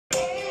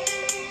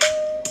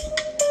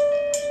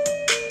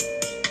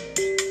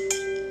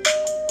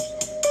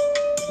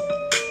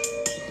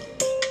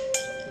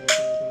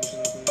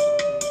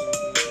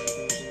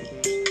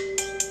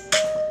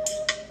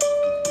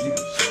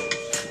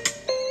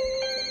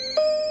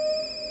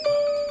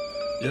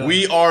Yeah.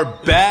 We are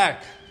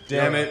back.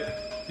 Damn it.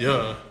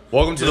 Yeah.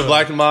 Welcome to the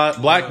Black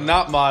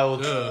Not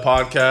Mild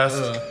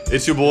podcast.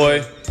 It's your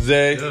boy,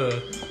 Zay.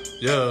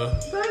 Yeah.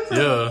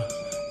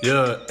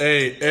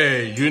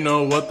 Hey, you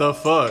know what the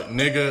fuck,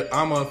 nigga?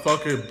 I'm a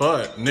fucking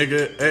butt,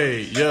 nigga.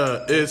 Hey,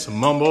 yeah, it's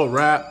mumble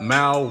rap,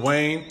 Mal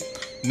Wayne,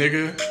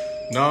 nigga.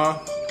 Nah,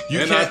 You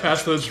and can't I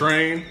pass the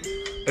train.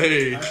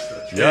 Hey,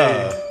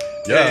 Yeah.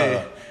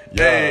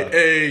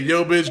 Hey,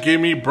 yo, bitch,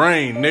 give me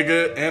brain,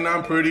 nigga, and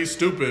I'm pretty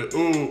stupid.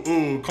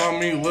 Ooh, call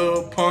me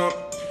Lil Pump,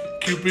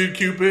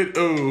 Cupid,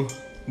 ooh,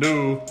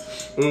 no,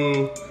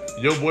 ooh,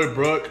 yo, boy,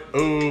 Brooke,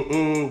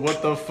 ooh,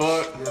 what the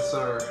fuck? Yes,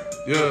 sir.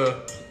 Yeah,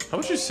 How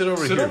about you sit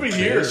over here? sit over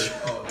here, bitch?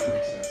 Oh, that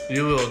makes sense.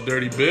 you little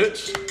dirty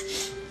bitch.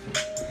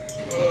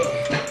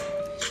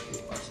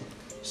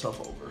 Self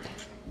over.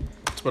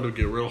 It's about to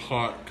get real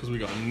hot because we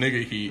got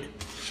nigga heat.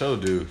 Show,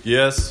 dude.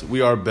 Yes,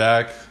 we are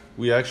back.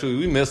 We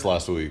missed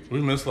last week.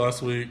 We missed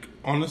last week.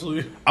 Honestly,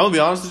 I'm gonna be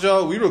honest with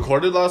y'all. We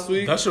recorded last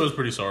week. that shit was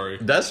pretty sorry.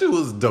 That shit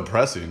was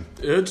depressing.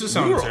 It just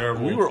sounded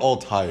terrible. We were all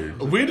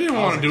tired. We didn't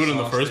want to do it in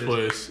the exhausted. first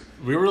place.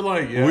 We were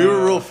like, yeah. We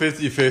were real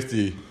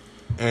 50-50,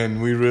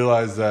 and we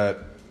realized that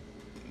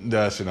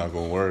shit not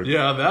gonna work.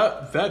 Yeah,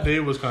 that day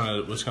was kind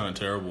of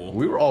terrible.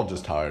 We were all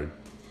just tired.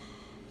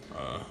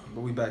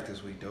 But we back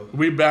this week, though.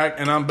 We back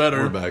and I'm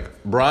better. We're back.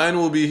 Brian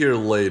will be here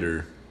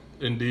later,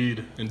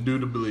 Indeed,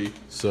 indubitably.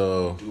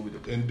 so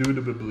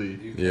Indubitably.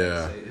 You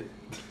Yeah. say it.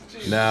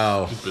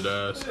 now Stupid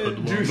ass.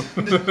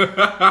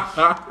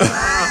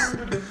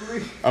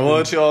 I'm gonna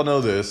let y'all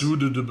know this.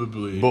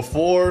 Indubitably.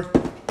 Before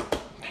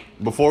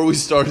we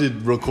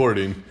started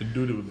recording,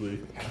 Indubitably.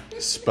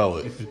 spell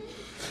it.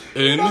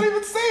 You're not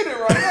even saying it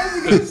right. How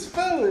you gonna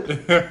spell it?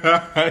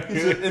 He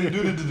said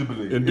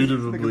indubitably.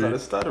 Indubitably. Nigga started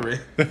stuttering.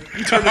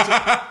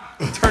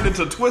 You turned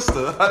into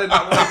Twister. I did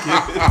not like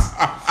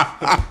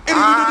it.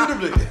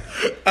 Indubitably.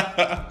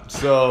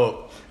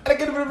 So I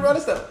get a bit of run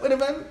stuff. Wait a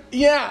minute.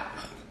 Yeah.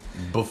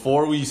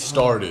 before we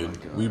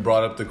started, we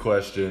brought up the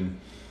question.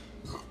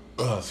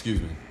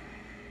 Excuse me.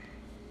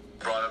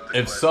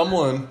 If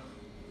someone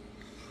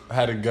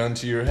had a gun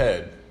to your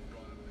head,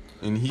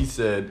 and he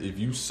said, "If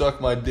you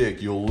suck my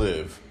dick, you'll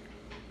live,"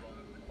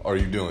 are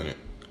you doing it?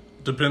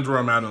 Depends where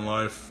I'm at in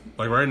life.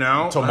 Like right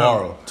now.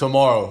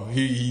 Tomorrow.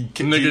 He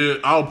Nigga,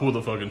 I'll pull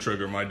the fucking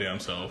trigger my damn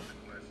self.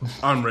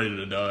 I'm ready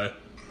to die.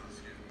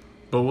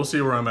 But we'll see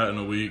where I'm at in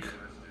a week.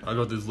 I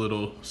got these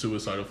little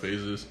suicidal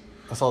phases.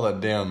 I saw that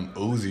damn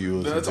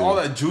Uzi. That's all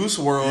that Juice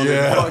World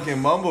Yeah. and fucking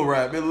mumble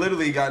rap. It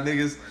literally got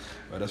niggas.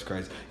 Oh, that's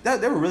crazy. They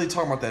were really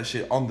talking about that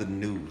shit on the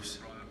news.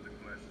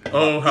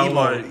 Oh, how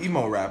like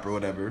emo rap or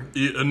whatever.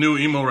 a new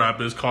emo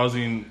rap is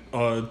causing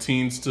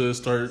teens to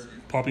start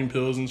popping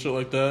pills and shit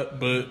like that,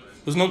 but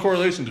there's no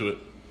correlation to it.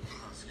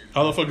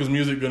 How the fuck is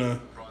music gonna?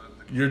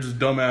 You're just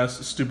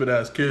dumbass, stupid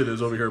ass kid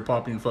is over here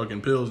popping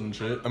fucking pills and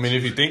shit. I mean,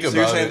 if you think So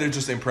you're about saying it, they're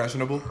just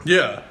impressionable?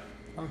 Yeah,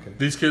 Okay.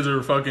 these kids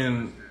are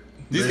fucking.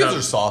 these they kids have-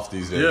 are soft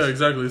these days. Yeah,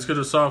 exactly. These kids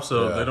are soft,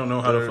 so Yeah. they don't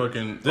know how to They're-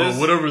 fucking. this-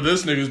 Whatever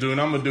this nigga's doing,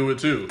 I'm gonna do it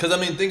too. Because, I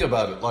mean, think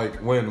about it. Like,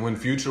 when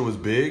Future was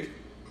big,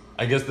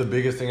 I guess the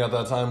biggest thing at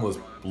that time was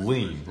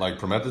lean, like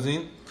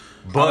promethazine.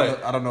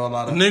 But I don't know a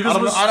lot of Niggas I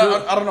don't, was know,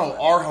 still- I don't know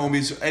our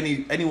homies,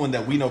 anyone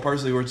that we know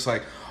personally. We're just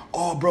like,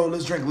 oh, bro,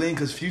 let's drink lean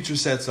because Future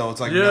said so.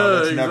 It's like, Yeah, no,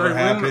 that's never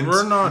exactly. happened.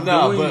 We're not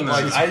no, doing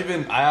but, that.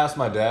 like, I asked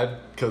my dad,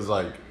 because,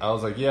 like, I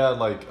was like, yeah,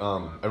 like,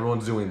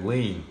 everyone's doing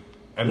lean.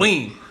 And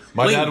Lean.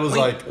 My Lean, dad was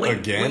lean, like, lean,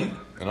 again? lean.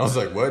 And I was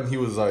like, what? And he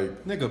was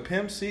like, Nigga,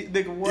 Pimp C,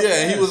 nigga, what?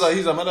 yeah,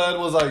 he's like, my dad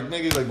was like,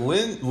 nigga, like,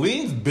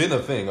 lean's been a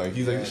thing. Like,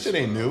 he's like, this shit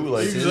ain't new.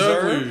 Like,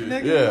 Exactly.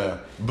 Nigga. yeah.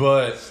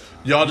 But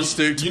Y'all just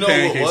stick to You know what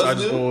pancakes. was I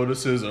just new?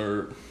 this is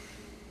our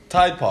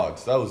Tide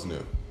Pods, that was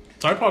new.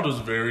 Tide Pod was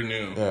very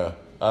new. Yeah.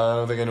 I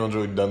don't think anyone's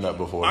really done that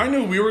before. I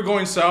knew we were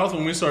going south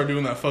when we started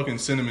doing that fucking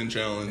cinnamon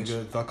challenge.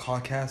 Nigga, the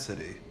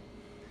caucasity.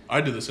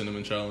 I did the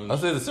cinnamon challenge, I'll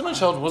say the cinnamon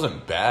challenge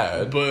wasn't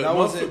bad. but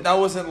That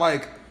wasn't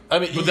like. I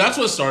mean, But that's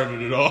what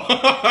started it all.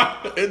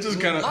 It just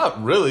kind of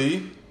not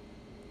really.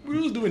 we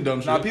were just doing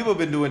dumb shit. Nah, people have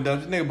been doing dumb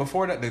shit. Nigga,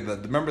 before that,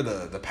 remember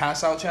the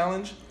pass out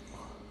challenge?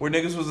 Where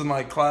niggas was in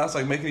like class,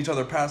 like making each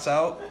other pass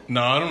out?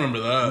 Nah, I don't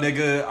remember that.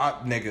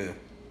 Nigga.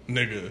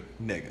 Nigga.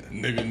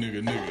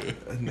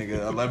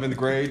 11th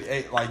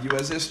grade, like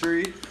U.S.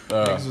 history.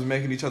 Niggas was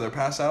making each other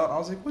pass out. I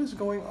was like, what is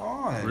going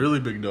on? Really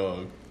big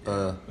dog.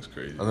 Uh, That's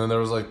crazy. and then there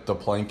was like the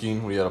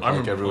planking. We had a I plank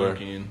remember everywhere.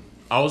 planking.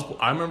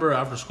 I remember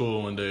after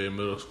school one day in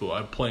middle school,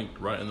 I planked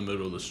right in the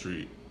middle of the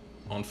street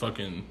on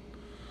fucking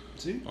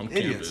See? on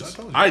Idiots, campus. I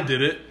told you. I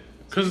did it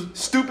because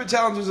Stupid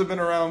challenges have been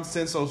around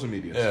since social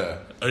media.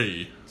 Yeah.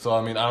 hey, So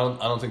I mean, I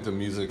don't think the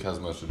music has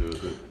much to do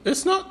with it.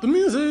 it's not the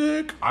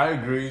music. I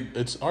agree.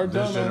 It's our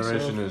This dumbass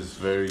generation self. is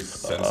very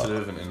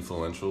sensitive and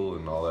influential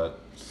and all that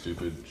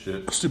stupid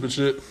shit. Stupid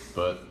shit.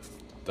 But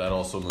that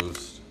also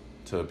moves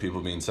to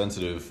people being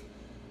sensitive.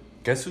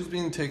 Guess who's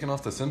being taken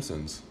off The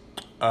Simpsons?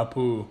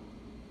 Apu.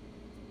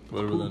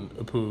 Whatever then.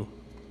 Apu.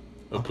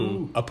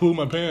 I poo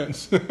my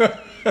pants.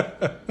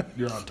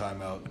 You're on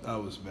timeout.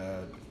 That was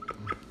bad.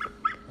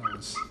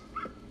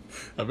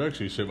 I've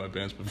actually shit my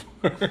pants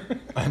before.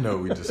 I know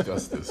we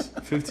discussed this.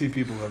 15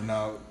 people have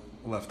now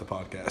left the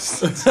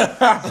podcast.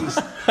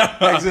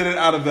 Just exited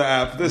out of the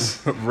app.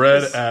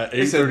 Red at 8:33.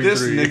 He said,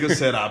 this nigga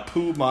said, I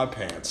pooed my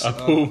pants. I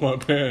pulled my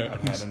I've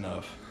pants. had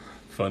enough.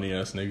 Funny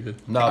ass nigga.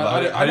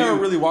 Nah, but I never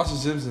really watched The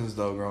Simpsons,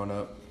 though, growing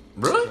up.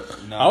 Really?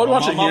 No, I would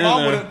watch it my here mom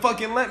and there. wouldn't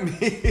fucking let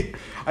me.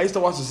 I used to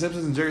watch The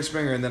Simpsons and Jerry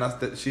Springer, and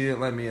then she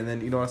didn't let me. And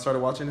then, you know what I started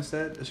watching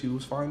instead that she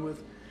was fine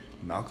with?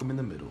 Malcolm in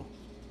the Middle.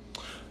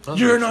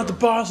 You're not the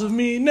boss of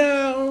me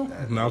now.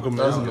 Malcolm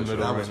is in the middle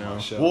That right was my now.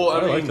 show. Well, I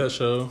I mean, like that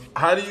show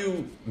how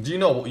do you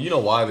know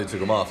why they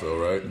took him off though,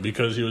 right?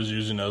 because he was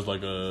using as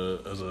like I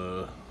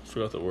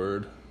forgot the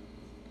word,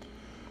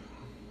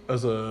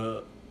 as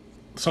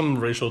some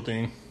racial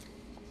thing.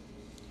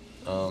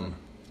 I'll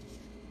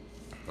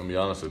be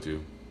honest with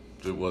you,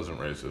 it wasn't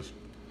racist.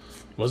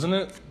 Wasn't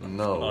it?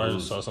 No, I it just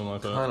was saw something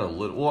like that. kind of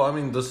little. Well, I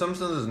mean, The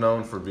Simpsons is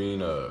known for being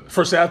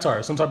For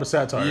satire, some type of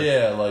satire.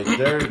 yeah, like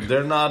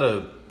they're not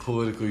a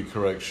politically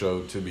correct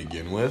show to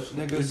begin with.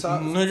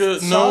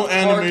 Nigga, no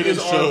animated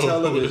show.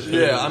 television.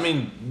 Yeah, I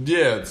mean,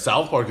 yeah,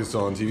 South Park is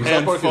still on TV. South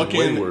And Park is way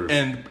fucking worse.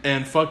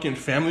 and fucking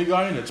Family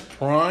Guy in its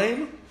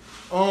prime.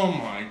 Oh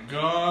my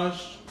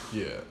gosh.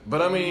 Yeah,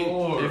 but I mean,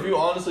 Lord. if you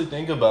honestly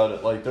think about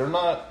it, like they're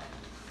not.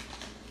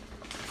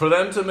 For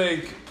them to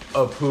make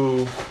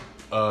Apu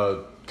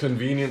a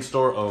convenience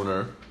store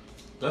owner,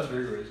 That's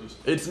very racist.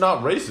 it's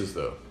not racist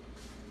though.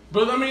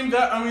 But I mean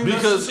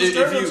Because that's if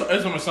you-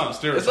 it's not a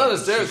stereotype. It's not a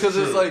stereotype because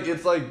true.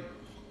 it's like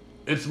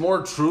it's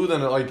more true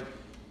than like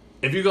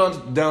if you go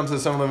down to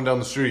 7-Eleven down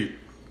the street,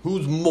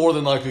 who's more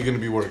than likely going to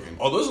be working?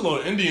 Oh, there's a little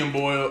Indian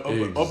boy up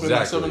in that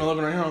Exactly.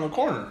 7-Eleven right here on the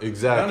corner.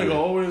 Exactly. That nigga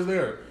always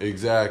there.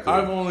 Exactly.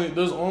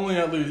 There's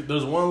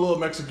one little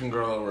Mexican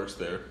girl that works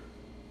there.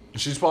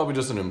 She's probably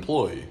just an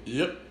employee.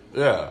 Yep.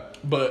 Yeah.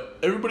 But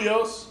everybody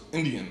else,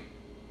 Indian.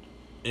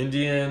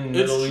 Indian, It's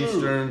Middle true.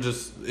 Eastern,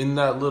 just in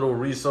that little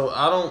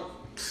I don't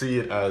see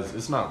it as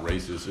it's not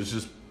racist. It's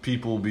just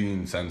people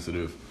being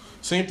sensitive.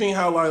 Same thing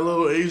how like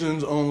little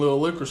Asians own little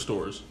liquor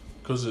stores.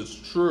 Cause it's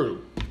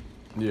true.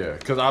 Yeah,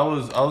 because I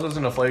was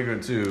listening to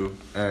Flagrant 2,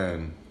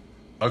 and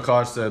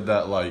Akash said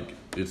that like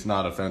it's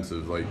not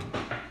offensive. Like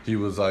he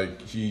was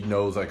like he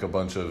knows like a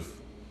bunch of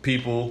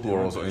people who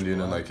are also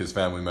Indian and like his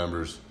family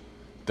members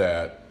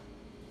that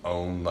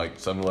own like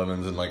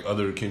 7-Elevens and like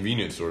other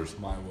convenience stores.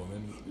 My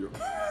woman.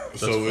 That's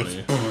So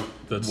funny. it's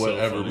That's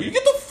whatever. So Will you funny.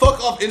 get the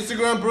fuck off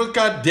Instagram, Brooke?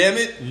 God damn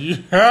it!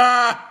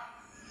 Yeah.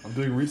 I'm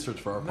doing research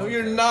for our No, podcast.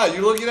 you're not.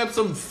 You're looking at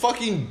some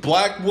fucking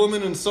black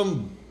woman and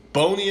some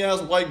bony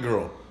ass white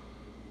girl.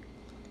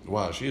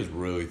 Wow, she is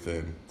really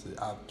thin.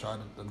 I'm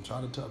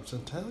trying to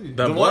tell you.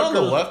 That The one black on the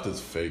girl- left is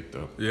fake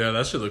though. Yeah,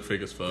 that shit look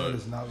fake as That fuck.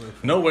 is not really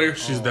No way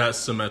she's that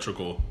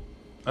symmetrical.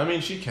 I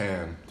mean, she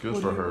can.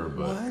 Good for her,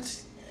 but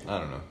What? I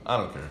don't know. I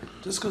don't care.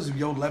 Just because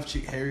your left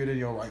cheek hairier than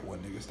your right one,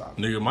 nigga, stop.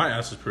 Nigga, my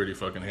ass is pretty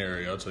fucking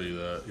hairy, I'll tell you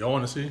that. Y'all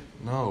wanna see?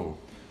 No.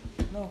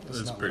 No, that's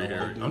It's not pretty what I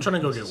wanna hairy. do. I'm trying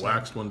to go get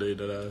waxed one day,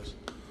 dead ass.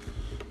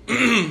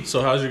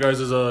 So how's your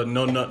guys'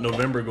 No Nut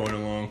November going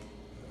along?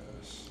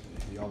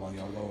 Y'all on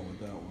y'all going with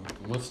that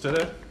one. What's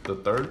today? The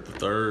 3rd? The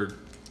 3rd.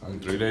 I'm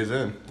 3 days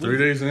in. 3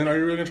 days in, are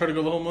you really gonna try to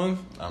go the whole month?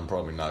 I'm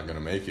probably not gonna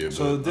make it.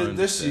 So But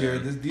this year,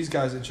 understand. these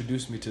guys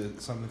introduced me to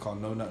something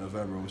called No Nut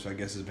November, which I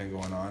guess has been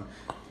going on,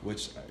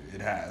 which it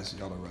has.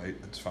 Y'all are right.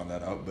 I just found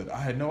that out, but I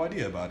had no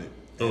idea about it.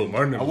 Oh,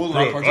 my name I is will not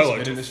Brooke. I participate like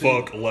in to this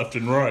shit. fuck left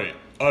and right.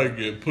 I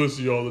get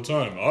pussy all the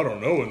time. I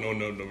don't know what No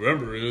Nut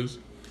November is.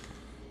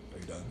 Are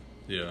you done?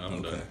 Yeah, I'm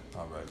Okay. done.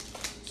 All right.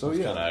 So it's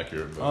yeah, kind of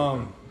accurate. But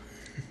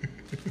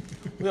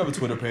we have a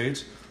Twitter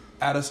page.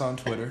 Add us on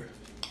Twitter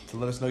to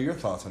let us know your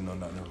thoughts on No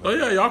Nut November. Oh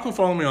yeah, y'all can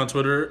follow me on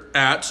Twitter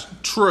at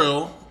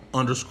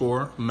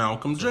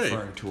Trill_Malcolm J.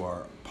 Referring to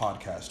our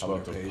podcast how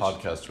about Twitter the page.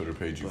 podcast Twitter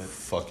page, you But-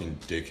 fucking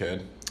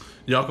dickhead?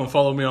 Y'all can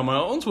follow me on my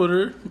own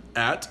Twitter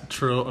at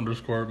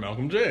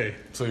Trill_Malcolm J.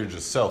 So you're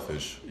just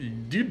selfish.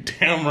 You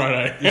damn right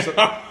I am.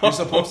 You're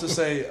supposed to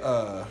say,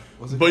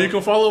 what's it But called? you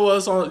can follow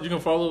us on. You can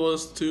follow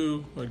us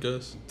too, I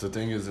guess. The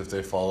thing is, if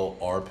they follow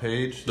our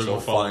page, They're they'll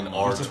gonna follow find mine.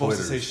 our You're supposed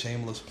to say Twitters.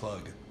 shameless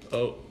plug.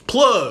 Oh,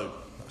 plug,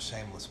 No,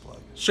 shameless plug.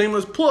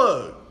 shameless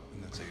plug,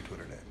 And then say your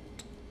Twitter name.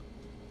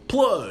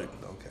 plug.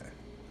 Okay.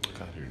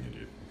 God, you're an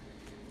idiot.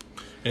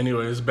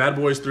 Anyways, Bad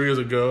Boys 3 is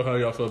a go. How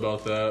y'all feel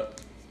about that?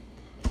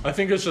 I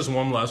think it's just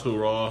one last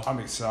hoorah. I'm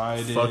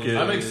excited. Fuck it.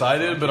 I'm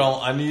excited, but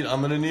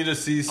I'm gonna need to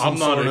see some I'm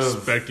not sort of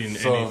expecting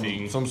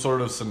anything. some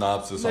sort of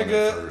synopsis on it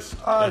Nigga, first.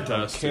 I It don't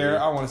has care.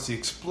 to. I want to see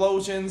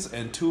explosions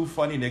and two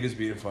funny niggas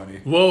being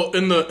funny. Well,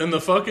 in the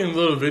fucking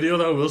little video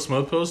that Will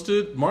Smith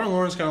posted, Martin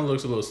Lawrence kind of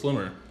looks a little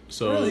slimmer.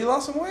 So Really? He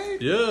lost some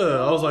weight?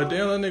 yeah, I was like,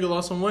 damn, that nigga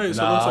lost some weight.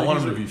 So it Nah, looks I like want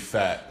he's him to be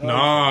fat.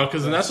 Nah,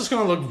 because then that's just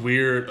gonna look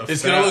weird.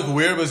 It's gonna look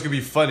weird, but it's gonna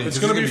be funny. It's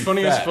 'cause gonna he's be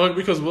funny as fat. fuck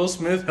because Will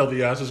Smith,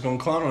 healthy ass, is gonna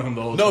clown on him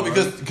the whole No, time.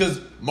 because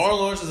Marlon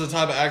Lawrence is the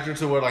type of actor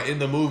to where like in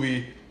the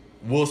movie,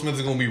 Will Smith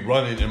is gonna be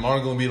running and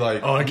Marlon gonna be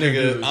like, Oh, I can't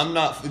do nigga, this.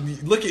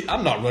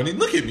 I'm not running.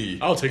 Look at me.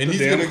 I'll take and the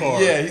he's damn gonna,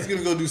 car. Yeah, he's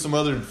gonna go do some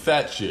other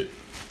fat shit.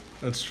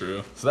 That's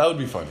true. So that would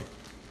be funny.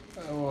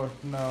 Or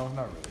no,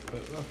 not really.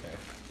 But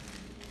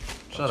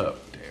okay. Shut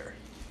up. Dare.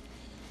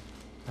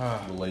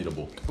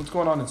 Relatable. What's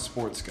going on in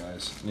sports,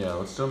 guys? Yeah,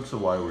 let's jump to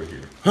why we're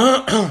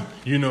here.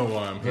 You know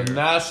why I'm here. The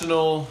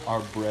National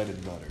Our bread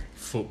and butter.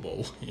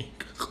 Football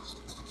League.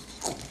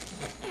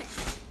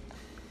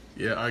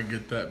 Yeah, I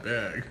get that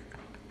bag.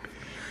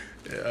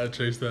 Yeah, I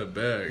chase that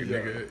bag,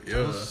 nigga.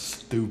 Yeah.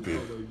 Stupid.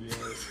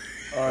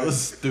 All right. That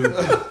was stupid.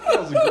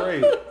 That was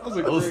great.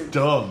 That was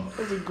dumb.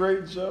 That was a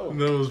great joke.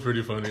 That was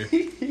pretty funny.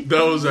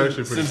 That was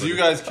actually pretty Since funny. you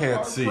guys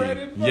can't see bread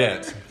and butter.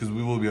 yet, because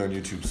we will be on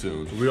YouTube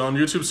soon, We on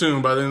YouTube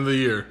soon by the end of the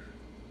year.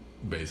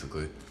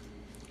 basically.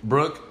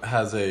 Brooke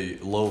has a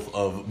loaf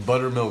of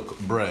buttermilk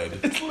bread,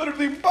 It's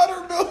literally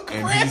buttermilk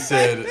and bread. he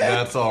said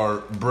that's our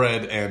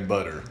bread and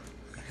butter.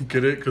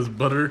 Get it? Because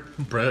butter,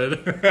 bread.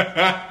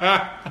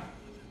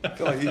 I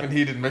feel like even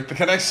he didn't make the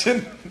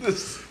connection.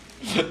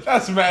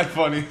 That's mad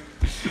funny.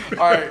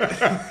 All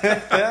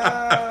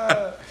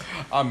right.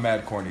 I'm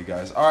mad corny,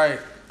 guys. All right.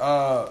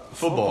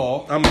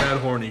 Football. I'm mad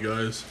horny,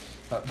 guys.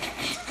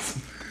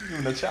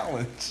 Even a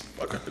challenge.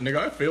 Fuck, nigga,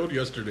 I failed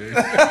yesterday.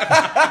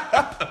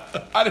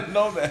 I didn't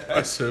know that.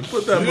 I said,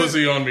 put that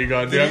pussy on me,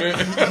 goddammit.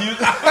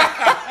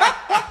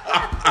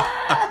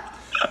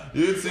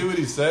 You didn't see what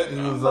he said? He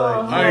was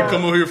like, I ain't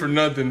come over here for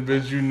nothing,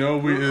 bitch. You know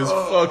we is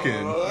fucking.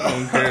 I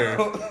don't care.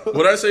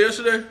 What'd I say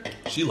yesterday?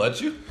 she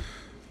let you?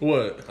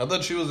 What? I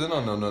thought she was in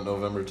on No Nut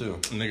November too.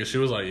 Nigga, she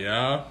was like,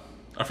 yeah.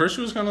 At first,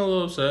 she was kind of a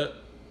little upset.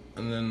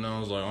 And then I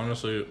was like,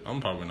 honestly,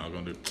 I'm probably not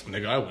going to do it.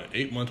 Nigga, I went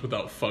 8 months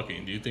without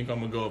fucking. Do you think I'm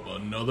going to go up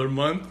another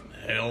month?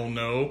 Hell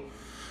no.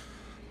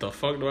 The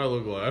fuck do I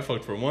look like? I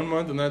fucked for 1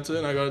 month and that's it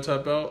and I got to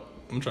tap out?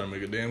 I'm trying to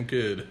make a damn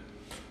kid.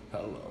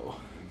 Hello.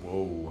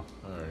 Whoa.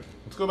 Alright.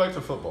 Let's go back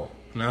to football.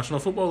 National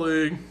Football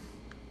League.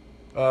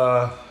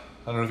 I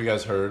don't know if you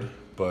guys heard,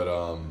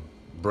 but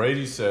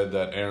Brady said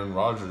that Aaron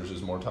Rodgers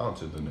is more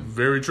talented than him.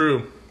 Very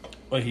true.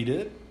 Wait, he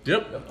did?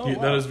 Yep. Oh, wow.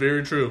 That is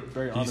very true.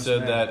 Very He honest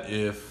said man. that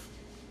if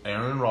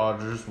Aaron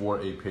Rodgers wore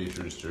a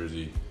Patriots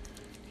jersey,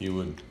 he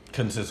would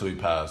consistently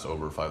pass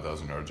over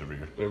 5,000 yards every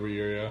year. Every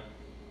year, yeah.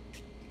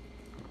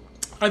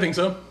 I think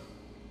so.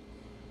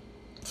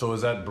 So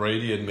is that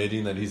Brady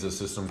admitting that he's a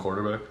system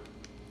quarterback?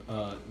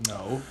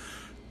 No.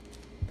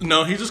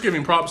 No, he's just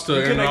giving props to You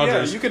Aaron can,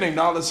 Rodgers. you can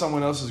acknowledge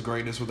someone else's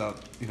greatness without,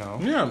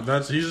 Yeah,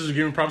 he's just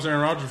giving props to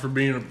Aaron Rodgers for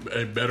being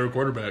a better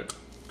quarterback.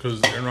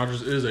 Because Aaron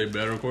Rodgers is a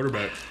better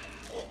quarterback.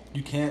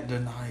 You can't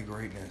deny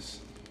greatness.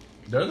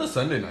 They're the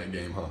Sunday night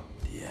game, huh?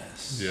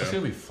 Yes. Yeah. That's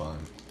gonna be fun.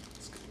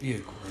 Be a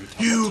great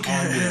time. You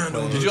can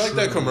handle Did you like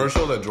that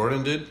commercial that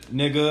Jordan did?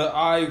 Nigga,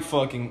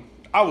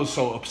 I was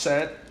so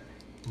upset.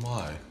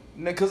 Why?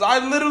 Because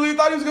I literally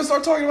thought he was going to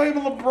start talking about him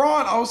and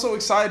LeBron. I was so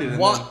excited. And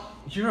What? then-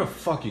 You're a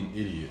fucking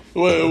idiot.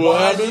 Wait, what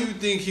Why do happened? you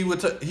think he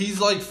would?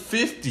 He's like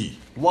 50.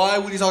 Why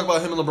would he talk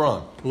about him and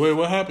LeBron? Wait,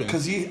 what happened?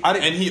 Because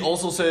And he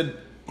also said,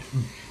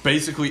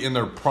 basically in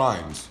their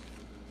primes.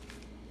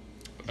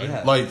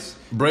 Yeah. Like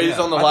Brady's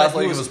on the I last thought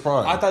he leg of was- his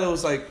prime. I thought it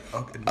was like,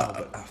 okay,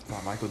 no,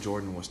 but Michael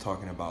Jordan was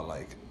talking about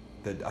like,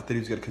 I thought he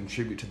was going to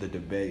contribute to the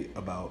debate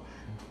about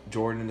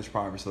Jordan in his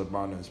prime versus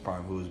LeBron in his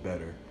prime, who was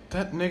better.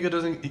 That nigga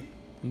doesn't.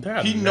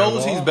 That He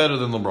knows never- he's better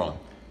than LeBron.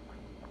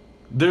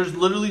 There's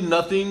literally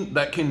nothing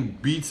that can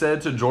be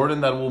said to Jordan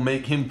that will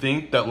make him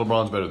think that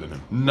LeBron's better than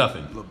him.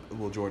 Nothing.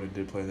 Well, Jordan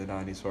did play in the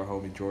 90s, so our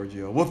homie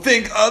Giorgio will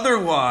think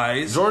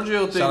otherwise.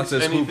 Giorgio Shout out thinks to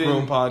his Hoop anything.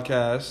 Room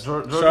podcast.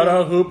 Shout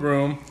out Hoop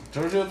Room.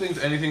 Giorgio thinks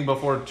anything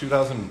before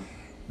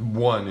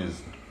 2001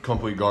 is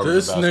complete garbage.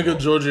 This in basketball. nigga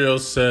Giorgio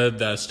said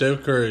that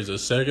Steph Curry is the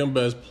second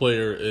best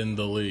player in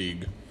the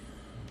league.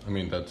 I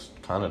mean, that's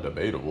kind of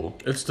debatable.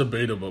 It's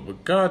debatable,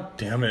 but god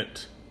damn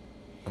it.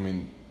 I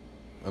mean,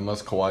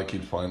 unless Kawhi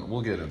keeps playing,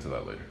 we'll get into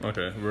that later.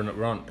 Okay, we're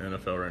on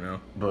NFL right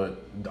now.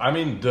 But I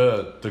mean,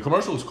 the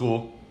commercial is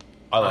cool.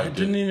 I I liked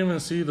didn't it even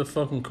see the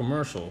fucking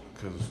commercial.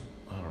 because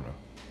I don't know.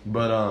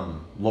 But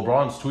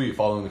LeBron's tweet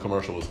following the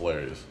commercial was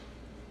hilarious.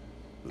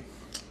 Did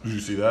you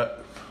see that?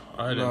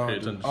 I didn't pay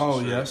attention to Oh,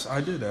 shit. yes,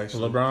 I did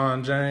actually.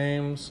 LeBron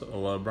James,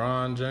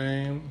 LeBron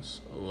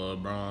James,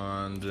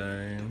 LeBron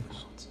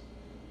James.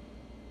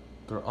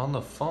 They're on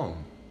the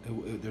phone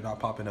They're not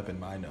popping up in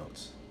my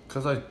notes.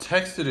 because I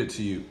texted it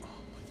to you. Oh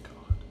my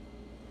god!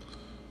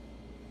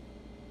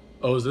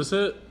 Oh, is this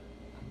it?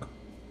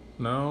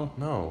 No?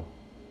 No,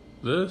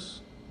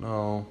 This?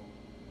 no.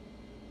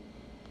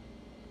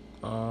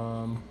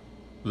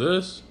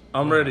 This?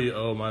 I'm ready.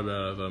 Oh, my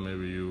bad. I thought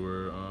maybe you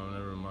were.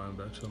 Never mind.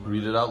 Back to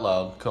Read it out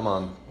loud. Come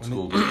on,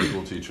 school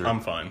teacher. I'm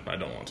fine. I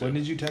don't want to. When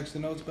did you text the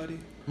notes, buddy?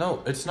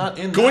 No, it's not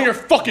in. Go in your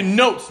fucking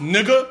notes,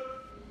 nigga!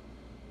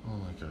 Oh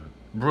my god,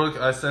 Brooke,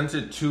 I sent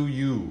it to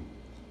you.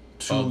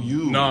 To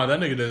you. Nah, that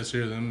nigga didn't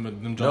hear them.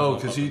 No,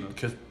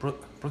 because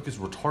Brooke is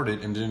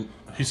retarded and didn't.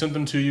 He sent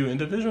them to you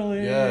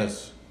individually.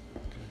 Yes.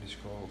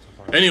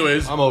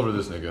 Anyways, I'm over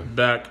this nigga.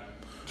 back.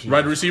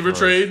 Wide receiver Christ.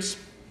 trades.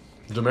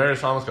 Demarius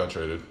Thomas got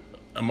traded.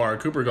 Amari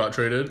Cooper got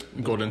traded.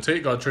 Golden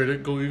Tate got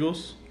traded. Go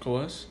Eagles. Go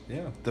S.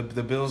 Yeah. The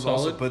Bills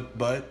Solid. also,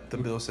 but the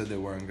Bills said they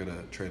weren't going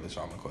to trade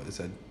LaShawn McCoy. They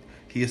said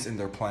he is in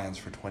their plans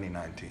for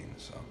 2019,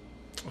 so.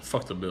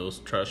 Fuck the Bills.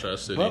 Trash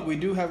ass city. But we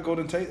do have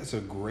Golden Tate. That's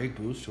a great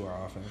boost to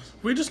our offense.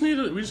 We just need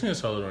a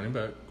solid running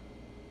back.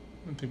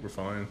 I think we're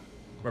fine.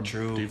 Our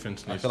True.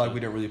 defense I needs feel like to- we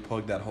didn't really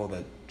plug that hole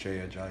that Jay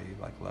Ajayi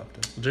left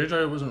us.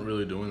 JJ wasn't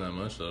really doing that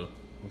much though.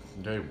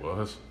 Yeah, he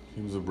was.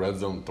 He was a red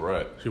zone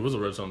threat. He was a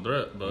red zone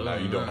threat, but Now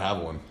you don't have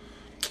one.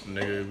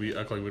 Nigga, we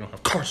act like we don't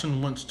have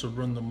Carson Wentz to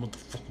run the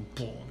motherfucking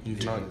ball.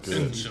 He's not It's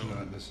good. He's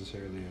not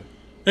necessarily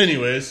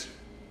Anyways,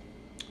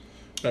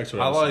 back to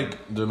what I was saying.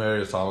 like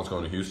Demaryius Thomas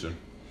going to Houston.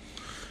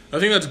 I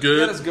think that's good.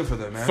 Yeah, that's good for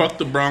them, man. Fuck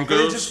the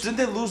Broncos. Didn't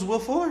they lose Will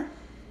Fuller?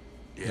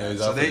 Yeah, he's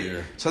so out for they the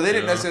year. so they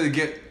didn't Yeah. necessarily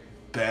get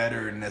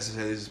better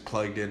necessarily just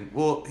plugged in.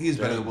 Well, he's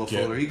better than Will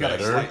Get Fuller. He got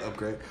better? a slight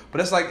upgrade,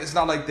 but it's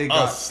not like they A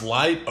got.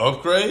 slight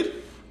upgrade?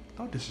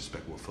 Don't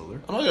disrespect Will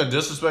Fuller. I'm not going to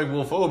disrespect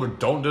Will Fuller, but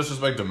don't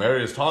disrespect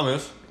Demaryius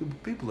Thomas.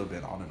 People have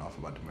been on and off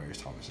about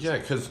Demaryius Thomas. Yeah,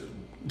 because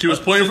He was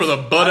playing for the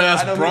butt I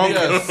ass know who he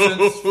Broncos.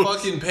 since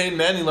fucking Peyton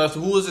Manning left,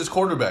 who was his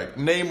quarterback?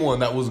 Name one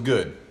that was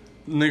good.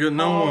 Nigga,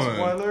 no one.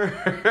 Spoiler.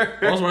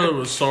 Osweiler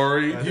was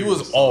sorry. He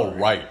was all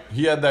right.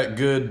 He had that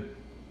good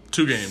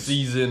 2 games.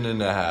 season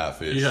and a half.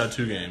 He had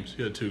 2 games.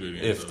 He had 2 good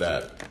games. If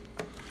that.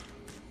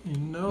 You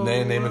know,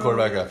 Name the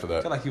quarterback after I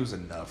feel that. like he was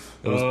enough.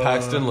 It was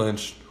Paxton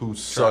Lynch, who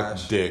sucked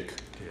Trash. dick.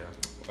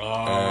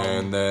 Yeah.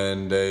 And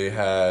then they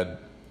had...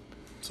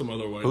 some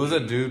other white. Who was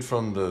that dude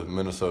from the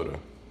Minnesota?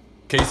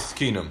 Case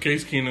Keenum.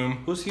 Case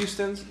Keenum. Who's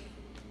Houston's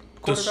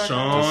quarterback?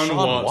 Deshaun Deshaun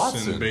Watson,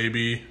 Watson.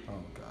 baby. Oh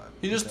God.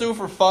 He just threw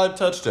for 5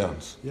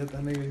 touchdowns. Yeah,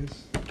 that nigga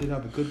did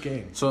have a good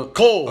game. So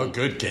Cole. A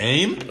good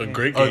game? A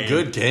great game. A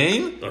good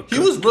game? A He good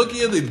was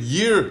rookie of the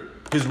year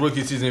his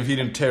rookie season if he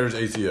didn't tear his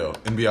ACL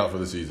and be out for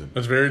the season.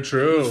 That's very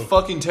true.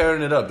 Fucking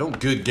tearing it up. Don't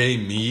good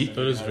game me.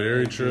 That is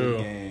very Good true.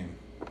 game.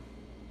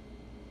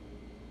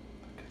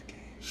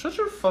 Shut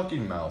your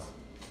fucking mouth.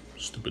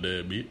 Stupid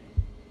ass beat.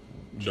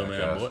 Dumb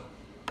Jackass. ass boy.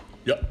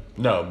 Yep.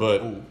 No,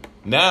 but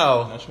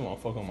now Now she want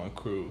to fuck on my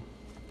crew.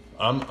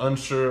 I'm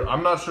unsure.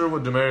 I'm not sure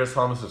what Demaryius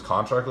Thomas's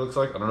contract looks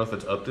like. I don't know if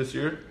it's up this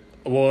year.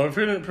 Well, I'm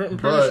pretty sure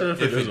But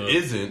if it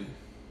is.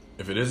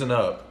 if it isn't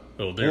up,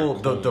 Oh, they're well,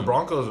 the cool.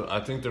 Broncos, I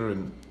think they're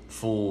in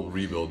full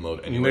rebuild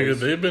mode Nigga, anyways.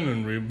 they've been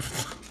in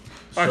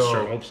I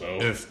sure hope so.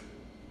 If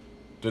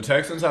the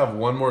Texans have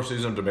one more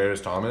season of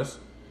Demaryius Thomas,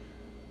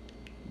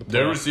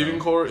 their playoffs, receiving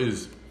though. core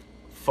is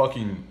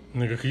fucking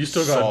Nigga, you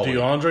still got solid.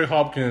 DeAndre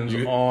Hopkins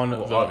on the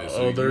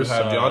obviously, other you have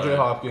side. DeAndre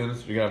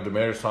Hopkins, you have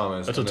Demaryius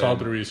Thomas. That's a and top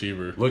then 3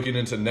 receiver. Looking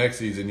into next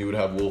season, you would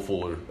have Will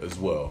Fuller as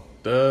well,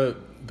 That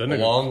nigga.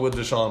 along with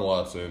Deshaun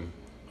Watson.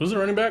 Who's the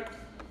running back?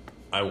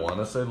 I want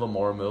to say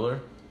Lamar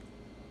Miller,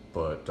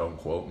 but don't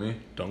quote me.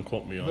 Don't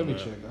quote me on Let me that.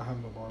 check. I have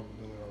Lamar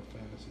Miller on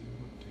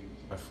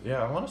fantasy.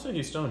 Yeah, I want to say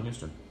he's still in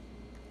Houston.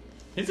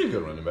 He's a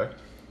good running back.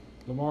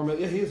 Lamar Miller,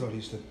 yeah, he is on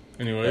Houston.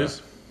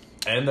 Anyways,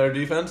 And their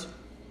defense,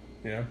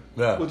 yeah.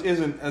 Which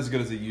isn't as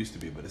good as it used to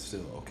be, but it's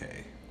still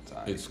okay. It's all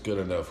right. it's good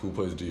enough. Who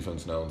plays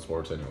defense now in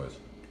sports, anyways?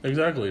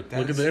 Exactly. Look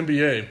at That's- the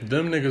NBA.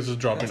 Them niggas is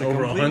dropping That's a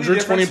over completely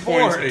 120 different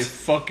points sport. a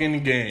fucking I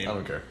game.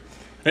 don't care.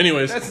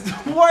 Anyways, That's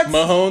what?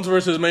 Mahomes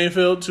versus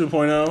Mayfield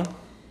 2.0.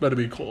 Better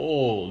be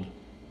cold.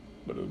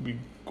 Better be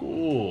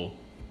cool.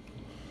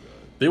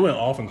 They went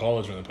off in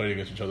college when they played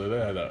against each other. They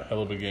had a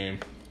hell of a game.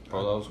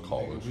 Bro, that was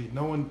college.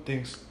 No one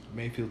thinks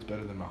Mayfield's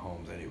better than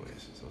Mahomes,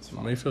 anyways. So it's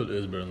fine. Mayfield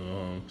is better than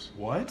Mahomes.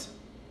 What?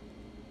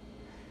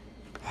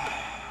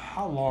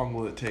 How long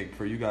will it take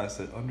for you guys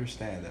to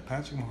understand that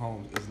Patrick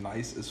Mahomes is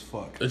nice as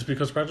fuck? It's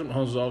because Patrick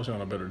Mahomes is obviously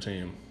on a better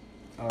team.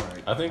 All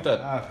right. I think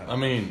that. I've had I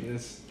mean,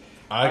 it's,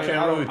 I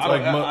can't really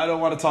I don't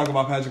want to talk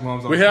about Patrick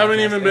Mahomes. On We this haven't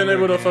podcast even been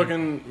ever able to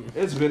again. fucking.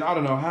 It's been I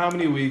don't know how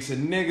many weeks,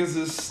 and niggas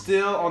is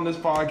still on this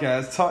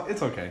podcast.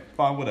 It's okay,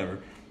 fine, whatever.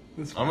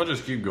 It's fine. I'm gonna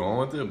just keep going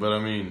with it, but I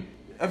mean,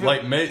 I feel-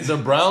 like the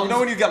Browns. You know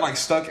when you get like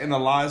stuck in the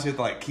lies, you have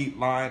to like keep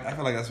lying. I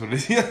feel like that's what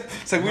it is.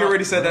 It's like we Not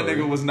already said that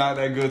really. nigga was not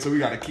that good, so we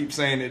got to keep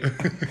saying it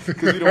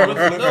because we don't want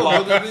to flip no,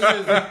 flop. but the thing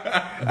is,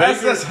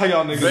 That's how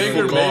y'all niggas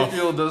Baker fuck off.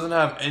 Mayfield doesn't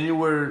have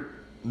anywhere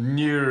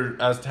near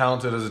as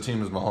talented as a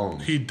team as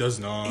Mahomes. He does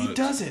not. He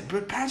doesn't,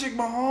 but Patrick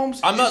Mahomes.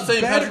 I'm not is saying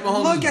better. Patrick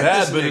Mahomes Look is at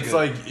bad, this but nigga. it's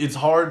like it's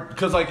hard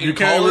because like in You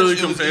can't college really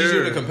it was compare.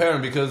 easier to compare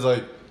them because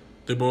like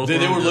They both. they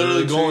were on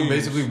literally good going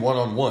teams. basically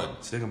 1-on-1.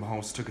 Patrick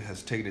Mahomes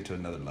has taken it to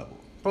another level.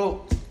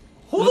 Bro,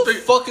 who What the they-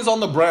 fuck is on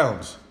the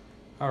Browns?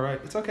 All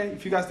right, it's okay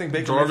if you guys think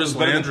Baker Jarvis Mayfield's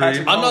better than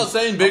Landry. Patrick I'm Mahomes, not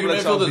saying Baker I'm gonna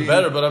let y'all Mayfield is be-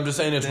 better, but I'm just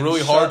saying it's Then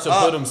really hard shut to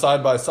put up. them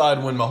side by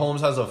side when Mahomes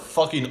has a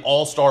fucking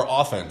all-star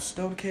offense.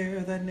 Don't care,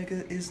 that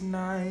nigga is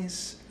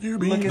nice. You're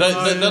being Look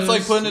at That's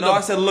like putting it No, I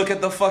up. said look at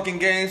the fucking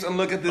games and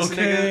look at this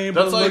Okay, nigga.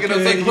 but That's like- look at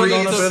him that's take like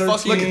putting threes. it to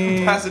Look at him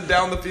team. pass it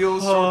down the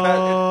field. Short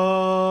pass.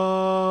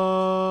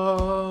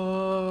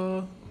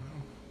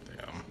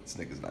 Damn. This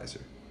nigga's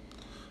nicer.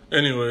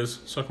 Anyways,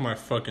 suck my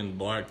fucking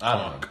black I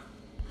don't cock.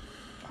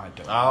 I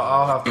don't.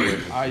 I'll have to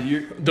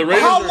wait. The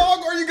Raiders How are-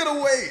 long are you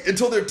gonna wait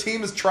until their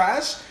team is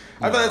trash?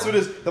 I thought that's what it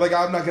is. They're like,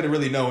 I'm not gonna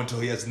really know until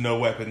he has no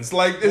weapons.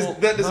 Like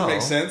that doesn't no.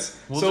 make sense.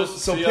 We'll so just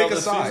so see pick how a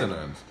the side. season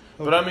ends.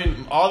 But I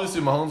mean,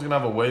 obviously Mahomes gonna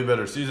have a way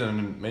better season,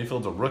 and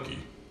Mayfield's a rookie.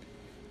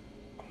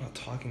 I'm not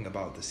talking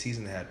about the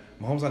season they had.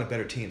 Mahomes on a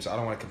better team, so I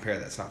don't want to compare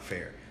that. It's not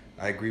fair.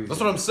 I agree with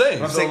That's you. what I'm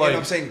saying. I'm So, saying, like-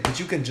 I'm saying, but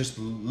you can just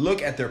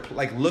look at their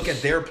play.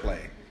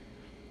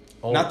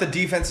 Not the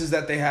defenses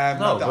that they have.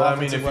 No, not the but I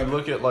mean, if offensive you weapon.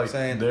 look at like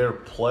Saying- their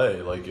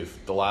play, like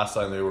if the last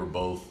time they were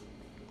both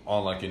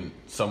on like in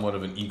somewhat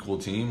of an equal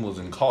team was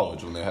in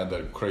college when they had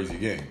that crazy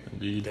game.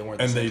 Indeed. They weren't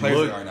the And same they players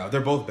look- they are now.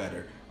 They're both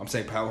better. I'm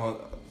saying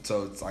Powell.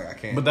 So it's like I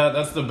can't. But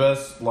that's the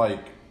best like,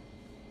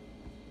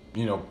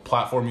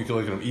 platform you can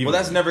look at them. Even well,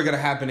 that's never gonna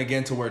happen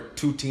again to where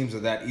two teams are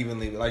that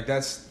evenly. Like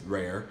that's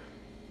rare.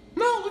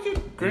 no. Look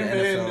at Green In the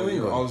Bay and NFL, New you're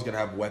England. always gonna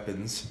have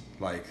weapons.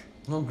 Like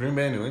No, Green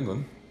Bay and New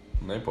England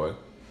when they play.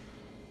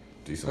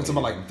 Decent. that's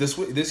about like this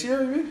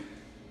year. You mean?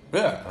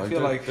 Yeah, I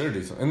feel like- they're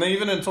decent. And they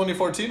even in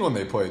 2014 when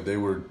they played, they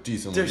were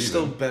decently. They're even.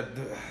 still better.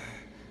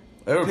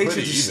 They were Patriots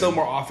pretty are even. still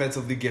more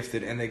offensively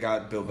gifted, and they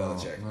got Bill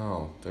Belichick.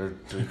 No, they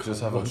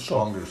just have What a the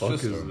stronger fuck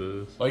is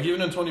system. this? Like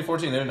even in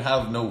 2014, they didn't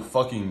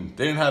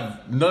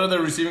have none of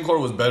their receiving core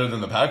was better than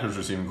the Packers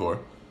receiving core.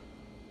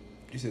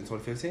 You said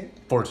 2015?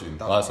 14,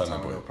 That last was time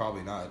a they long played.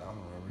 Probably not. I don't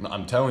remember. No,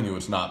 I'm telling you,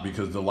 it's not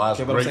because the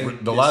last Okay, but I'm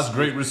saying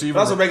great receiver. If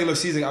that was a regular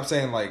season, I'm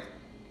saying like,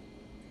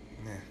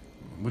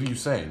 What are you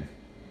saying?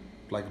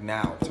 like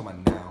now. I'm talking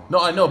about now. No,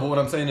 I know, but what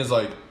I'm saying is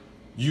like,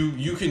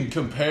 you can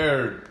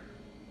compare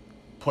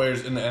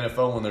players in the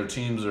NFL when their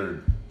teams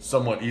are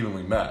somewhat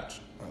evenly matched.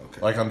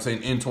 Okay. Like I'm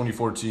saying, in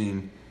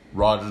 2014,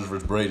 Rodgers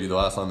versus Brady, the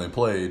last time they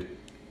played,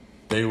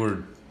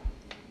 the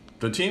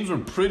teams were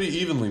pretty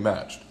evenly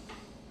matched.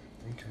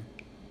 Okay.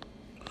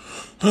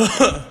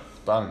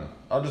 But I don't know.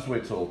 I'll just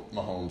wait till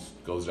Mahomes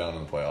goes down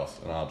in the playoffs,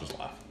 and I'll just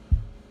laugh.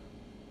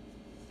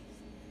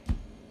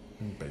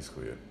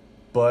 Basically it.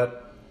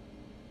 But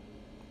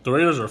The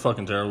Raiders are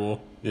fucking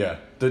terrible. yeah,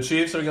 the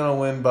Chiefs are gonna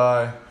win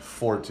by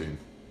 14.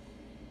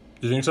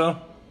 You think so?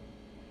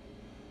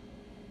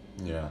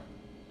 Yeah.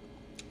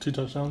 2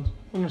 touchdowns?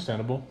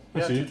 Understandable.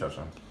 I see. 2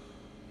 touchdowns.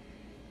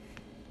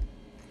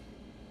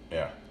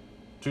 Yeah.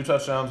 2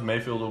 touchdowns.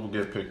 Mayfield will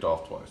get picked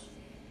off twice.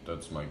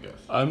 That's my guess.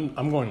 I'm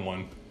going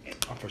 1.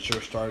 I'm for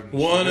sure starting.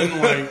 One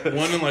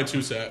and like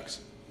 2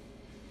 sacks.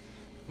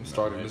 I'm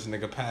starting this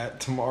nigga Pat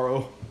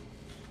tomorrow.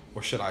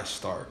 Or should I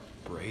start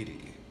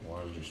Brady?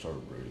 Why would you start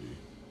Brady?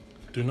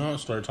 Do not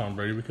start Tom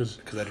Brady because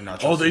Because I do not.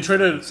 Oh, trust they the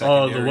traded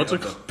secondary what's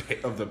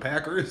it of the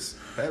Packers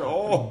at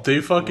all.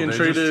 they fucking Well,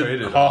 they just traded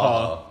traded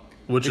Haha,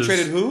 which They is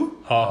traded who?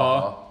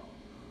 Haha.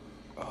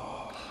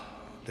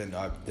 Then Ha,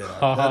 ha, there's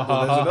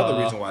ha, another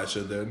ha. reason why I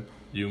should then.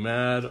 You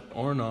mad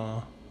or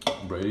nah?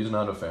 Brady's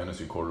not a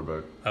fantasy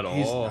quarterback. At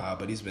He's all?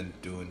 but he's been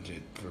doing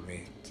it for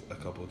me a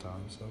couple of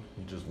times. So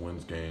He just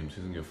wins games.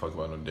 He doesn't give a fuck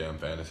about no damn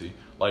fantasy.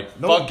 Like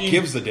no fucking one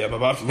gives a damn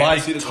about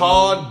like fantasy.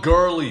 Todd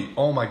Gurley.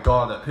 Oh my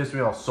god, that pissed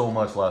me off so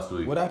much last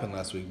week. What happened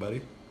last week,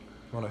 buddy?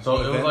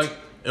 So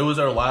it was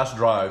our last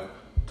drive.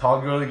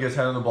 Todd Gurley gets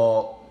handed the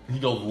ball. He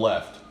goes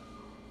left.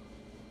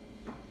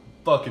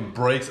 Fucking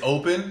breaks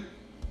open.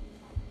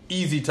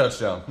 Easy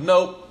touchdown.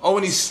 Nope. Oh,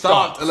 and he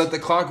stopped Stopped. and let the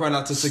clock run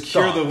out to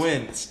secure Stopped. the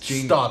win. It's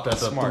genius. Stopped at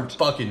the Smart.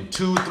 fucking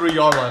 2-3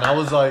 yard line. I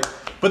was like,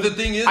 but the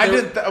thing is, I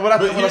they're- did that- when I-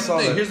 but when I here's saw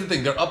the thing. that. Here's the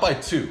thing. They're up by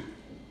 2.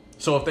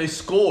 So if they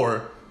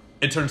score,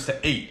 it turns to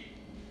 8.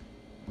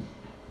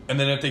 And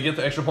then if they get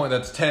the extra point,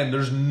 that's 10.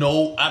 There's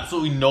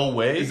absolutely no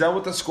way. Is that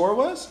what the score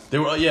was? They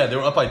were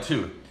up by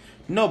 2.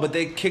 No, but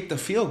they kicked the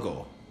field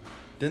goal,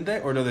 didn't they?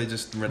 Or did they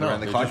just ran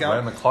the they clock just out?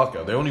 ran the clock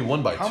out. They only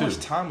won by How 2. much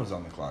time was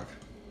on the clock?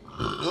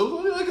 It was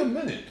only like a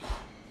minute.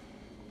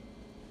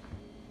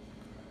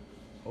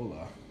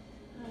 Hola.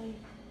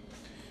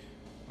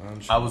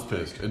 I was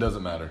pissed. It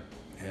doesn't matter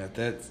Yeah,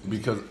 that's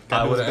because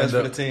Gotta I do would what's have best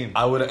ended for the team.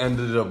 I would have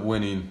ended up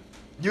winning.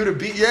 you would have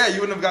beat. Yeah,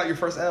 you wouldn't have got your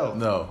first L.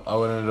 No, I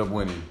would have ended up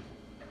winning.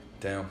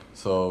 Damn.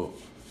 So,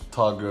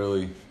 Todd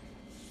Gurley,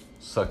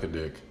 suck a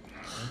dick.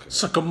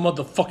 Suck a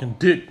motherfucking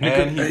dick,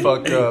 nigga. And he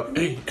fucked up.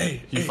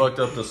 Hey, He fucked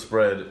up the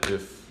spread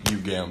if you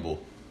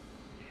gamble.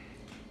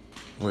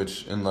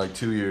 Which in like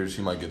 2 years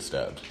he might get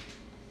stabbed.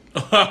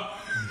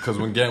 Because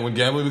when gambling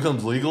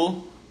becomes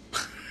legal,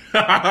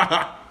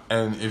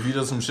 and if he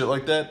does some shit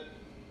like that,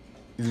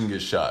 he's gonna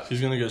get shot.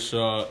 He's gonna get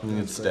shot, He's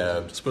gonna get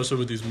stabbed. especially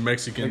with these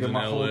Mexicans Nigga, in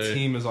my whole LA.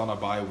 team is on a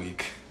bye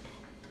week.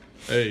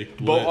 Hey,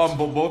 Both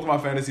lit. both of my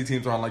fantasy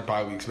teams are on like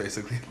bye weeks,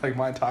 basically. Like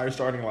my entire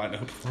starting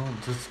lineup.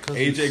 Just 'cause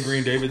AJ you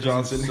Green, David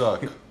Johnson.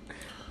 suck.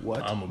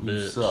 What? I'm a You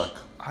bitch. suck.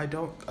 I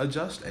don't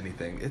adjust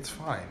anything. It's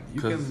fine.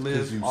 You 'Cause- can 'cause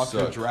live you off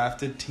your suck.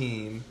 drafted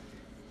team.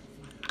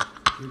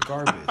 You're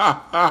garbage.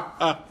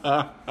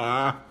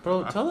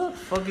 Bro, tell that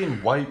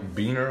fucking white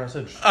beaner I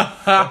said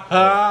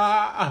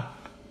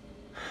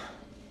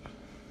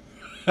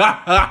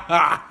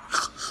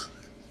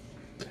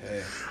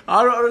Hey,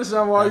 I don't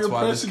understand why that's you're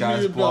why this pressing guy's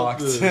me about blocked.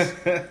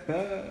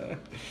 this.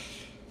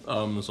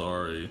 I'm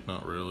sorry,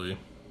 not really.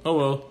 Oh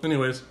well.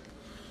 Anyways,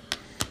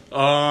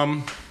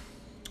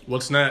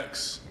 what's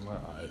next? My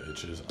eye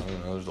itches. I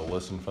don't know, there's a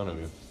list in front of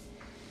you.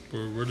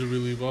 Where did we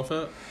leave off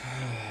at?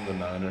 The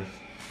Niners.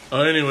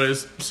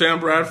 Anyways, Sam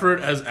Bradford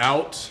has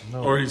out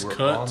or he's we're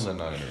cut. on the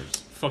Niners.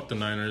 Fuck the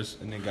Niners.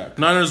 and then got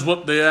Niners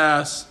whooped their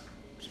ass.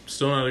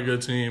 Still not a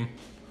good team.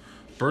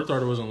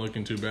 Berthard wasn't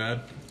looking too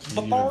bad. You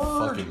didn't even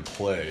fucking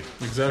play.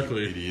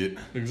 Exactly. Idiot.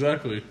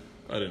 Exactly.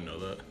 I didn't know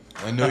that.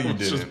 I know you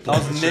Just didn't. That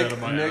was Bullshit Nick. out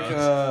of my Nick.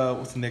 ass.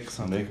 What's Nick?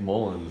 Something. Nick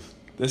Mullins.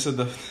 They said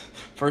the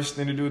first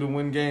thing to do to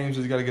win games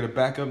is you got to get a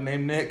backup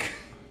named Nick.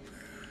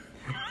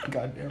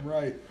 Goddamn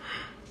right.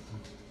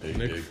 Big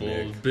Nick Dick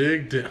Foles, Nick.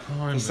 big dick.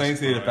 The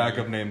Saints need a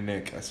backup named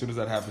Nick. As soon as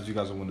that happens, you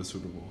guys will win the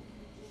Super Bowl.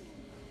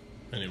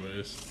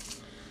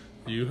 Anyways,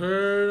 you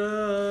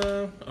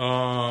heard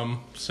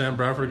Sam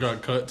Bradford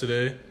got cut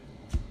today.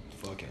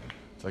 Fuck him.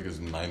 It's like his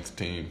 9th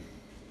team.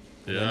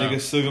 Yeah, That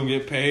nigga's still gonna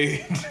get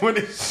paid.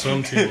 When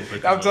some team will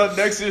pick him I'm up. telling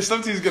next year,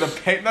 some team's gonna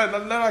pay. They're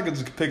not gonna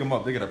just pick him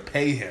up. They're gonna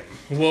pay him.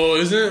 Well,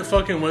 isn't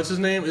fucking what's his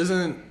name?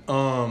 Isn't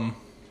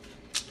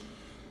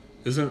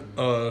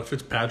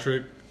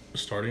Fitzpatrick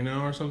starting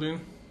now or something?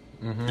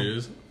 Mm-hmm. He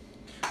is.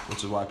 Which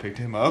is why I picked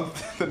him up.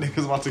 The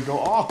nigga's about to go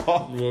off.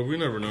 Well, we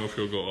never know if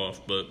he'll go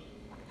off, but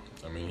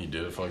I mean, he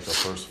did it for like the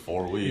first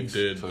 4 weeks.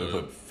 did, So they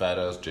but- put fat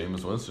ass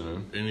Jameis Winston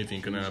in.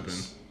 anything can happen.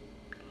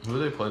 Who do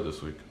they play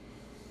this week?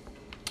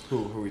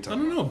 Who are we I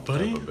talking don't know,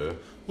 buddy. Tampa Bay.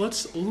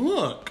 Let's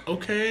look,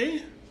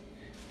 okay?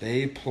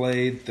 They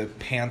played the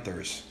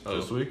Panthers.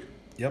 This week?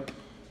 Yep.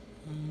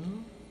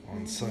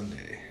 On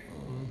Sunday.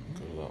 Go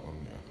to that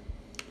one,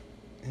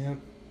 yeah. Yep.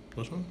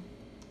 Which one?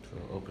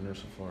 To open your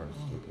Safari,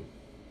 stupid.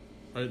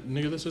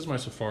 Nigga, this is my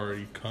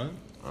Safari cunt.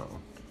 Oh.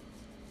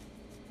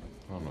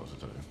 I don't know what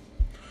to tell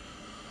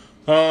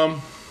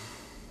you.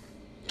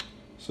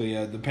 So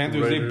yeah, the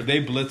Panthers Raiders. they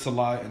blitz a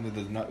lot, and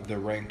they're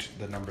ranked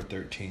the number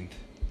 13th.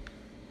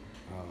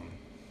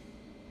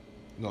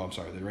 No, I'm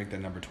sorry, they ranked the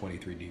number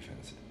 23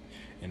 defense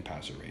in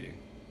passer rating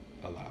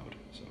allowed.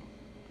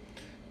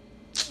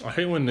 So I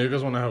hate when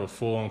niggas want to have a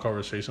full-on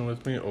conversation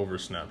with me over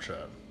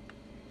Snapchat.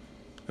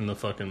 In the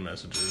fucking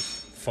messages.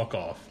 Fuck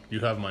off. You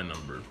have my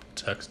number.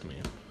 Text me.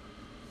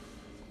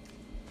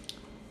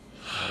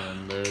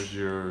 And there's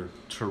your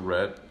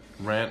Tourette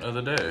rant of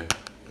the day.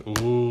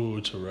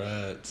 Ooh,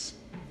 Tourette's.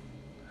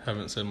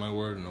 Haven't said my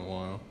word in a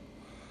while.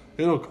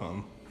 It'll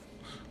come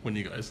when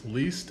you guys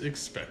least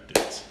expect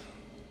it.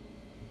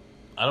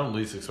 I don't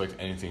least expect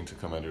anything to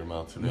come out of your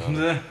mouth, to be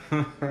honest.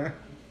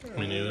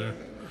 Me neither.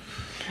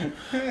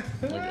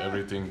 Like,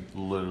 everything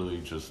literally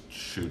just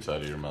shoots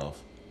out of your mouth.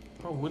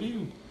 Bro, what are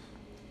you...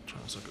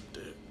 Trying to suck a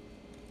dick.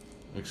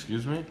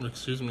 Excuse me?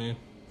 Excuse me.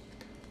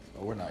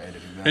 oh, we're not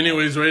editing that.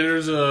 Anyways,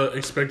 Raiders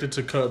expected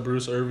to cut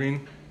Bruce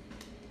Irving.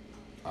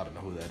 I don't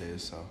know who that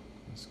is, so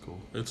that's cool.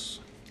 It's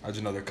I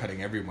just know they're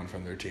cutting everyone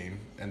from their team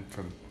and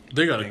from.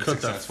 they gotta being cut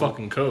successful. that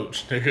fucking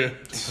coach,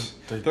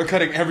 nigga. They're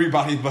cutting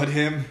everybody but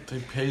him. They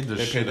paid the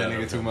They shit paid that out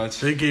nigga of too him. much.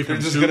 They gave They're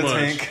him just too gonna much.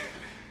 tank.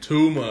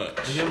 Too much.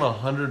 They gave him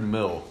 $100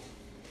 million.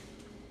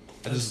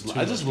 I just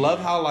much. love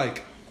how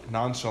like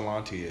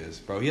nonchalant he is,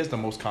 bro. He has the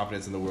most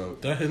confidence in the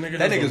world. That nigga.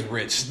 That has nigga's the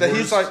rich.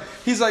 worst-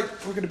 He's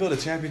like, we're gonna build a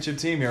championship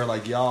team here.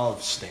 Like y'all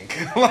stink.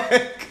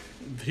 Like,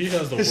 He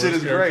has the This worst shit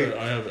is haircut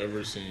great. I have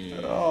ever seen.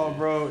 oh,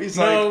 bro. He's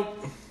No,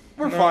 like,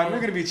 we're no. fine. We're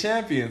gonna be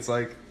champions.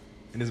 Like,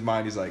 in his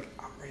mind, he's like,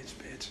 I'm rich,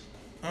 bitch.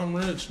 I'm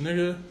rich,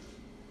 nigga.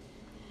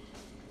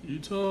 You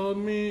told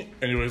me.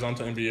 Anyways, on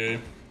to NBA.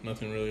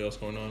 Nothing really else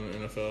going on in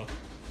the NFL.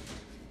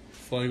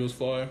 Fly Eagles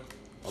fly.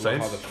 I love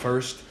Saints? how the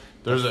first.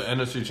 There's an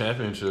NFC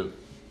Championship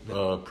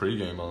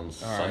pregame on All right,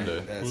 Sunday.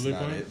 that's Who they not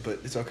playing? it, but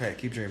it's okay.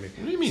 Keep dreaming.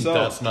 What do you mean So,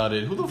 that's not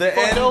it? Who the, the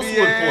fuck else would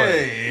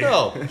play? NBA.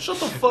 No, shut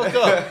the fuck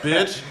up,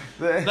 bitch.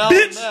 The- Now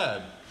I'm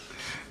mad.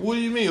 What do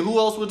you mean? Who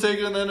else would take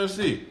it in the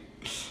NFC?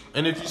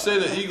 And if you say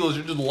the Eagles,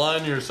 you're just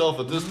lying to yourself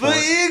at this The point.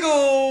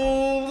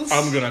 Eagles.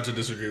 I'm gonna have to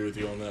disagree with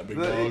you on that, big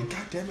dog. God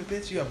damn it,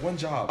 bitch! You have one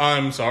job.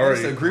 I'm sorry.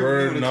 I just agree with you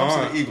We're when it comes to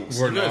not. the Eagles.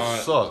 We're You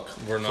guys not.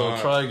 suck. We're So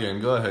not. try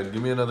again. Go ahead.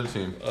 Give me another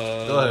team.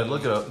 Go ahead.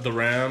 Look it up. The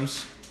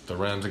Rams. The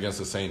Rams against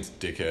the Saints,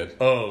 dickhead.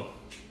 Oh.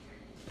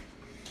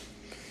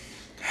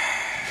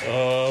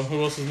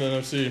 Who else is in the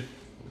NFC?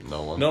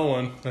 No one. No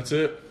one. That's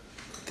it.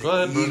 Go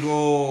ahead. Bruce.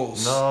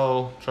 Eagles.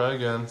 No. Try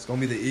again. It's gonna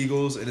be the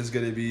Eagles, and it's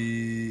gonna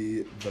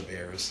be the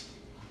Bears.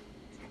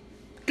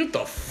 Get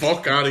the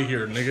fuck out of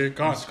here, nigga.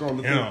 God Scroll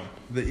damn.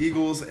 the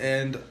Eagles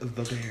and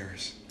the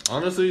Bears.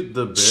 Honestly,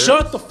 the Bears.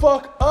 Shut the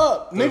fuck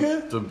up,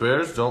 nigga. The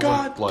Bears don't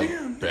God look like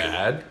damn, nigga.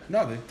 bad,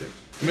 No, they're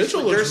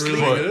Mitchell they're looks really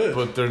sleeping. good.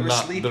 but they're We're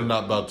not. sleeping. They're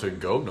not about to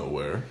go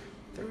nowhere.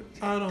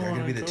 I don't They're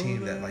gonna be wanna the go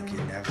team there. that like you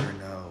never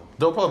know.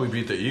 They'll probably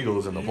beat the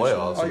Eagles in the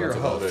playoffs. Oh, and you're a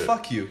that's hoe. about it.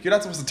 Fuck you. You're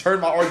not supposed to turn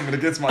my argument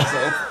against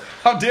myself.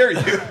 How dare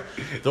you?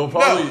 They'll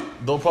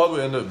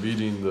probably end up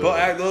beating the.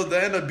 They'll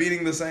end up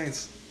beating the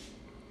Saints.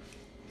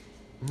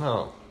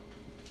 No.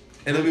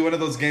 And it'll be one of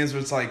those games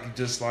where it's like,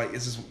 just like,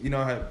 it's just, you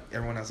know how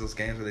everyone has those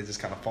games where they just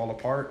kind of fall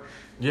apart?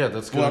 Yeah,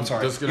 that's good. Well, I'm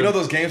sorry. That's good. You know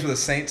those games where the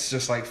Saints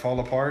just like fall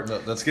apart? No,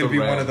 that's it's going to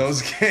the be one of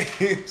Rams. those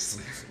games.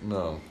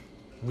 No,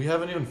 we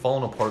haven't even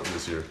fallen apart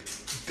this year.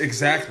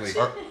 Exactly.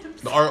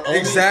 Our only,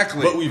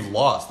 Exactly. But we've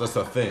lost. That's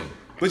the thing.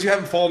 But you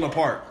haven't fallen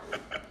apart.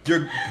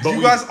 You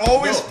we- guys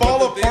always no, fall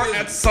but the thing apart is-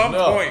 at some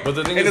no, point. but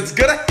the thing and is- it's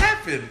going to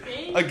happen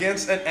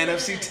against an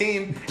NFC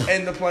team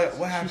in the play.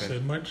 What happened?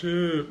 Said my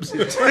chips.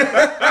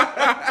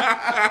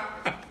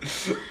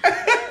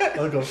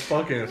 Like a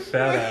fucking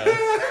fat ass.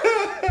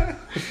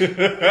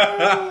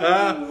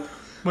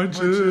 My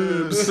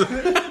chips.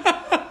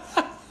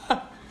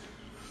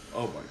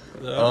 Oh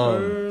my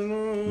God.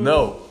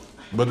 No,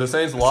 But the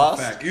Saints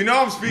lost. Fact. You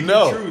know I'm speaking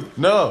No, truth.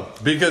 no,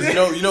 because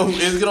you know who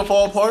is gonna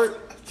fall apart?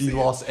 The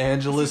Los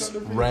Angeles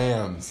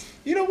Rams.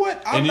 You know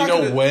what? And you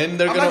know when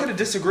they're I'm gonna- not going to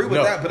disagree with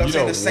No, that, but I'm you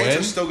saying know the Saints are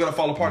when? still going to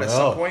fall apart at No,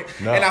 some point.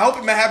 no. And I hope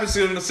it happens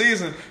soon in the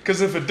season,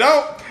 because if it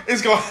don't,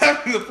 it's going to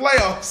happen in the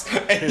playoffs,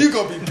 and you're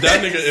going to be pissed.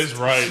 That nigga is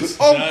right.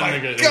 Oh That my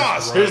nigga is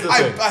gosh! right. Here's the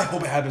thing. I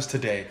hope it happens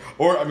today,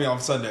 or on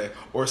Sunday,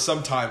 or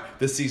sometime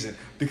this season.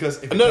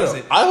 Because if it No,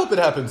 doesn't, I hope it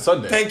happens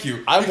Sunday. Thank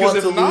you. I Because want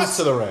if to not- lose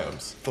to the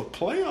Rams. the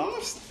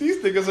playoffs, these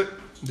niggas are.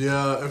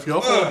 Yeah, if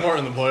y'all fall apart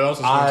in the playoffs,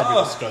 it's going to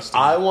be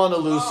disgusting. I want to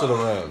lose to the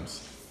Rams.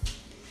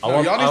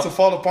 Y'all need to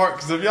fall apart,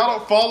 because if y'all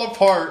don't fall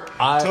apart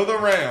to the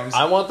Rams,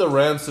 I want the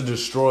Rams to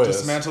destroy us.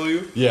 dismantle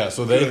you. Yeah,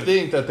 so they Good.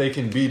 think that they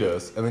can beat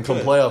us, and then come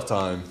Good. playoff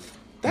time,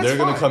 That's they're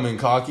going to fine. come in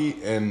cocky,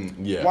 and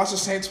yeah. Watch the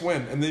Saints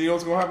win, and then you know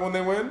what's going to happen when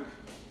they win?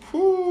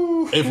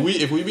 Whew.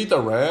 If we beat the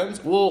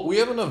Rams, well, we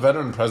have enough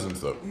veteran presence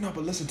though. No,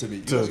 but listen to me.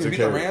 You To- know what's to gonna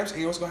beat the carry. Rams, and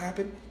you know what's gonna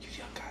happen? You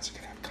young guys are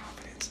gonna have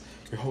confidence.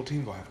 Your whole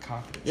team gonna have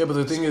confidence. Yeah, but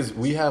the thing is,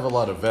 we have a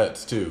lot of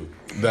vets too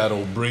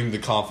that'll bring the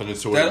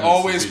confidence to where it That needs to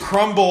always be.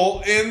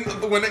 crumble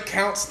when it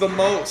counts the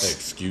most.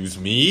 Excuse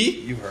me.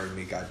 You heard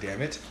me,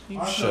 goddammit.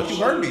 shut You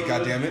your- heard me,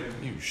 goddammit.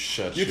 You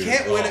shut. You your-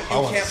 can't win it. I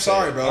You wanna can't. say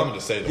Sorry, it. bro. I'm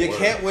gonna say the You word.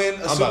 can't win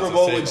a I'm Super about to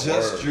Bowl say with the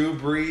just word. Drew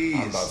Brees.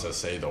 I'm about to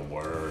say the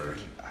word.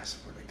 I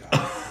swear to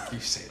God, you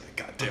say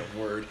the goddamn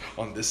word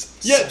on this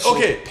Yeah, social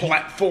okay.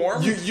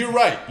 platform. You're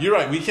right. You're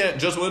right. We can't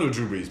just win with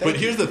Drew Brees. But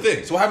here's the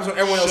thing. So what happens when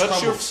everyone else Shut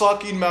your crumbles?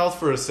 fucking mouth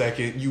for a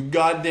second, you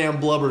goddamn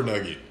blubber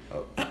nugget.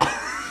 Oh.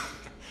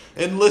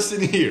 And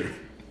listen here.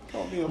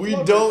 We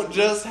don't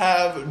just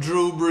have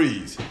Drew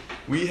Brees.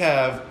 We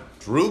have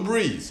Drew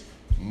Brees,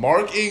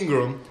 Mark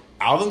Ingram,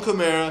 Alvin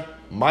Kamara,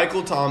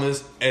 Michael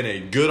Thomas, and a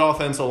good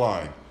offensive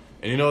line.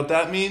 And you know what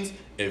that means?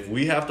 If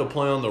we have to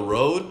play on the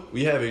road,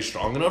 we have a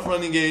strong enough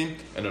running game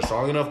and a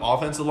strong enough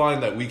offensive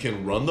line that we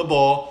can run the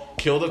ball,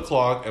 kill the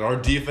clock, and our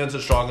defense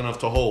is strong enough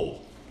to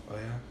hold. Oh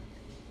yeah.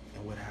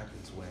 And what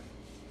happens when?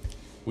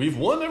 We've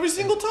won every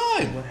single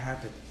time. What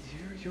happened?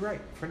 You're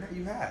right. For now,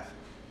 you have.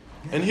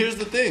 And here's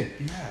the thing.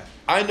 You have.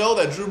 I know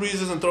that Drew Brees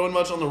isn't throwing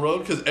much on the road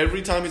because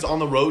every time he's on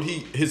the road,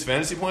 his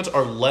fantasy points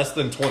are less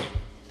than 20.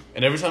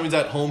 And every time he's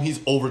at home, he's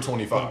over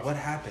 25. But what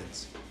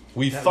happens?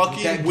 We That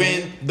fucking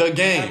win the What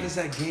game. happens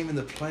that game in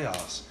the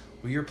playoffs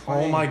where you're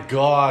playing? Oh my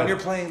God. When you're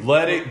playing,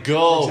 Let it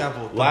go. For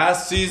example,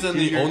 Last season,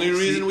 the you're- only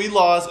reason see, we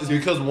lost is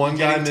because one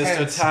guy getting missed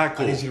tense. a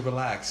tackle. I need you to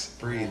relax.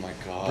 Breathe. Oh my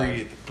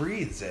God.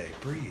 Breathe, Zay.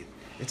 Breathe.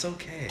 It's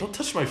okay. Don't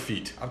touch my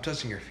feet. I'm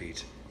touching your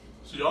feet.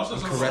 So y'all said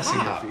something- Caressing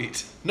Stop. your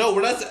feet. No,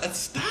 we're not.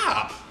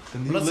 Stop.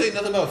 Then We're you not li- saying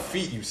nothing about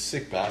feet, you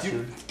sick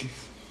bastard.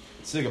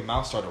 It's like a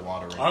mouth started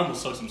watering. I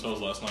almost sucked some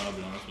toes last night, I'll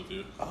be honest with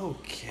you.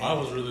 Okay. I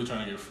was really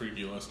trying to get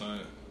freaky last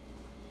night.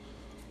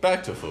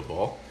 Back to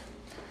football.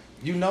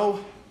 You know,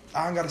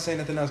 I don't gotta say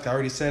nothing else. I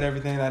already said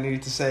everything I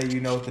needed to say.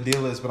 You know what the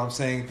deal is, but I'm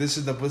saying this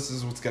is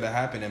what's gonna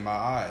happen in my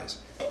eyes.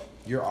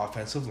 Your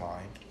offensive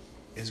line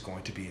is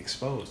going to be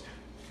exposed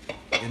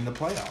in the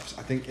playoffs.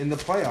 I think in the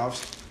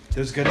playoffs,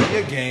 there's gonna be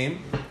a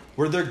game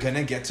where they're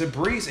gonna get to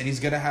Brees, and he's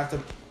gonna have to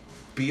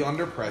be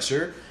under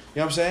pressure. You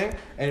know what I'm saying?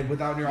 And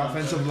without your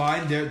offensive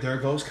line, there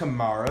goes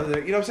Kamara. There,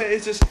 you know what I'm saying?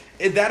 It's just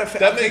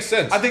That makes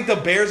sense. I think the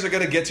Bears are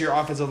gonna get to your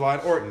offensive line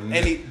or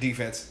any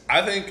defense.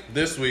 I think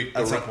this week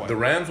At some point. the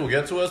Rams will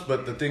get to us,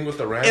 but the thing with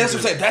the Rams And that's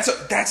is what I'm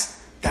saying.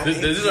 That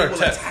this is our will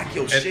test. attack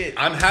your And shit.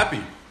 I'm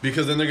happy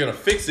because then they're gonna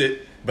fix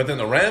it, but then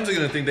the Rams are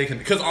gonna think they can.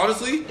 Because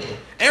honestly,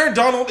 Aaron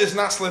Donald is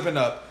not slipping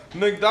up.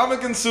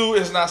 Ndamukong Suh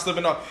is not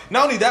slipping up.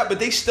 Not only that, but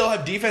they still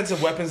have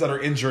defensive weapons that are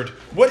injured.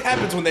 What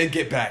happens when they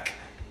get back?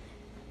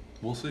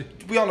 we'll see.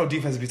 We all know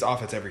defense beats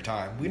offense every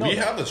time. We know We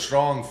that. have a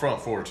strong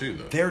front four too,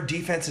 though. Their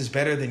defense is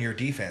better than your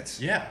defense.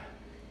 Yeah,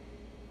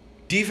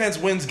 Defense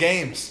wins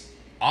games.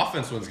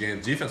 offense wins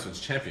games, defense wins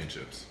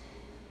championships.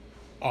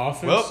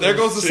 Offense. Well, there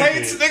goes the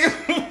ticket. Saints,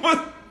 nigga.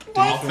 What?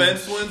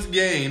 Offense wins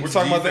games. We're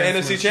talking about the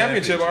defense NFC wins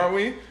Championship, championships. aren't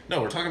we?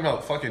 No, we're talking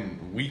about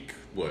fucking week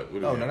what?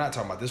 No, they're not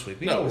talking about this week.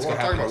 We No, know we're what's talking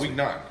gonna happen about this week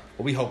 9.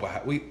 Well, we hope. All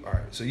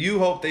right. So you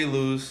hope they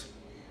lose.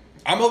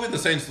 I'm hoping the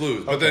Saints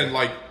lose, but Okay. then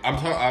like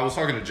I was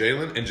talking to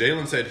Jalen, and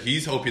Jalen said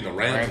he's hoping the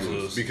Rams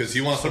lose lose. because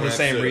he wants For the the Rams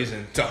same to,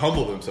 reason. to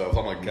humble themselves.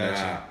 I'm like,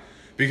 Gotcha. nah,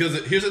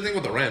 because here's the thing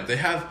with the Rams: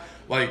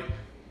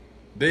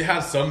 they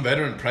have some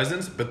veteran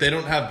presence, but they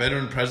don't have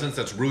veteran presence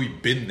that's really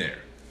been there.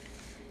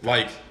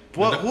 Like,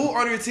 Well, who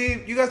on your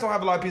team? You guys don't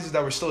have a lot of pieces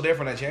that were still there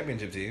from that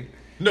championship team.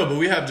 no, but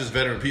we have just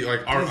veteran people.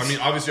 Like, I mean,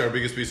 obviously our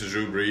biggest piece is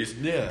Drew Brees.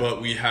 Yeah.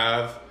 But we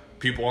have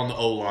people on the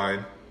O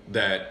line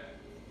that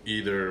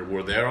either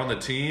were there on the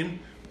team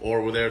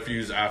or were there a few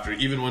years after,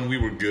 even when we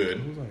were good.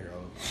 Who's on your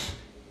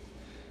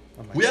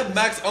own? We have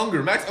Max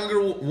Unger. Max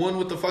Unger won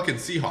with the fucking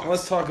Seahawks.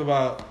 Let's talk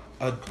about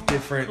a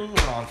different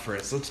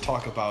conference. Let's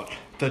talk about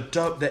the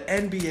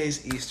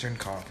NBA's Eastern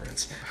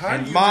Conference. How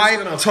And you my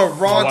just gonna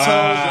Toronto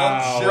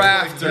Wow.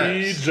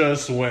 Raptors. He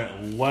just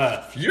went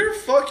left. You're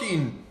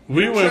fucking.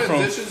 We your went from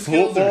transition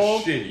skills are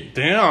football. shitty.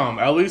 Damn.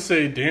 At least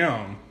say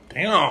damn.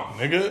 Damn,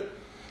 nigga.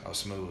 Oh,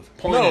 smooth.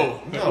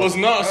 No, it was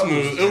not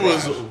smooth. It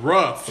was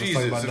rough.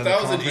 Jesus, about if another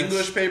that was an conference.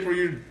 English paper,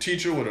 your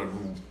teacher would have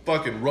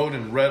fucking wrote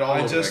in red all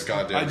over that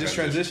goddamn I just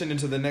conference. transitioned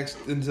into the next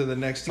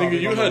topic.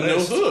 Nigga, you on the had no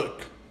list.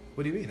 hook.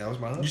 What do you mean? That was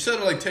my hook. You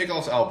said like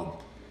Takeoff's album.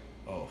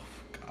 Oh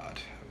God,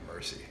 have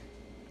mercy.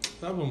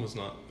 That one was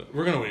not.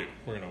 We're gonna wait.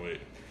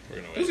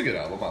 It was a good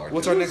album. I liked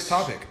What's it. our next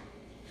topic?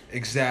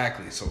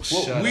 Exactly. So Well,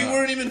 shut we up.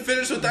 weren't even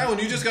finished with that one.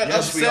 You just got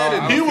Yes, we upset.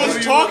 are. And He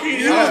was talking. He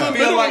was in I the feel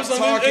middle like of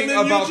something, talking and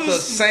then about you the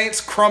just.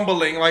 Saints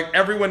crumbling like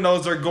everyone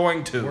knows they're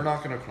going to. We're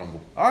not gonna crumble.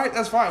 All right,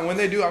 that's fine. When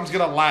they do, I'm just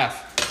gonna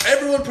laugh.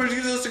 Everyone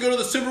predicted us to go to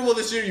the Super Bowl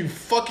this year. You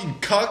fucking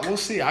cuck. We'll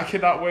see. I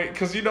cannot wait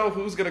because you know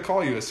who's gonna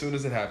call you as soon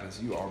as it happens.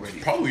 You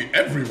already. Probably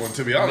everyone,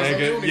 to be honest. I'm Nigga,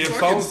 the only your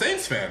fucking phone-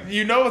 Saints fan.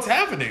 You know what's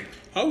happening.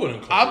 I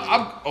wouldn't call you.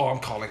 I'm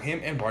calling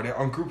him and Barnett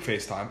on group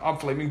FaceTime. I'm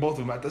flaming both of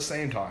them at the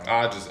same time.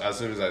 As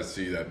soon as I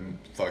see that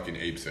fucking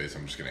ape's face,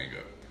 I'm just gonna hang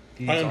up.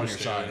 He's I on your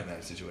understand. side in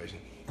that situation.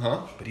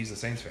 Huh? But he's a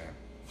Saints fan.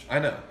 I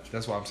know.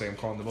 That's why I'm saying I'm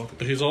calling them both of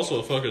But you. he's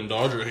also a fucking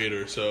Dodger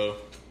hater, so.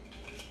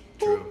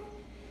 True.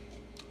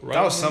 Right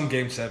That was on some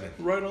game 7.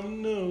 Right on the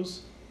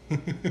nose.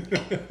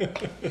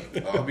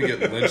 I'll be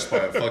getting lynched by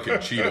a fucking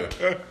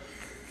cheetah.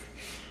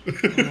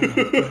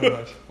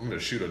 I'm gonna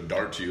shoot a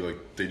dart to you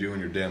like they do in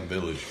your damn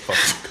village.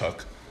 Fucking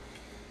cuck.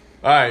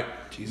 Alright.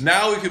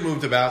 Now we can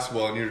move to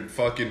basketball and your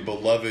fucking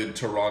beloved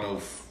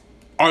Toronto.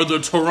 Are the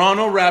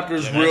Toronto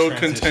Raptors Yeah, that real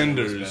transition was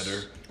contenders?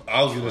 better.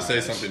 I was gonna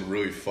say something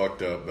really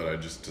fucked up, but I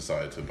just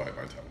decided to bite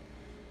my tongue.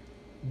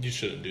 You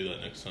shouldn't do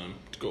that next time.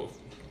 Go.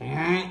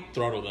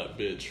 Throttle that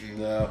bitch.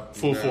 No.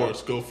 Full no.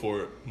 force. Go for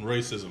it.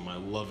 Racism. I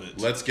love it.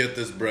 Let's get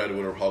this bread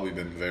would have probably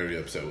been very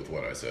upset with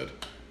what I said.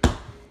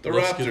 The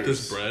Let's Raptors. get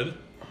this bread.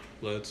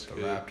 Let's get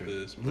Raptors.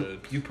 this bread.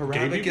 You Gay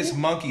Parabicus people?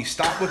 monkey.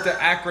 Stop with the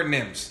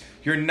acronyms.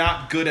 You're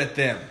not good at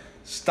them.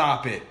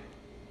 Stop it.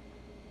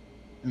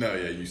 No,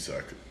 yeah, you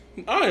suck.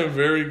 I am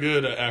very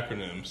good at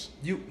acronyms.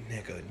 You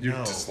nigga. You're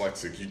no.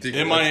 dyslexic. You think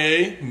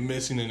MIA,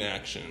 missing in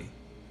action.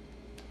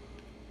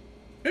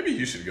 Maybe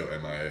you should go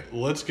MIA.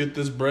 Let's get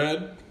this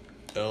bread.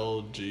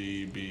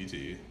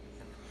 LGBT.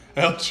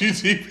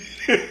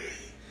 LGBT.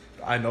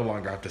 I no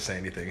longer have to say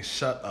anything.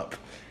 Shut up.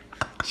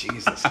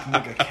 Jesus,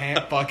 nigga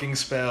can't fucking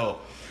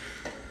spell.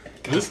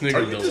 This nigga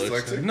Are you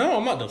dyslexic. dyslexic? No,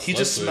 I'm not dyslexic. He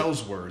just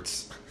smells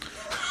words.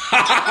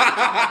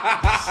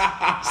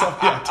 So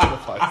he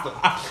identifies them.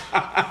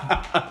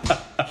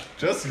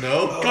 Just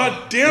know.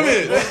 God damn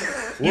it!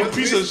 You Once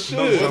piece we- of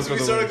shit. Once we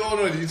start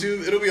going on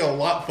YouTube, it'll be a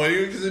lot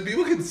funnier because then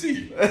people can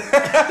see.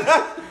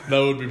 That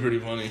would be pretty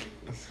funny.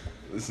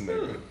 This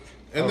nigga.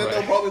 And then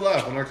they'll probably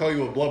laugh when I call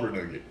you a blubber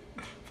nugget.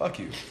 Fuck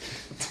you.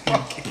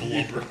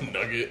 Blubber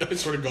nugget. I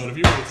swear to God, if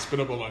you would have spit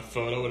up on my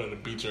phone, I would have to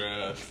beat your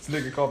ass.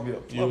 This nigga called me a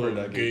You blubber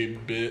little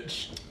nugget. gay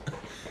bitch.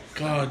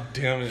 God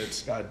damn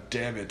it. God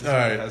damn it. This All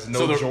man right, has no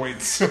so the-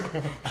 joints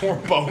or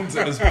bones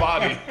in his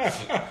body.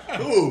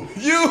 Ooh.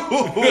 You!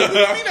 What do you mean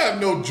I have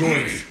no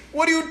joints?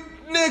 What do you...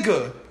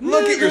 Nigga,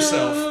 look at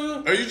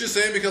yourself. Are you just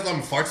saying because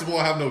I'm flexible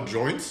I have no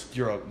joints?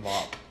 You're a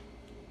mop.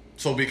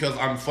 So because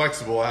I'm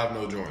flexible I have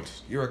no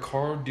joints? You're a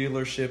car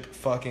dealership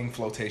fucking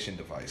flotation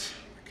device.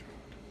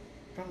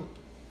 Bro,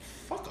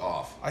 fuck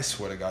off. I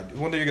swear to God.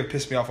 One day you're going to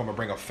piss me off. I'm going to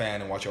bring a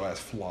fan and watch your ass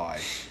fly.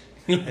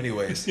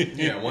 Anyways.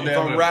 Yeah, one day The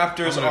I'm gonna,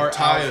 Raptors I'm gonna are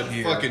tie out a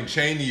here. fucking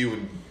chain to you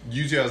and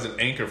use you as an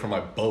anchor for my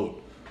boat.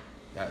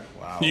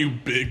 Wow. You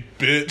big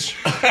bitch.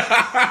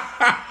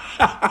 I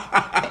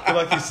feel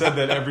like you said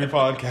that every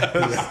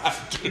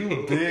podcast.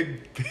 You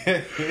big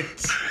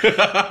bitch.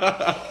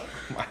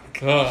 My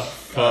God.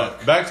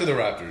 Fuck. Back to the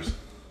Raptors.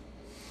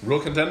 Real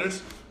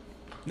contenders?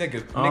 Niggas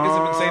have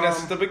been saying that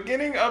since the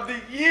beginning of the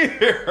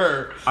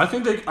year. I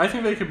think they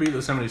could beat the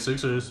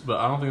 76ers, but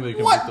I don't think they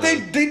can What?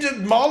 beat They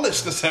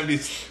demolished the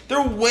 70s.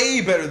 They're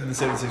way better than the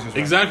 76ers. Right?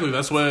 Exactly.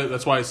 That's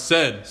why I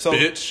said, So-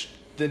 bitch.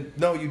 Then,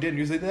 no, you didn't.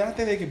 You said, I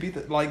think they could beat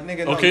the... Like,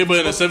 nigga, no, Okay, you're but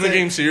in a supposed to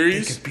 7-game say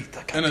series, they could beat the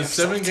in a goddamn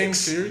 7-game Celtics.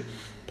 series,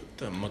 put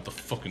that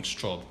motherfucking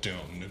straw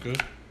down,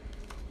 nigga.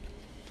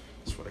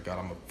 Swear to God,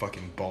 I'm a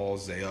fucking ball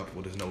Zay up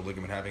with his no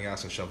ligament having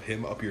ass and shove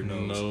him up your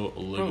nose. No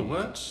Bro,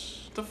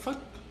 ligaments. what the fuck?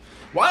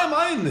 Why am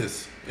I in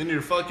this? In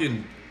your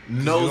fucking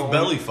nose don't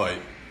belly wanna-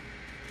 fight?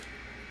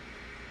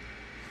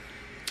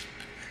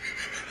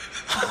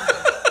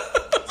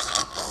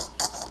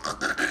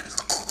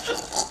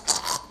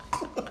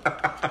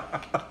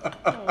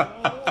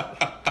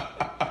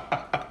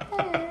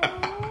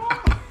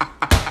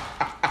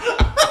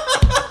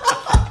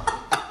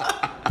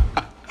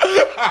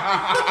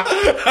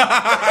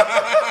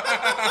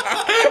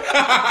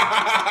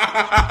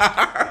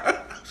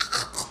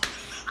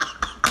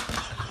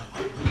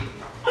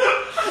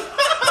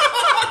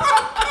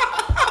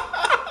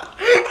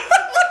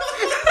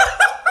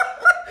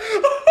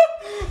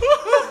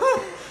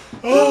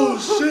 Oh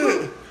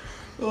shit!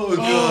 Oh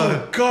god.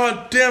 Oh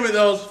god damn it!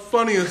 That was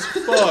funny as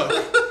fuck.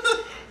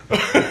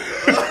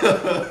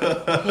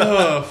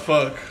 Oh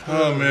fuck!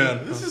 Oh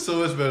man, This is so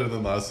much better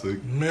than last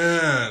week.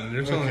 man,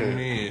 you're telling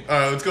me.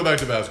 Alright, let's go back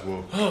to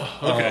basketball.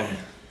 Okay,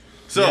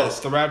 So, Yes,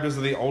 the Raptors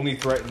are the only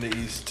threat in the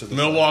East to the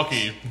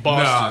Milwaukee,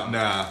 Boston.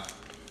 Nah.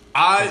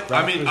 I mean,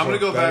 Raptors I'm gonna are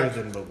go better back.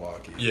 than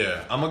Milwaukee.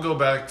 Yeah, I'm gonna go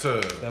back to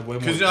That way more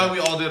because you know how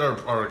depth. we all did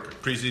our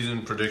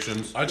preseason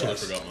predictions. I totally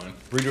Yes. forgot mine.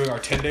 We're doing our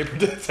 10 game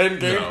predictions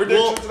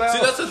Well, now. see,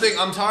 that's the thing.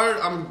 I'm tired.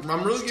 I'm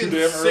really It's too getting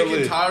damn sick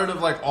early. and tired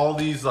of like all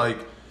these like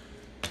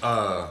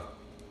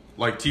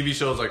TV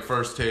shows like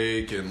First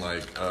Take and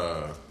like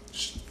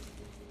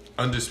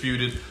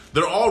Undisputed.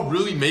 They're all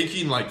really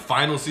making like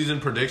final season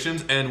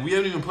predictions, and we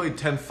haven't even played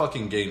 10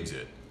 fucking games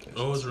yet.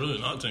 Oh, it's really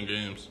not 10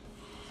 games.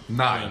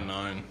 9.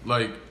 9.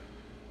 Like,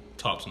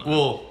 Tops 9.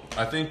 well,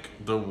 I think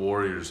the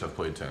Warriors have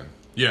played 10.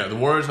 Yeah, the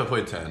Warriors have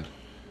played 10,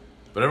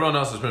 but everyone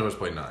else has pretty much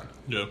played 9.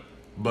 Yeah.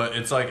 But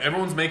it's like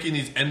everyone's making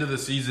these end of the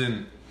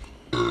season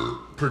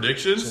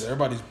predictions.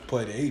 Everybody's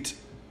played 8.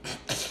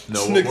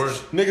 No,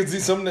 Niggas see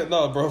something.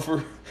 No, bro.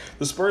 For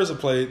the Spurs have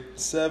played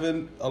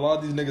 7. A lot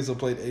of these niggas have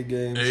played 8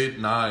 games. 8,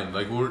 9.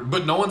 Like,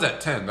 but no one's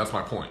at 10. That's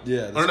my point.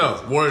 Yeah, Or that's no,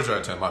 crazy. Warriors are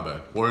at 10. My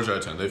bad. Warriors are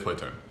at 10. They've played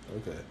 10.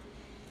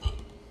 Okay.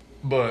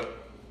 But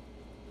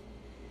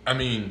I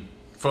mean,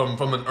 from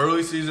an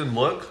early season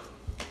look,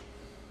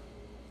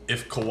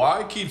 if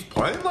Kawhi keeps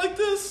playing like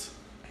this,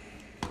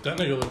 That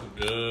nigga look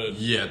good.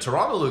 yeah,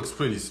 Toronto looks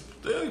pretty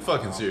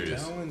fucking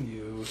serious. I'm telling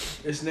you,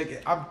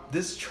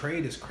 this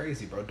trade is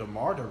crazy, bro.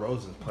 DeMar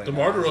DeRozan's playing.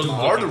 DeMar DeRozan.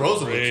 DeMar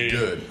DeRozan Great.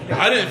 looks good.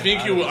 I didn't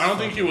think he would. I don't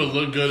think he would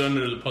look good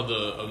under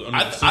the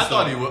I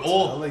thought he would.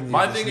 Well,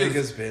 my thing nigga's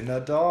is, been a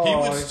dog. he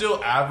would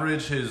still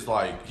average his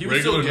he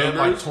would still Regular get like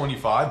numbers?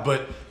 25,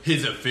 but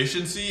his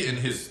efficiency and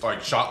his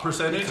like shot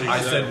percentage, I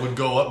said, would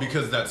go up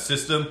because that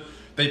system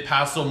they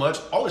pass so much.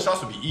 All the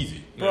shots would be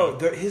easy. Bro,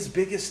 his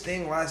biggest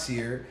thing last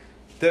year,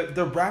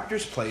 the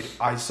Raptors played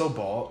iso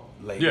ball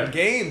late Yeah. in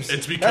games.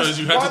 It's because That's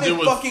you why had to they deal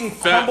with fucking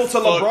fat fumble to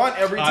fuck LeBron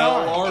every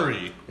Kyle time.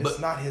 Lowry. It's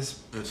not his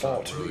It's fault.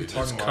 not Who are really. you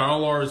talking It's about? Kyle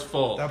Lowry's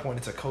fault. At that point,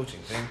 it's a coaching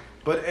thing.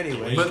 But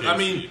anyway, But I Case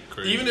mean,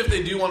 crazy. even if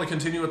they do want to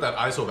continue with that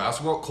ISO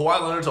basketball, Kawhi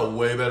Leonard's a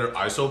way better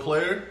ISO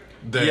player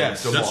than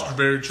Yes. DeMar. That's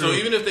very true. So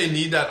even if they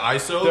need that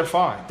ISO, they're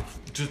fine.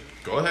 just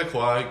go ahead,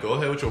 Kawhi. Go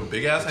ahead with your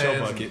big ass With your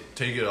hands. bucket. And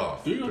take it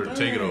off Do your or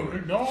take it thing, over.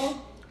 big dog.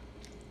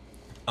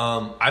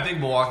 I think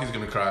Milwaukee's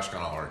gonna crash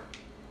kind of hard.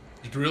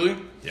 Really?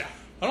 Yeah,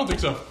 I don't think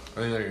so. I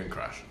think they're gonna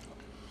crash.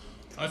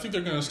 I think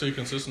they're gonna stay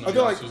consistent. I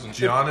feel over like the season.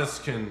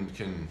 Giannis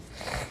can.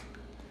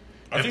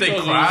 I If think they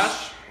they'll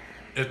crash,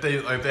 if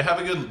they have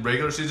a good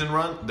regular season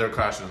run, they're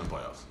crashing in the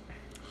playoffs.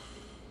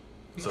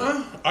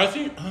 So, I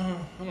think I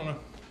don't know.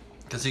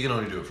 because he can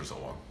only do it for so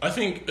long. I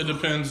think it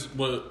depends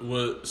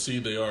what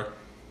seed they are.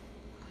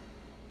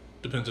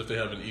 Depends if they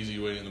have an easy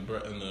way in the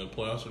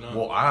playoffs or not.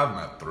 Well, I have him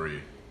at 3.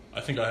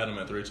 I think I had them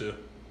at 3 too.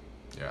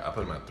 Yeah, I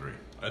put him at 3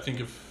 I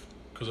think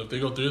because if they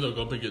go 3, they'll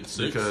go up and get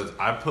 6. because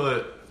I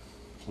put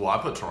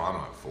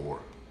Toronto at 4.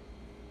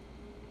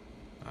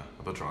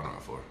 I put Toronto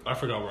at 4. I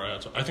forgot where I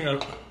had. I think I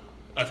did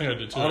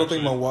too. I don't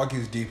think actually.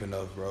 Milwaukee's deep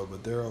enough, bro.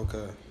 But they're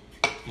okay.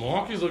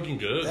 Milwaukee's looking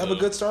good. They have a though.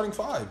 good starting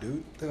 5,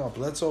 dude. They got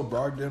Bledsoe,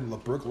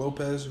 Brogdon, Brooke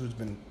Lopez, who's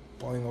been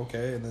playing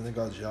okay, and then they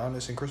got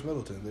Giannis and Chris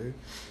Middleton, dude.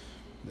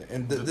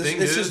 And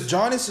thing it's is- just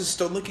Giannis is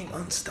still looking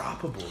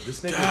unstoppable.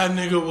 This nigga. That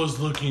nigga was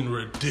looking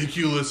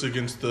ridiculous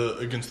against the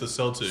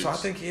Celtics. So I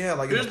think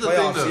like Here's in the the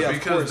playoffs, thing, though, of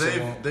because course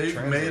it won't they've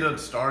translate. made a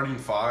starting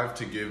 5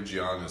 to give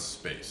Giannis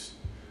space.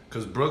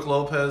 Because Brooke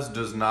Lopez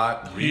does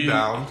not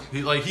rebound.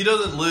 He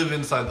doesn't live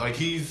inside. Like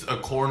he's a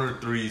corner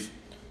 3.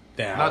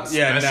 down. Not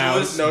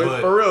specialist,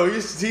 but for real.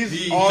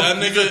 He's on that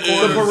nigga the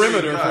is-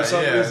 perimeter Yeah, for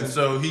some yeah. reason.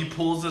 So he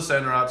pulls the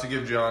center out to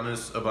give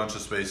Giannis a bunch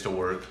of space to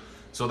work.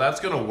 So that's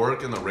gonna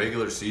work in the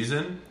regular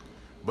season,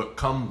 but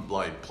come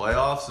like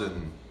playoffs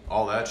and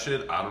all that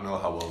shit, I don't know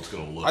how well it's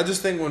gonna look. I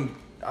just think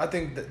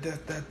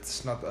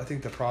that's not. I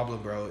think the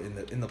problem, bro,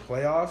 in the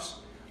playoffs,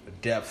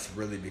 depth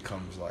really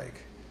becomes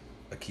like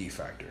a key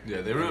factor. Yeah,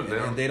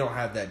 and they don't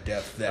have that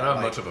depth that they don't have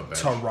like, much of a bench.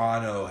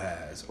 Toronto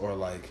has, or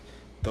like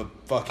the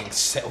fucking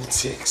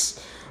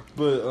Celtics.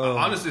 But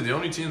honestly, the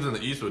only teams in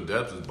the East with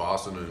depth is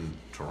Boston and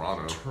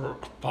Toronto.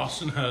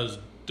 Boston has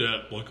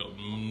depth like a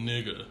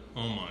nigga.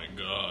 Oh my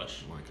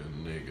gosh. Like a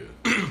nigga.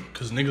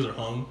 Because niggas are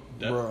hung.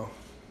 Depth. bro,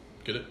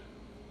 Get it?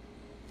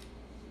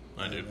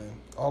 I do. man,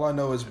 all I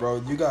know is,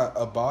 bro, you got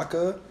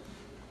Ibaka,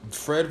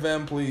 Fred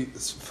Van Fleet,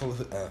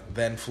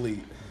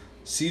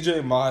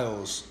 CJ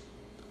Miles,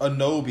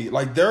 Anobi.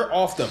 Like, they're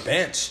off the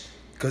bench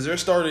because they're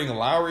starting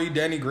Lowry,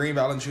 Danny Green,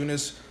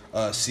 Valanciunas,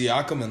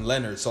 Siakam, and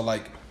Leonard. So,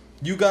 like,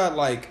 you got,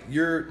 like,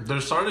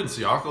 They're starting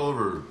Siakam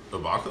over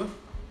Ibaka?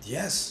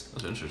 yes,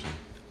 That's interesting.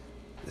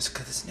 this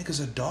nigga's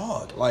a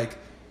dog. Like,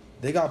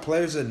 they got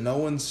players that no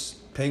one's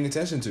paying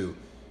attention to.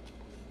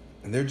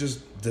 And they're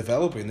just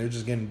developing. They're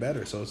just getting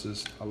better. So, it's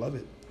just, I love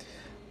it.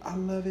 I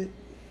love it.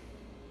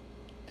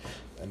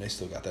 And they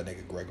still got that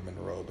nigga Greg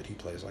Monroe, but he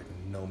plays, like,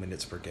 no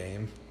minutes per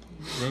game.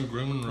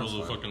 Gremlin Rose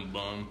a fucking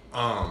bum.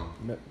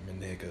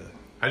 Nigga.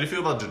 How do you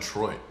feel about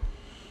Detroit?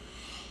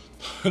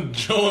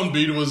 Joe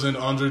Embiid was in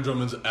Andre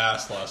Drummond's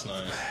ass last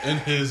night. In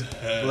his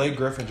head. Blake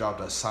Griffin dropped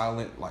a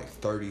silent, like,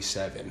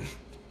 37.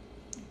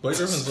 Blake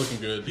Griffin's looking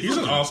good. He's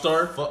an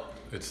all-star.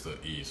 It's the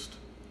East.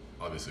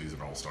 Obviously, he's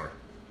an all-star.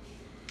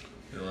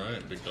 You're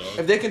right, big dog.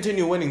 If they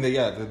continue winning,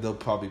 they'll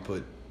probably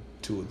put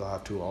They'll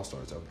have 2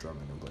 All-Stars of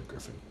Drummond and Blake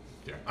Griffin.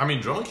 Yeah. I mean,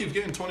 Drummond keeps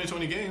getting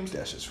 20 games.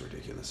 That's just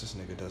ridiculous. This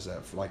nigga does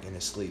that like in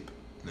his sleep.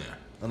 Yeah.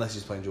 Unless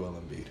he's playing Joel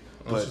Embiid.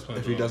 Unless he's But playing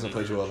if he Joel doesn't Embiid,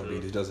 play Joel sure.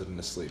 Embiid, he does it in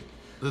his sleep.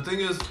 The thing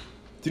is,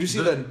 Did you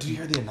see that? Did you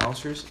hear the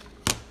announcers?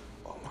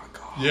 Oh my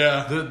god.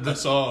 Yeah, I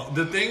saw.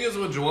 the thing is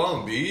with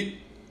Joel Embiid,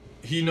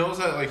 he knows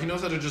how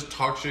to just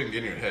talk shit and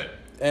get in your head.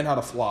 And how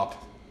to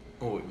flop.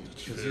 Oh,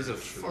 because he's a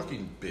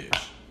fucking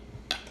bitch.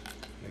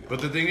 But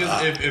the thing is,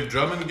 if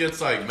Drummond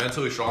gets like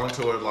mentally strong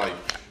to where like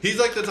he's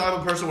like the type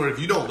of person where if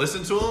you don't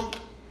listen to him,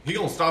 he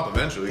gonna stop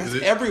eventually. That's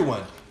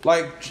everyone.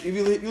 Like, if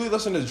you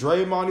listen to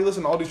Draymond, you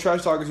listen to all these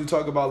trash talkers who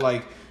talk about,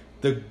 like,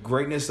 the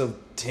greatness of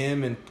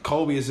Tim and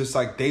Kobe, is just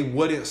like, they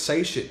wouldn't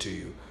say shit to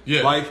you.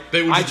 Yeah. Like,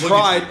 They would I just look at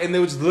tried, you. and they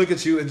would just look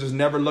at you and just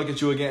never look at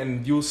you again,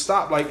 and you'll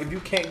stop. Like, if you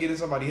can't get in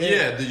somebody's head.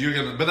 Yeah, that you're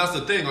gonna. But that's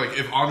the thing. Like,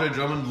 if Andre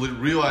Drummond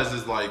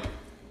realizes, like,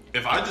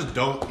 if I just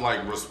don't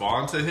like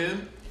respond to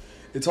him,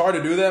 It's hard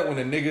to do that when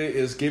a nigga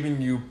is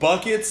giving you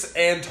buckets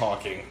and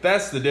talking.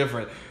 That's the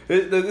difference.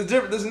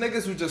 There's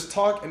niggas who just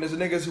talk, and there's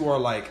niggas who are,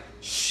 like,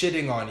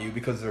 shitting on you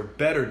because they're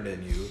better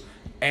than you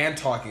and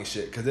talking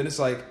shit. Because then it's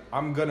like,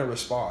 I'm going to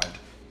respond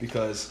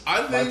because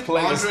I think my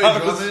play is Andre not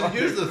Drummond. responding.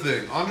 Here's the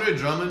thing: Andre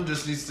Drummond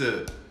just needs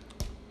to,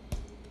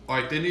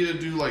 like, they need to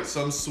do like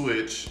some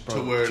switch to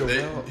Bro, where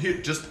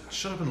Joel- just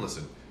shut up and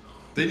listen.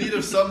 They need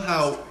to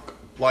somehow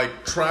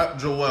like trap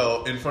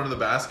Joel in front of the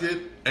basket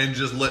and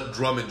just let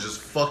Drummond just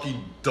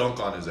fucking dunk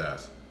on his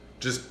ass.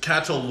 Just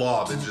catch a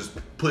lob and just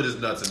put his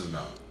nuts in his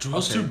mouth.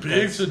 Joel's Okay, too big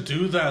that's- to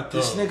do that, though.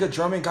 This nigga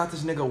Drummond got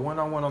this nigga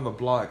one-on-one on the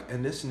block,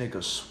 and this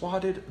nigga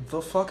swatted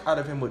the fuck out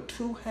of him with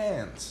 2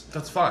 hands.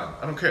 That's fine.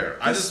 I don't care.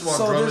 I just want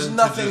so Drummond there's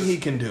nothing to just, he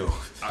can do.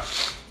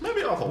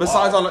 maybe off a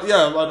Besides lob.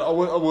 on,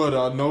 I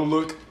would no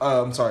look.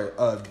 I'm sorry,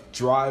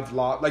 drive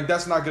lob. Like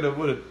that's not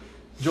gonna.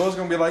 Joel's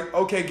gonna be like,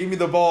 okay, give me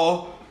the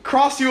ball,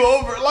 cross you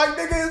over. Like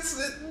nigga, it's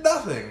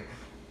nothing.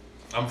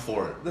 I'm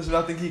for it. There's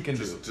nothing he can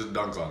do. Just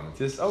dunks on him.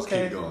 Just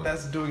okay. keep going.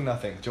 That's doing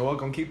nothing. Joel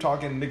gonna keep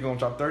talking. Nigga gonna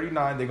drop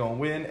 39. They gonna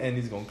win, and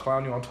he's gonna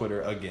clown you on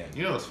Twitter again.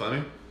 You know what's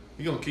funny?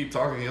 You gonna keep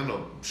talking. He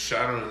gonna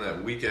shatter in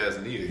that weak ass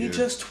knee again. He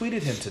just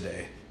tweeted him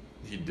today.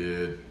 He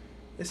did.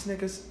 This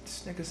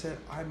nigga said,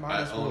 I might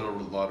I as own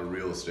well. a lot of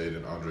real estate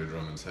in Andre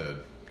Drummond's head.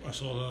 I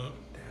saw that.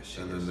 That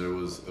shit And then is there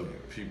was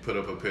hilarious. he put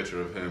up a picture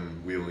of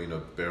him wheeling a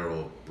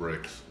barrel of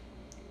bricks.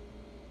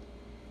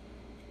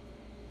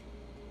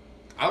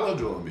 I love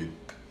Joel Embiid.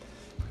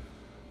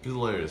 He's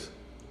hilarious.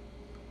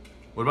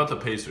 What about the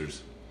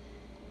Pacers?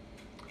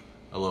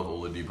 I love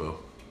Oladipo.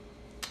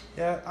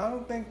 Yeah, I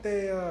don't think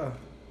they.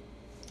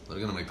 They're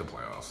gonna make the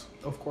playoffs.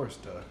 Of course,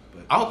 duh.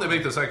 But I hope they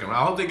make the second round.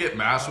 I hope they get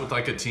matched with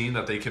like a team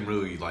that they can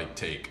really like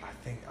take.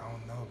 I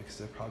don't know because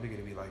they're probably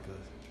gonna be like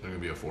a. They're gonna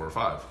be a 4 or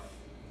 5.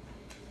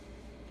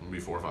 Gonna be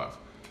 4 or 5.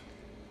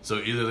 So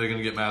either they're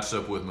gonna get matched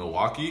up with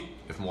Milwaukee.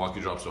 If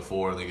Milwaukee drops to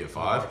 4 and they get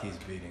 5.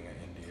 Milwaukee's beating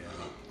Indiana.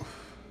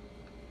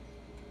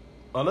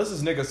 Unless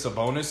this nigga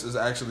Sabonis is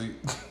actually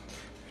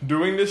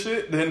doing this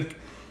shit, then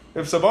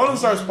if Sabonis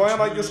starts playing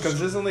like this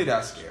consistently,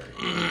 that's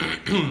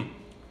scary.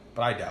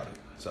 But I doubt it.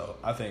 So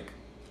I think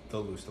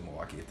they'll lose to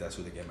Milwaukee if that's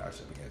who they get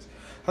matched up against.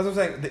 That's what I'm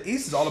saying. The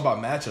East is all about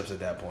matchups at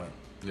that point.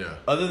 Yeah.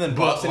 Other than But,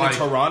 Boston like- and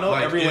Toronto,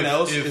 like, everyone if-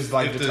 else if- is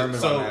like if the- determined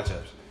so, by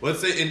matchups.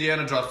 Let's say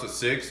Indiana drops to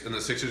 6 and the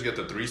Sixers get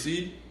the 3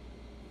 seed.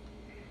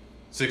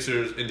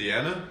 Sixers,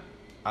 Indiana.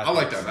 I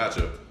like that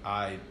matchup.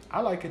 I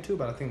like it too,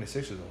 but I think the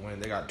Sixers will win.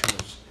 They got too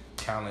much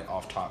talent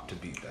off top to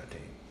beat that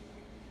team.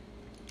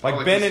 Like,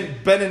 like Ben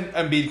this- and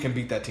Embiid can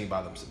beat that team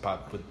by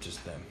with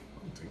just them.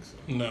 I don't think so.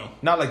 No.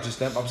 Not like just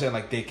them. I'm saying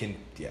like they can.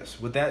 Yes,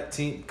 with that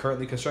team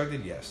currently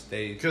constructed, yes,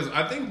 they. Because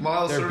I think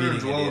Miles They're Turner and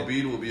beating Joel Indiana.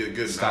 Embiid will be a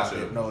good Stop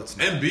matchup. it. No, it's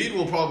not. Embiid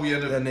will probably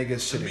end up. That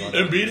nigga's shitting on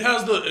Embiid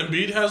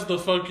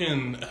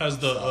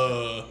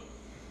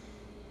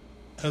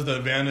has the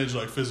advantage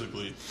like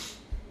physically.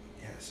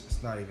 Yes,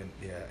 it's not even.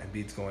 Yeah,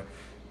 Embiid's going.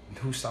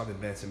 Who's stopping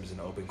Ben Simmons in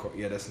the open court?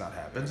 Yeah, that's not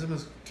happening. Ben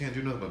Simmons can't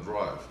do nothing but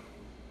drive.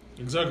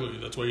 Exactly.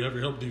 That's why you have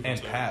your help defense.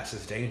 And there. pass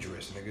is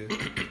dangerous,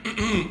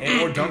 nigga.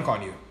 And or dunk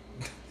on you.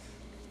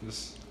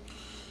 Just,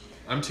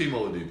 I'm Team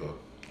Oladipo.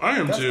 I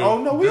am too. oh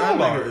no, we That all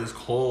nigga are. is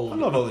cold. I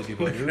love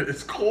Oladipo, dude.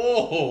 It's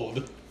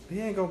cold. He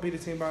ain't gonna beat a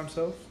team by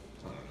himself.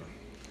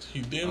 He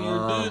damn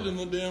near did in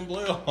the damn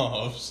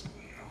playoffs. No,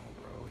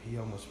 bro. He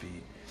almost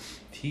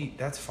beat.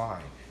 That's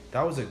fine.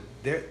 That was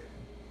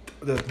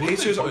the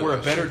Pacers play were a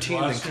last better year? team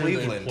than Last year they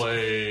Cleveland.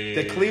 played-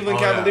 The Cleveland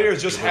Oh, yeah.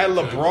 Cavaliers just had Yeah,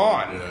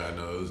 LeBron. Yeah, I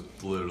know. It was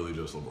literally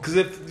just LeBron. Because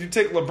if you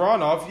take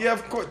LeBron off, yeah,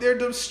 of course they're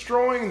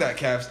destroying that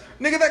Cavs.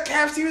 Nigga, that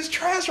Cavs team is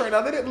trash right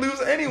now. They didn't lose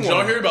anyone. Did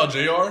y'all hear about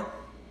JR?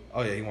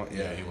 Oh yeah, he won.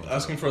 Yeah, he won.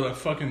 Asking for that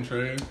fucking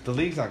trade. The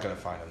league's not gonna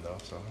find him though,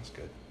 so that's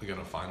good. They're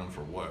gonna fine him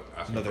for what?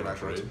 Asking No, they're for a not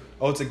going trade? to.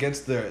 Oh, it's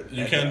against the.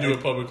 You can't do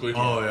it publicly.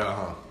 Oh yeah,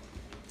 huh?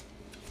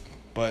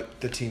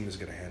 But the team is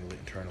gonna handle it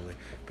internally.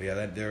 But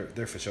yeah,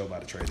 they're for sure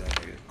about to trade that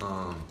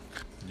nigga.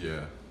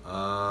 Yeah.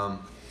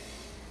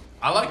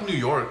 I like New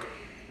York.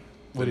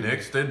 The What do you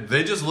Knicks.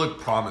 They just look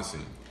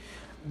promising.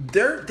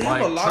 They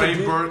have a lot Trey of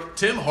dudes. Burke,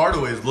 Tim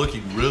Hardaway is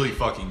looking really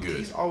fucking good.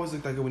 He's always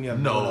looked like it when you have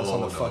No, no one else on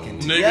the no. fucking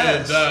team. Nigga,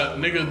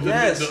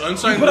 Yes. the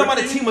unsigned You put him on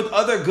a rookie? team with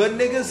other good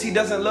niggas, he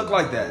doesn't look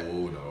like that.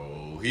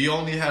 No. He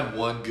only had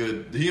one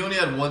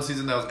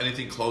season that was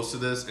anything close to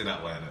this in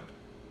Atlanta.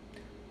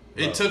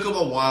 It took him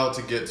a while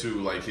to get to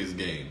like his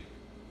game.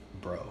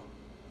 Bro.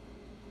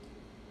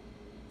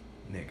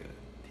 Nigga.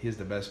 He is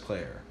the best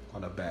player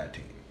on a bad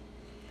team.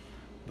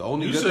 The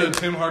only You good said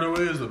thing, Tim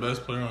Hardaway is the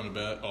best player on the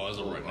bat. Oh, as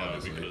of right now,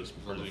 Honestly, because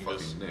on the Porzingis.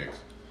 fucking Knicks.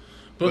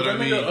 But I the,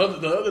 mean-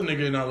 other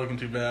nigga not looking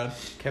too bad.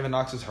 Kevin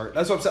Knox is hurt.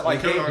 That's what I'm saying.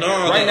 Like, Kevin Knox-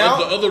 right the- now,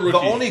 the other rookie. the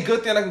only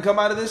good thing that can come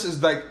out of this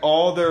is like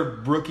all their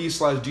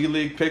rookie/G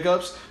League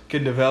pickups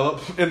can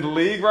develop in the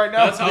league right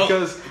now That's how-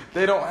 because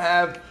they don't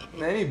have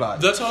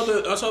anybody. That's how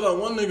that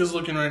one nigga's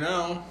looking right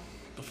now.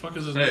 The fuck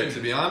is his Hey, name? to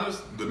be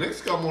honest, the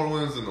Knicks got more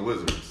wins than the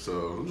Wizards,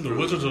 so The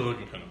Wizards are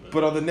looking kind of bad.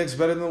 But are the Knicks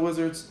better than the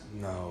Wizards?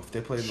 No. If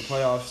they play in the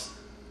playoffs,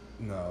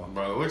 no.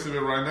 By the looks of it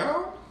right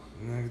now,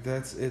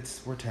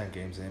 We're 10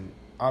 games in.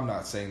 I'm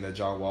not saying that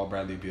John Wall,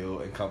 Bradley Beal,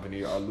 and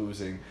company are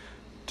losing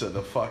to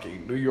the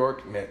fucking New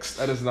York Knicks.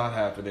 That is not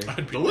happening.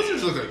 the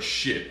Wizards look like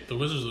shit. The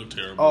Wizards look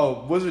terrible.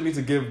 Oh, Wizards need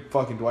to give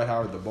fucking Dwight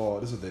Howard the ball.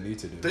 This is what they need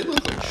to do. They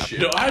look like shit.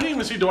 Yo, I didn't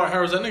even see Dwight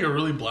Howard. Is that nigga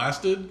really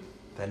blasted?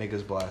 That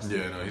nigga's blasted.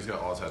 Yeah, no, he's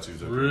got all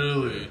tattoos.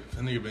 Really?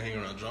 That nigga been hanging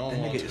around John That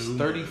Wall nigga is too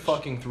 30 much.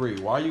 fucking 3.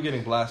 Why are you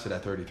getting blasted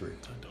at 33? I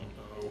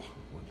don't know.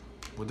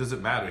 What does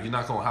it matter? He's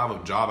not gonna have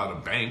a job at a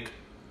bank.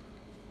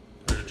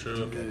 Very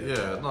true.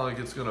 Yeah, it's not like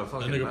it's gonna That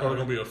fucking. nigga matter. probably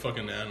gonna be a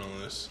fucking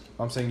analyst.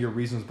 I'm saying your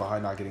reasons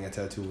behind not getting a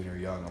tattoo when you're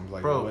young. I'm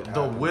like, Bro, what the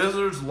happened?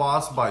 Wizards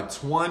lost by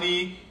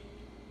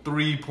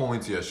 23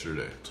 points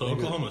yesterday. To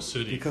Oklahoma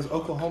City. Because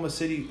Oklahoma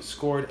City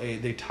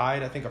they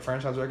tied, I think, a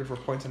franchise record for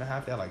points and a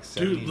half. They had like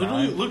 79. Dude,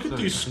 literally, look at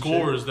these Some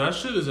scores. That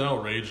shit is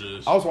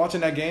outrageous. I was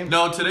watching that game.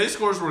 No, today's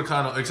scores were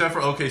kind of, except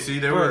for OKC,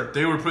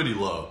 they were pretty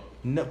low.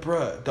 No,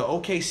 bruh, the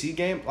OKC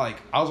game, like,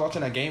 I was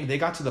watching that game. They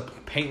got to the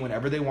paint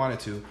whenever they wanted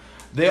to.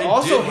 They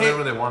also did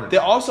whenever they wanted They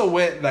to. also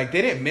went, like,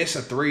 they didn't miss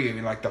a three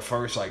in, like, the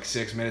first, like,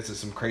 6 minutes or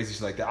some crazy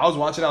shit like that. I was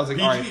watching, I was like,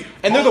 all right.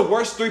 And they're the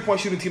worst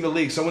three-point shooting team in the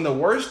league. So when the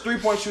worst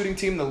three-point shooting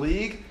team in the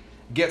league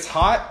gets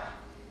hot,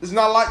 there's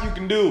not a lot you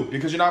can do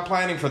because you're not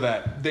planning for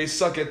that. They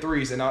suck at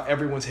threes, and now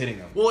everyone's hitting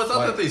them. Well, it's not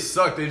Like, that they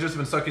suck. They've just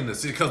been sucking the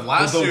season. Because they're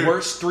last the year,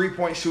 worst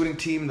three-point shooting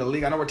team in the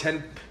league. I know we're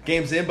 10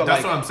 games in, but,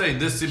 that's like, what I'm saying.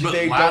 But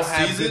they last don't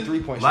have good season,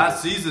 three-point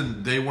last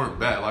season they weren't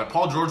bad. Like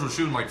Paul George was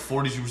shooting like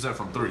 42%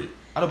 from three.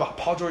 I know, but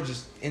Paul George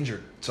is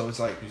injured, so it's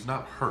like, He's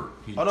not hurt.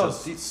 He's Oh, no,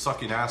 just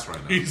sucking ass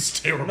right now. He's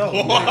terrible. no,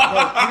 you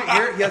didn't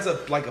hear? He has a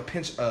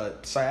pinch,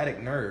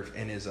 sciatic nerve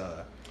in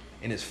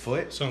his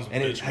foot, Sounds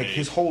and bitch like made.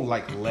 his whole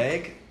like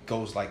leg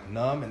goes like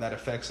numb, and that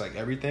affects like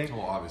everything.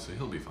 Well, obviously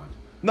he'll be fine.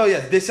 No, yeah,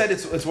 they said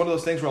it's one of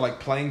those things where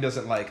like playing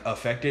doesn't like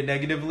affect it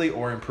negatively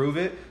or improve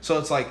it, so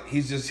it's like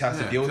he just has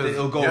to Yeah, deal with it. 'cause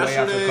It'll go away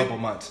after a yesterday- couple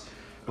months.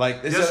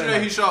 Like they said, Yesterday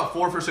like, he shot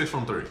 4 for 6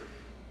 from three.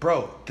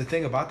 bro, the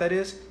thing about that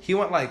is he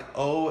went like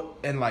 0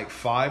 and like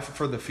 5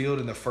 for the field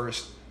in the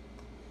first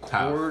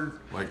Half. quarter,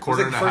 Like It was,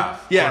 quarter and a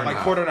half. Yeah, Quarter and like a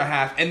half. quarter and a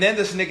half, and then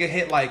this nigga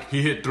hit like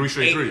He hit 3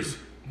 straight 8. threes.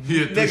 He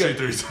hit 3 straight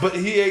threes. But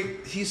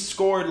he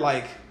scored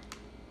like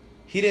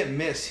he didn't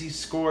miss. He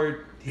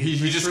scored. He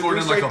just threw scored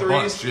in, like, straight a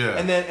bunch, yeah.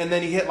 And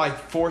then he hit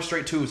like 4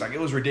 straight twos. Like it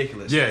was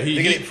ridiculous. Yeah, Nigga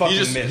he didn't fucking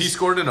just miss. he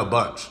scored in a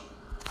bunch.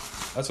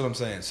 That's what I'm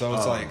saying. So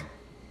it's like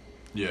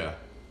Yeah.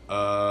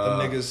 them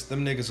niggas.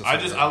 Will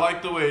figure it I out.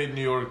 like the way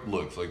New York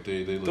looks. Like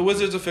they look. The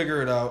Wizards will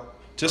figure it out.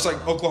 Just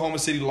like Oklahoma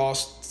City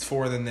lost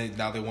 4, then they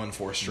won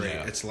 4 straight.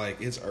 Yeah. It's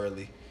like it's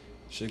early.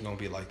 Shit gonna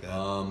be like that.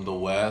 The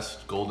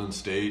West, Golden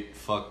State,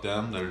 fuck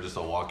them. They're just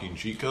a walking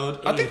cheat code.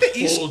 I think the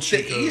full East,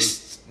 cheat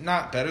code.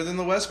 not better than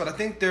the West, but I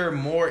think they're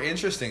more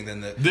interesting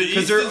than the The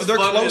East they're is fun,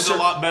 is closer. a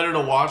lot better to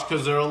watch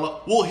because they're a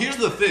lot. Well, here's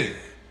the thing.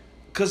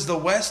 Because the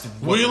West,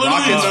 We literally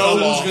Rockets know fell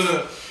who's off.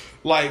 gonna.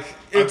 Like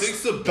I it's think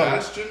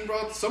Sebastian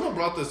someone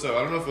brought this up.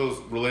 I don't know if it was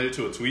related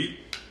to a tweet,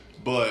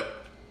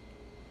 but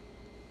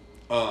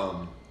I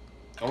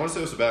want to say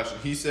it was Sebastian.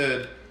 He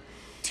said,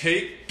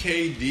 take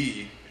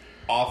KD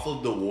off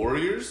of the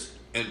Warriors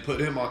and put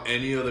him on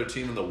any other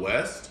team in the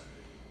West.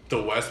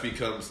 The West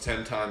becomes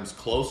 10 times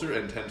closer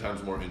and 10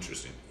 times more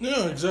interesting.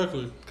 Yeah,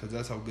 exactly. because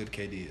that's how good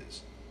KD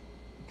is.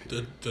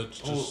 That's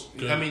just. Well,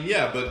 good. I mean,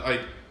 yeah, but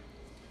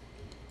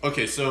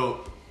okay,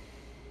 so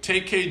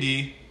take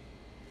KD.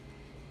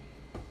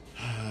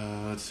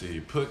 Let's see.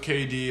 Put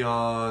KD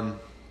on.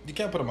 You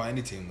can't put him on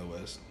any team in the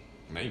West.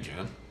 No, you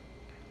can.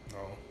 No.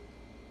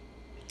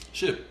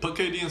 Shit, put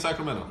KD in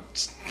Sacramento.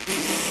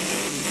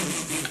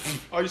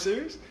 Are you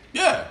serious?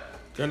 Yeah.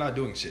 They're not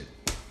doing shit.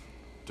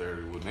 They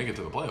would make it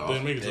to the playoffs.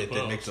 They make it to They, the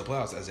they make playoffs. the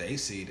playoffs as an A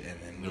seed and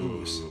then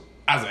lose. Ooh.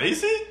 As an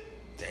AC?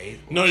 They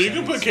No, you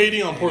can put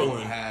KD on they Portland.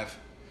 don't have.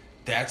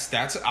 That's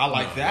I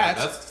like that.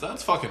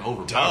 That's fucking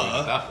overpowering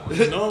at that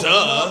point. No,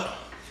 Duh.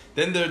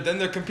 Then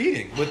they're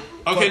competing with.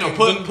 Okay, no,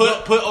 fucking-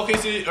 put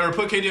OKC or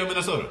put KD on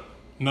Minnesota.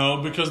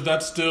 No, because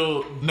that's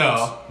still.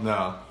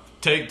 No.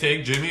 Take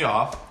Jimmy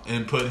off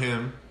and put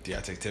him. Yeah,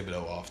 take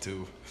Thibodeau off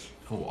too.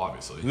 Oh,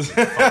 obviously.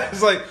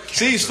 It's like,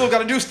 see, you still got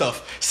to do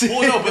stuff. See?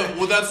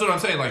 Well, that's what I'm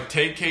saying. Like,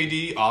 take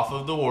KD off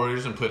of the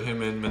Warriors and put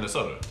him in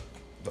Minnesota.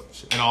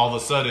 And all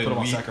of a sudden, Put him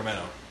on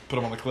Sacramento. Put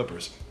him on the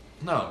Clippers.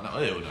 No.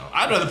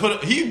 I'd rather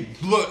put that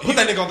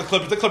nigga on the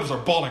Clippers. The Clippers are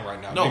balling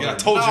right now. No, nigga,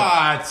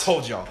 I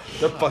told y'all.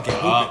 They're fucking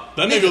hooping.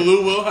 That nigga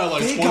Lou Will had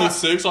like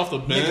 26 off the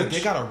bench. Nigga,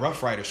 they got a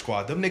Rough Rider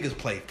squad. Them niggas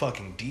play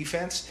fucking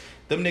defense.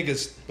 Them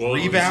niggas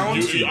rebound.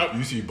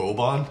 You see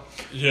Boban?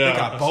 Yeah. They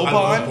got I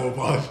love Boban.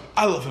 Boban.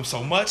 I love him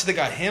so much. They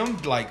got him,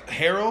 like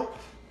Harrell.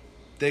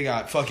 They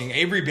got fucking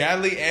Avery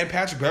Bradley and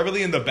Patrick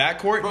Beverly in the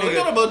backcourt. Bro, they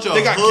got a bunch of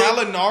They got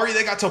hood- Gallinari.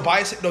 They got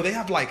Tobias. No, they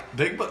have like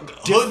Hood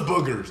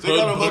boogers. They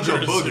got a bunch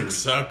of boogers.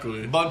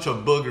 Exactly. Bunch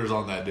of boogers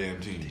on that damn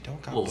team. They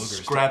don't got little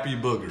boogers. scrappy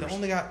boogers. They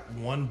only got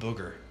one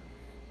booger.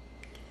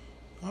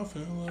 I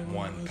feel like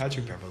One.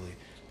 Patrick Beverly.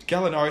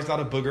 Gallinari's not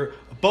a booger.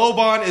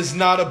 Boban is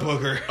not a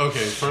booger. Okay,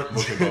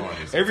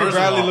 Boban is. Avery First of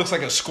Bradley all, looks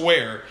like a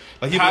square.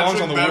 Like he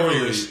belongs on the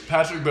Warriors.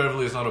 Patrick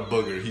Beverly is not a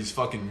booger. He's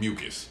fucking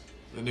mucus.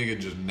 The nigga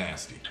just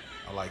nasty.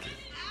 I like it.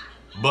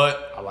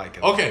 But I like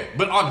it. Okay,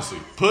 but honestly,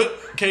 put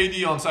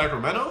KD on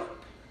Sacramento.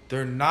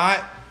 They're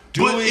not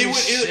doing But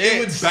shit.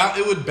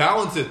 it would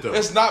balance it though.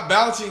 It's not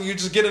balancing. You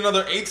just get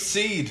another 8th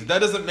seed. That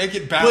doesn't make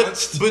it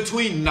balanced. But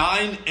between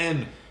 9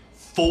 and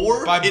 4,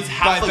 it's by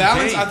half a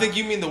balance, game. I think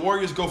you mean the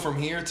Warriors go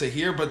from here to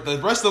here, but the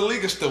rest of the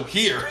league is still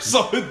here,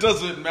 so it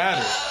doesn't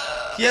matter.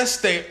 Yes,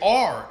 they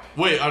are.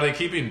 Wait, are they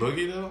keeping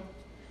Boogie though?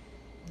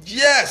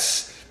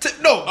 Yes.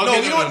 No,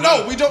 you know what?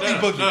 No, we don't need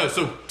Boogie. No,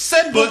 so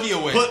Send Boogie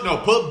away. Put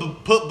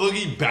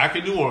Boogie back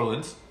in New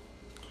Orleans.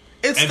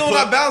 It's and still put-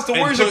 not balanced. The and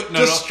Warriors put- are no,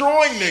 no.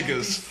 destroying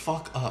niggas.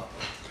 Fuck up.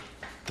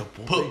 The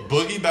Put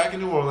Boogie back in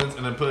New Orleans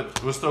and then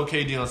let's throw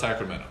KD on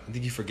Sacramento. I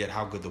think you forget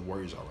how good the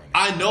Warriors are right now.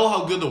 I know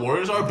how good the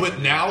Warriors are, but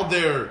now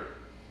they're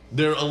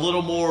a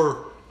little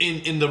more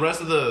in the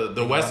rest of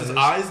the West's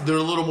eyes. They're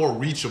a little more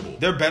reachable.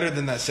 They're better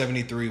than that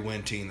 73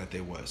 win team that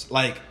they was.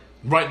 Like,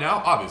 Right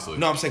now, obviously.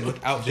 no, I'm saying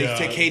without Yeah,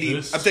 take KD.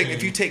 this I'm saying if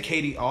team- you take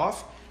KD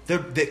off, they're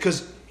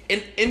because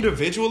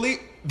individually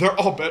they're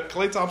all better.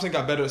 Klay Thompson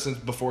got better since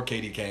before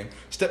KD came.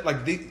 No, I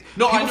people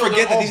know forget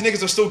they're that all- these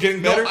niggas are still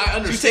getting better. No, I If you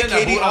understand take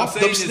that. KD But what I'm off,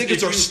 saying those is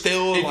niggas are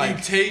still if like.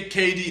 you take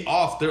KD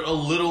off, they're a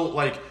little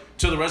like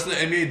to the rest of the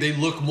NBA. They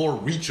look more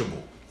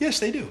reachable. Yes,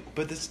 they do,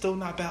 but it's still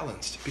not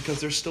balanced because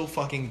they're still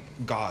fucking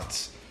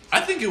gods. I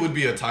think it would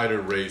be a tighter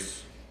race.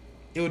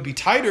 It would be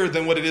tighter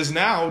than what it is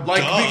now.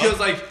 Like duh. because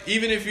like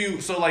even if you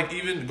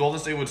even Golden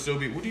State would still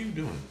be. What are you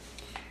doing?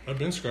 I've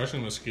been scratching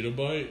a mosquito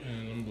bite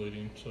and I'm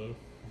bleeding, so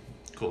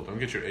Cool. Don't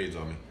get your AIDS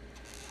on me.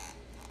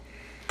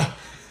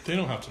 they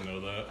don't have to know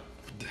that.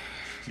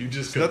 You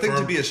just nothing to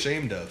confirmed- be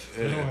ashamed of.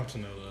 They don't have to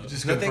know that.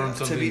 Just Nothing confirmed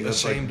to something be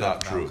that's like ashamed not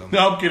of, true. Malcolm.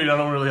 No, I'm kidding. I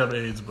don't really have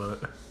AIDS, but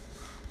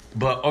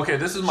But okay,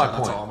 this is my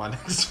That's all point. my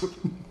niggas.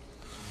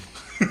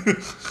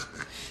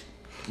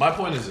 My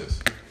point is this: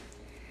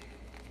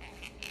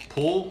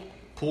 pull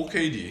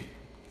KD,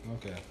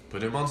 Okay.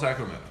 put him on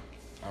Sacramento.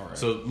 All right.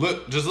 So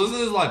look, just listen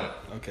to this lineup.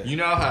 Okay. You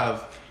now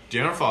have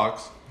De'Aaron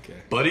Fox, Okay.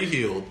 Buddy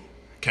Hield,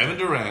 Kevin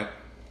Durant.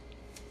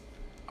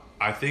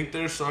 I think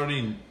they're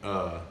starting.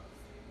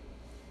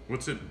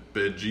 What's it,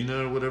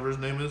 Begina or whatever his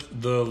name is?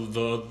 the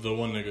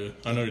one nigga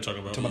I know you're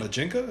talking about. Talking about a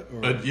Jinka?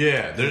 Or?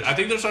 Yeah, I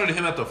think they're starting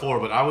him at the 4,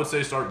 but I would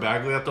say start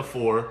Bagley at the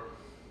 4.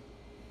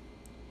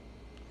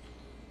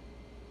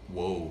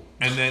 Whoa.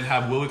 And then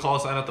have Willie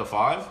Cauley-Stein at the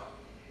 5?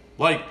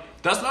 Like,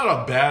 that's not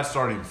a bad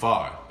starting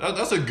 5.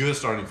 That's a good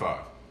starting 5.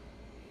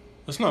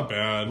 That's not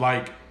bad.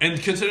 Like,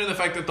 and considering the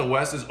fact that the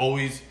West is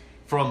always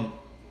from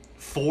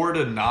 4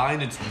 to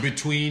 9, it's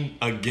between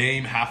a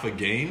game, half a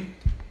game.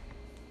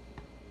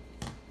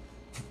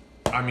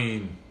 I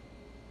mean,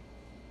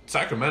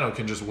 Sacramento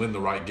can just win the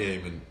right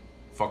game and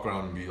fuck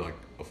around and be like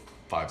a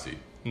 5 seed.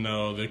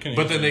 No, they can.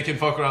 But then they can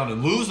fuck around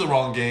and lose the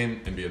wrong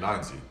game and be a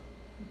 9 seed.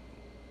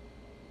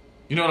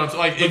 You know what I'm saying?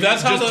 Like, But if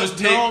that's you how just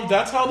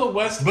that's how the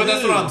West. But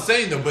that's what I'm is.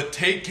 saying though. But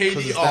take 'Cause KD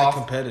it's that off,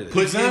 competitive.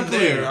 put Exactly.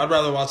 him there. I'd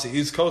rather watch the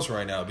East Coast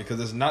right now because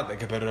it's not that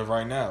competitive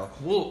right now.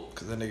 Well,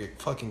 Because that nigga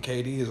fucking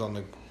KD is on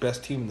the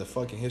best team in the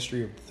fucking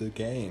history of the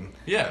game.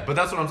 yeah, but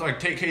that's what I'm saying.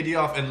 Take KD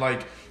off and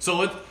like,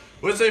 so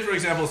let's say for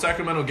example,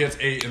 Sacramento gets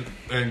 8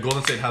 and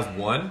Golden State has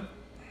 1.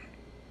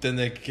 Then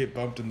they get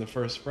bumped in the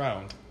first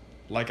round.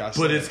 Like I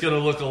said. But it's gonna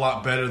look a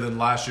lot better than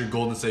last year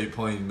Golden State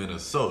playing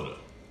Minnesota.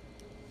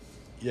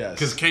 Yes.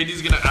 Because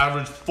KD's gonna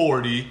average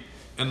 40,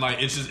 and like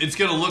it's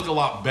gonna look a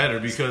lot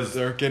better because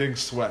they're getting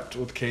swept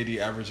with KD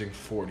averaging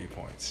 40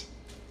 points.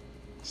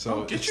 So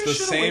Oh, get it's your the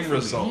shit away same from me. Oh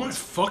result. my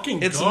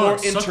fucking It's God, more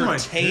suck my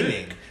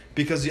entertaining dick.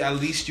 because at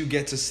least you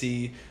get to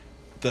see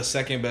the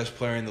second best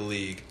player in the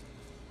league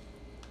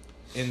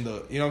in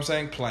the, you know what I'm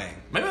saying, playing.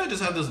 maybe I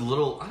just have this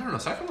little, I don't know,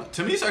 Sacramento.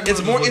 To me, Sacramento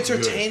It's more just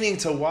looks entertaining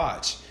to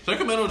watch. Good.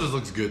 Sacramento just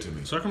looks good to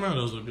me. Sacramento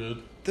does look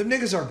good. Them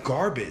niggas are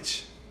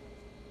garbage.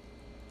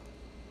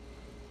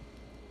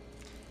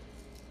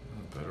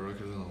 Better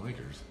record than the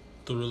Lakers.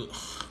 The really,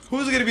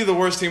 Who's going to be the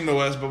worst team in the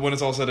West, but when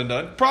it's all said and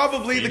done?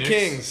 Probably the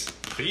Kings.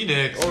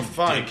 Phoenix. Or you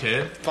fine.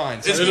 dickhead. Fine.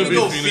 It's So gonna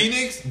It'll go be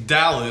Phoenix,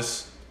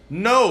 Dallas,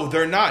 No,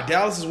 they're not.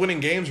 Dallas is winning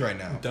games right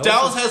now.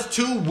 Dallas has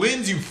 2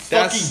 wins, you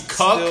fucking That's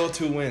cuck. still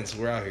 2 wins.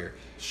 We're out here.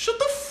 Shut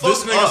the fuck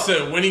This nigga up.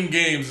 said winning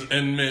games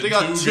and meant They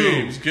got 2 2.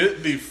 games.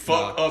 Get the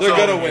fuck up. They're out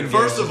gonna of win here. games.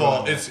 First of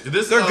all, they're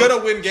They're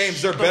gonna win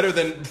games. They're better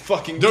than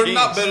fucking They're Kings.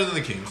 not better than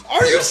the Kings.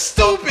 Are you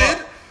stupid?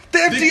 They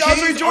have The DeAndre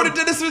Kings Jordan, are-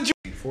 Dennis and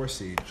 4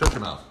 seed. Shut your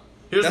mouth.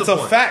 Here's That's the a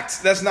point.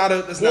 fact. That's not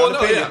a. That's Well, not no,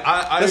 an opinion. yeah, I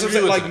That's what I'm agree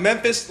saying. with Like that.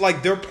 Memphis,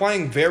 like they're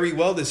playing very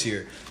well this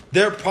year.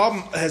 Their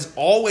problem has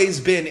always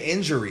been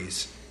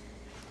injuries.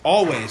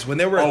 Always. When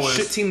they were a Always.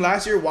 shit team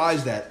last year, why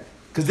is that?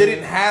 Because they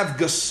didn't have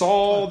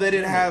Gasol. They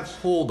didn't have.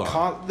 Hold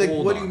on. Like,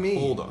 Hold what on. do you mean?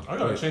 Hold on. I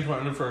gotta change my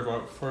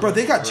underwear for Bro,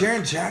 they got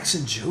Jaren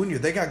Jackson Jr.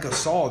 They got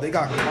Gasol. They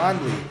got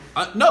Conley.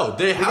 No,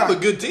 they have got- a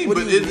good team, what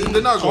but do you mean?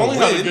 they're not going Only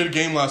to had a win. good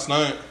game last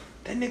night.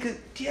 That nigga,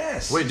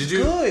 yes. Wait, did he's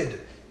you- Good.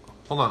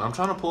 Hold on, I'm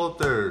trying to pull up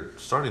their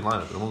starting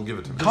lineup, but it won't give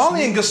it to me.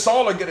 Conley and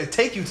Gasol are gonna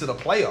take you to the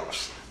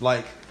playoffs.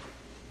 Like,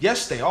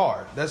 yes, they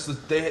are. That's the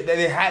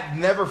they had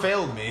never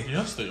failed me.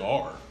 Yes, they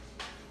are.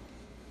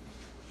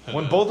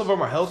 When both of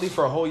them are healthy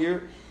for a whole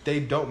year, they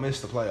don't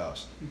miss the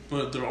playoffs.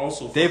 But they're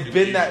also They've fucking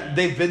been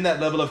Asian. that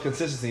level of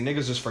consistency.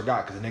 Niggas just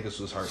forgot because the niggas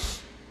was hurt.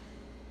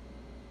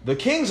 The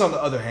Kings, on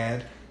the other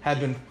hand, have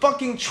been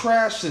fucking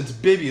trash since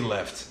Bibby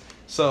left.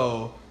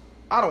 So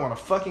I don't want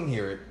to fucking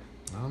hear it.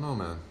 I don't know,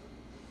 man.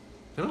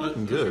 They're I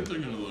looking think good. they're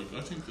gonna look.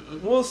 I think.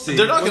 We'll see.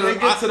 They're not when gonna they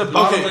get to the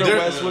bottom of the they're-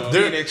 West with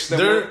they're- Phoenix.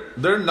 Then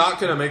They're not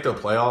gonna make the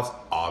playoffs, then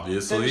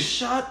obviously.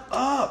 shut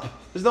up.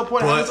 There's no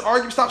point in having But- this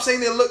argument. Stop saying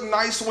they look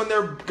nice when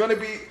they're gonna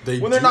be They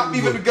when they're do not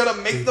even look- gonna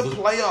they make the look-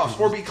 playoffs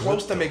they or look be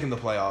close good, to though. making the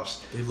playoffs.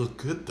 They look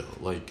good though.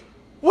 Like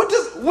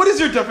What is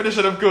your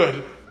definition of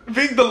good?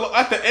 Being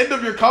at the end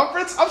of your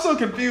conference? I'm so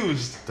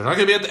confused. they're not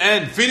gonna be at the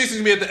end. Phoenix is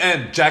gonna be at the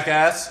end,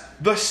 jackass.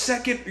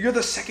 You're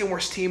the second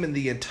worst team in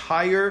the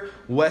entire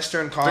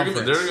Western They're Conference.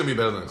 gonna be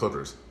better than the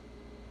Clippers.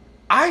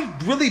 I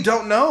really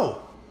don't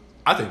know.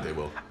 I think they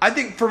will. I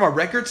think from a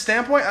record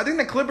standpoint, I think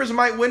the Clippers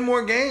might win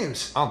more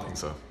games. I don't think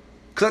so.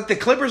 Cause like the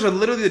Clippers are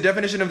literally the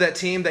definition of that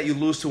team that you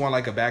lose to on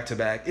like a back to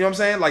back. You know what I'm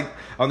saying? Like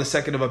on the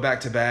second of a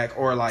back to back,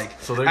 or like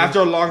So they're after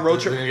gonna- a long road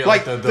they're trip. gonna get,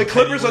 Like like, the the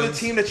Clippers petty are the wins?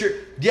 team that you're.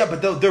 Yeah,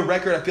 but their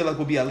record I feel like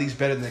will be at least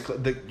better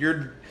than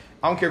you're.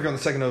 I don't care if you're on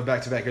the second of a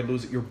back to back. You're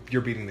losing.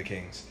 You're beating the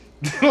Kings.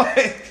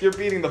 Like you're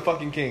beating the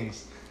fucking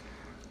Kings.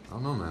 I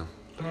don't know, man.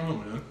 I don't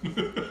know,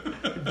 man.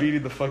 You're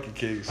beating the fucking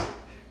Kings.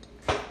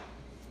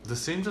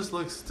 This team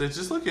they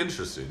just look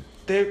interesting.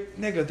 They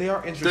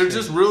are interesting. They're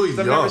just really I've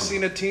young. never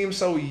seen a team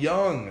so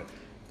young.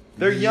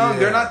 They're young.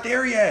 They're Yeah. not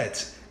there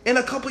yet. In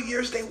a couple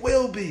years, they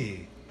will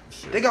be.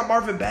 They got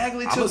Marvin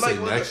Bagley I'm too. gonna say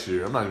Like, next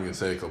year. I'm not even gonna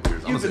say a couple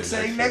years. I'm You've gonna been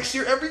say saying next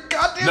year every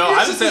goddamn No, year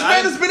I since didn't this say-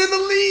 man I has been in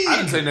the league. I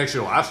didn't say next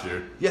year last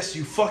year. Yes,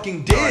 you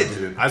fucking No, I did.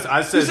 didn't.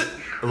 I said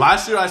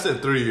last year. I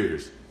said 3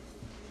 years.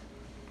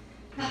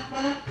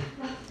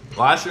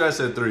 Last year I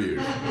said 3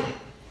 years.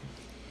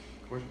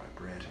 Where's my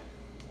bread?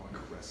 I want to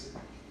caress it.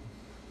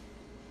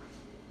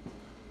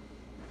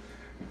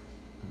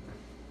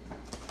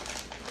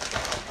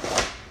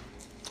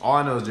 All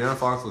I know is De'Aaron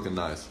Fox looking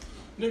nice.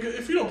 Nigga,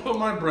 if you don't put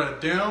my bread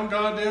down,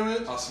 goddamn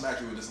it. I'll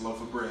smack you with this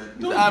loaf of bread.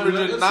 Don't do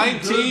Averaging that.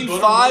 That's some 19,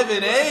 good 5,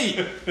 butter.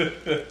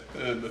 and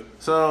 8.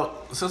 So,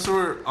 since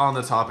we're on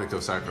the topic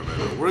of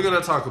Sacramento, we're going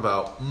to talk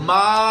about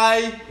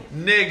my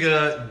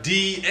nigga,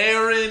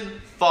 De'Aaron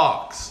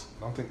Fox.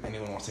 I don't think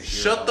anyone wants to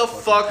hear Shut about the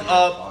fucking fuck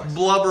De'Aaron up, Fox.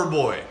 blubber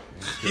boy.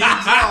 He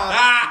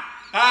dropped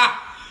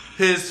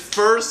his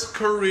first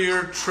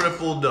career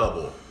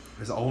triple-double.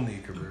 His only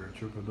career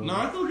triple double. No,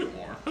 I feel get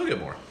more. He'll get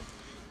more.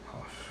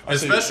 I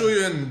say-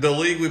 Especially in the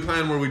league we play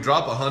in where we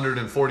drop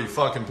 140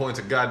 fucking points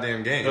a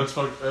goddamn game. That's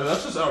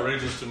just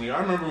outrageous to me.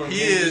 I remember when He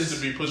games is- used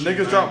to be pushing. Niggas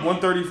 90. dropped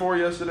 134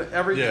 yesterday.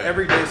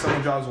 Every day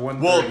someone drops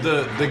 130.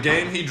 Well, the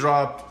game he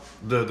dropped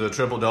the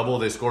triple double,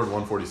 they scored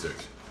 146.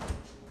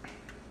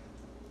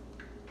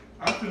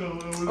 I feel.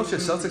 Oh shit,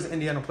 Celtics and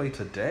Indiana play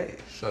today.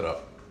 Shut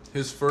up.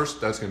 That's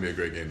gonna be a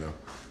great game though.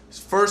 His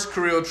first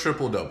career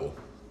triple double,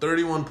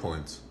 31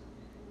 points,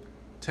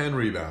 10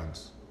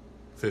 rebounds,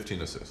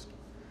 15 assists.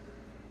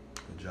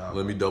 Good job.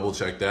 Let me double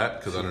check that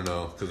because I don't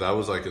know because I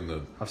was like in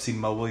the I've seen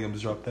Mo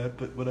Williams drop that,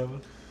 but whatever.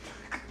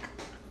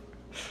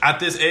 at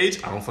this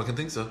age. I don't fucking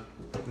think so.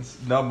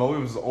 No, Mo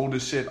Williams was old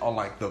as shit on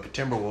like the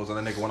Timberwolves, and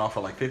that nigga went off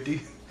for like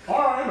 50. Oh,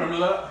 I remember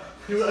that.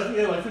 I think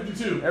he had like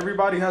 52.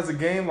 Everybody has a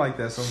game like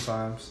that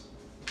sometimes.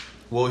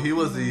 Well, he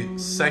was the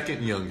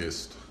second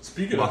youngest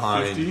Speaking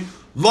behind of 50,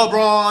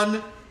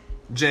 LeBron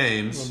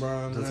James. Is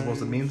that supposed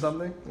to mean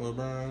something?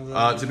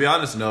 To be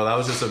honest, no, that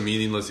was just a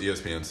meaningless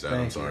ESPN stat. I'm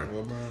Thank sorry,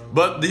 you.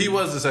 but he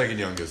was the second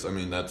youngest. I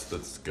mean, that's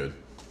good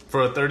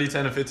for a 30,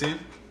 10, and 15.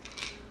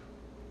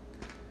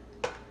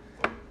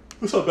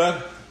 What's up,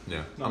 bad?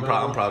 Yeah, Not I'm bad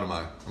proud. at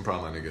I'm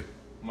proud of my nigga.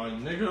 My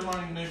nigga,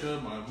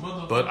 my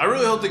mother. But I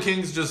really hope the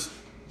Kings just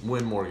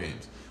win more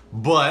games.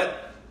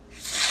 But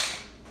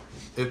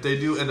if they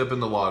do end up in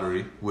the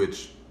lottery,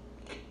 which,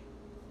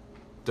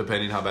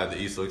 depending how bad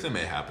the East looks, it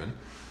may happen.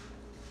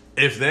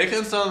 If they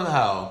can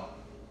somehow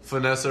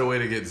finesse their way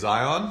to get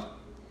Zion,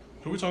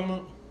 Who are we talking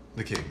about?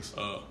 the Kings.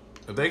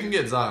 If they can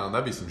get Zion,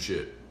 that'd be some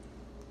shit.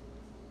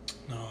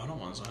 No, I don't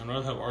want Zion. I'd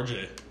rather have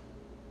RJ.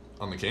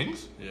 On the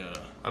Kings? Yeah.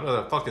 I'd rather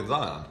have fucking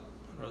Zion.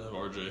 I'd rather have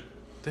RJ.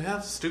 They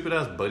have stupid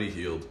ass Buddy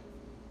Hield.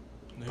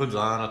 Put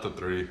Zion at the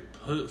 3.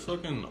 Put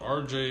fucking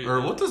RJ.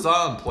 Or what does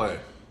Zion play?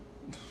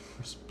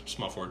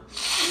 Small forward.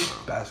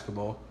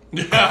 Basketball.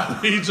 Yeah,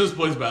 he just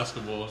plays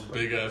basketball.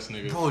 Big ass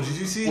nigga. Oh, did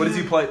you see What him?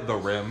 does he play? The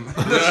rim.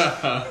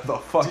 Yeah. The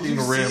fucking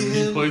rim.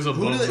 He plays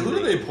above the Who do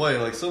rim. they play?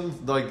 Like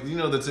some, like you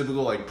know, the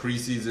typical like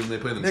preseason. They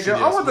play them. Nigga,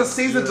 I want the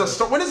season to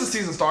start. When does the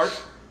season start?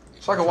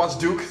 So I can watch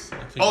Duke. I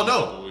think Oh, in a no.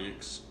 couple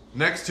weeks.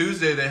 Next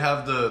Tuesday they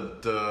have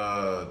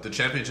the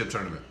championship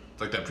tournament,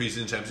 like that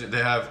preseason championship.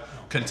 They have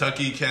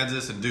Kentucky,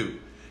 Kansas, and Duke.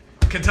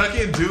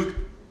 Kentucky and Duke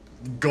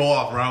go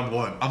off round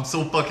 1. I'm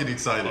so fucking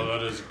excited. Oh,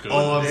 that is good.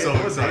 Oh, I'm What so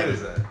day excited.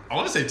 is that? I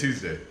want to say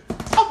Tuesday.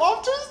 I'm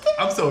off Tuesday.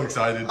 I'm so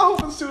excited. I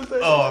hope it's Tuesday.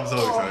 Oh, I'm so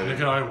excited.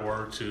 Nigga, I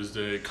work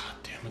Tuesday. God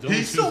damn it. The only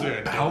He's so Tuesday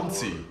I don't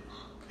bouncy. work.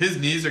 His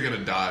knees are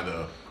gonna die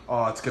though.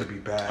 Oh, it's gonna be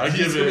bad. I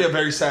give It's gonna it- be a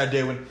very sad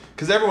day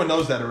because everyone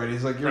knows that already.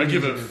 It's like I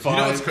give it You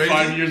know what's crazy?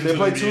 5 years. They into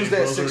play the NBA, Tuesday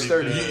at bro's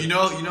already 6:30. dead. You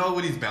know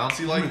what he's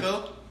bouncy like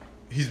though?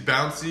 He's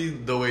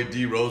bouncy the way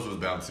D Rose was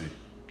bouncy.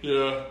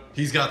 Yeah.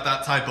 He's got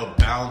that type of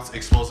bounce,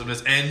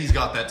 explosiveness, and he's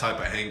got that type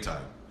of hang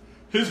time.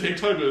 His hang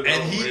type is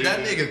And that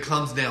outrageous. nigga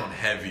comes down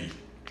heavy.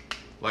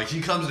 Like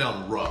he comes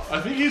down rough. I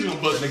think he's gonna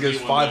bust That his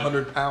nigga's knee one day.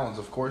 500 pounds,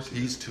 of course.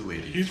 He's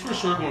 280. He's for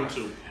sure going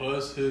to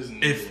bust his knee.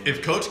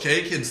 If Coach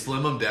K can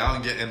slim him down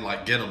and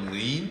get him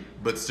lean,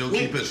 but still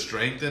keep his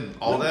strength and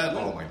all that,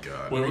 oh my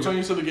god. Wait, what time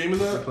you said the game is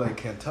They at? play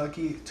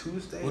Kentucky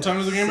Tuesday. What time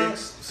is the game at?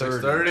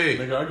 6:30.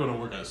 Nigga, I go to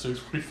work at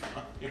 6:45.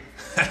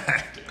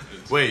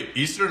 Wait,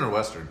 Eastern or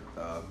Western?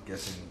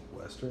 Guessing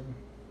Western.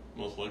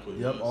 Most likely.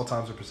 Yep, yes. all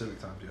times are Pacific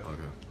times. Yeah.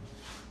 Okay.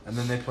 And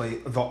then they play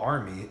the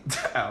Army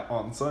out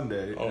on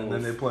Sunday, Oh, and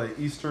then they play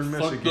Eastern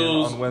fuck Michigan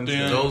those on Wednesday.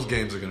 damn- Those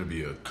games are gonna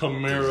be a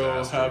Camaro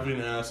disaster.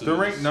 having asses. They're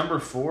ranked number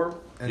 4.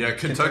 And Yeah,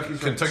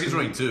 Kentucky's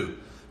ranked 2.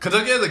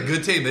 Kentucky has a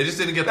good team. They just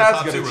didn't get the That's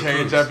top 2 gonna change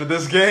recruits. after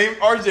this game.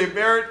 RJ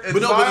Barrett and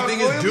But no, but the Zion thing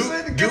is, Duke-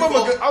 Williamson. Duke Give them a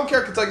all- good. I don't care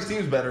if Kentucky's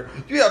team's better.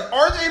 You have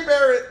RJ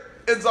Barrett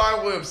and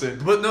Zion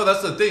Williamson. But no,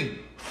 that's the thing.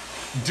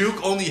 Duke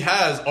only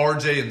has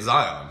RJ and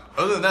Zion.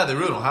 Other than that, they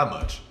really don't have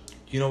much.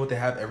 You know what they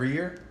have every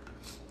year?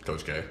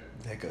 Coach K.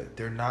 Nigga,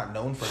 they're not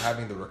known for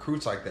having the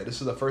recruits like that. This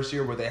is the first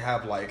year where they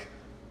have like.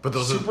 But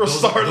those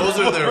Superstar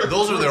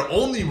are their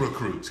only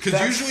recruits. Because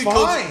That's usually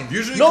fine.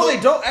 usually no, they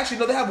don't. Actually,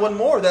 no, they have one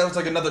more that was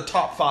like another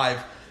top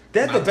 5. They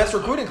had the Not best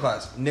top 5. recruiting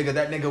class. Nigga,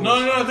 that nigga was.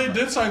 No, they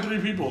did sign 3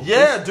 people.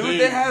 Yeah, dude,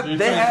 they signed had 3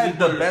 the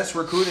players. best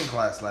recruiting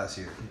class last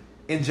year.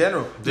 In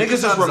general, They niggas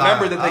just just have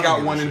remember Zion. that I they don't got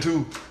give a 1 and shit.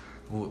 2.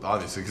 Well,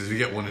 obviously, because you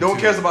get 1 and 2. No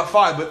one cares about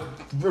 5, but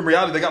in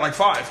reality, they got like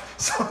 5.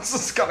 So it's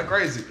just kind of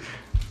crazy.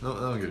 No, I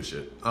don't give a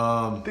shit.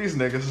 These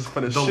niggas is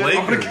putting The shit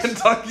on the Lakers.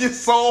 Kentucky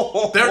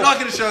soul. They're not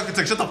going to show up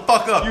Kentucky. Shut the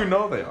fuck up. You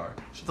know they are.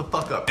 Shut the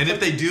fuck up. And if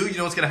they do, you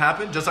know what's going to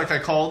happen? Just like I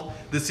called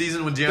this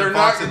season when They're De'Aaron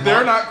Fox not- and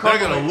they're Mark, not they're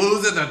going crumbling. to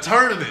lose in the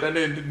tournament. And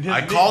then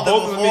I called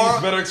both it of the before.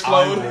 knees better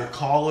explode. I will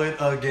call it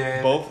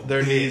again. Both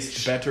their Bitch.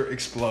 knees better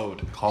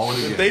explode. Call it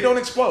again. If they don't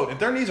explode, if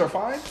their knees are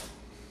fine,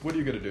 what are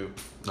you gonna do?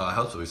 No, I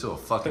hope so. He's still a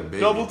fucking baby.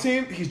 Double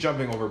team, he's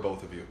jumping over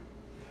both of you.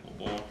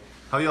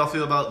 How y'all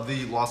feel about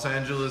the Los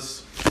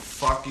Angeles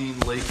fucking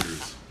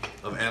Lakers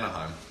of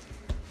Anaheim?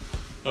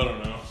 I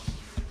don't know.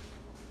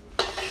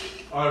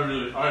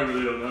 I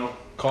really don't know.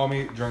 Call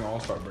me during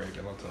All-Star break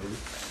and I'll tell you.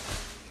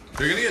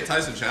 They're gonna get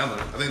Tyson Chandler.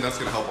 I think that's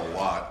gonna help a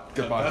lot.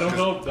 Goodbye.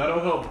 That'll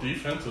help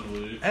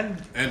defensively.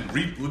 And And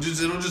it'll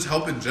just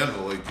help in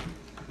general. Like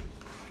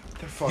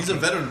they're fucking, he's a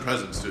veteran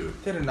presence too.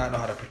 they do not know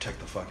how to protect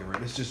the fucking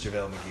rim. It's just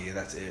JaVale McGee and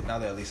that's it. Now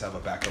they at least have a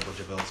backup when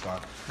JaVale's gone.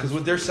 Because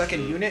with their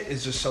second unit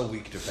is just so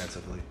weak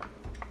defensively.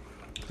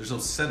 There's no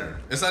center.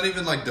 It's not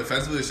even like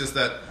defensively. It's just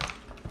that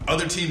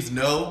other teams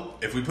know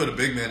if we put a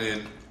big man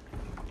in,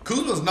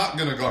 Kuzma's not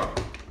gonna guard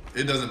him.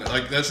 It doesn't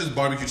like that's just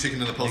barbecue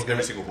chicken in the post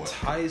every single play.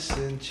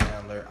 Tyson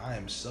Chandler, I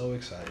am so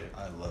excited.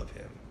 I love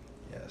him.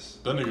 Yes.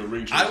 That nigga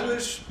ring I chasing.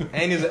 wish.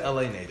 And he's an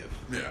LA native.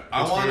 Yeah,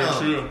 I That's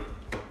very true.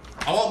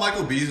 want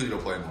Michael Beasley to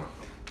play more.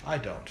 I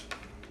don't.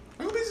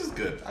 Michael Beasley's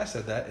good. I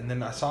said that, and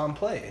then I saw him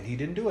play, and he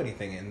didn't do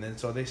anything, and then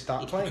so they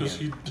stopped playing Because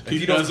him. If he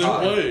you don't hasn't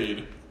stop-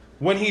 played.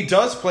 When he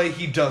does play,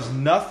 he does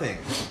nothing.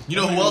 You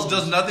know who else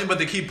does nothing but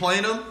they keep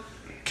playing him?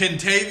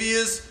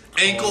 Kentavious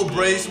ankle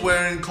brace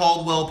wearing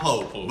Caldwell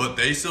Pope, but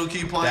they still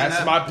keep playing. That's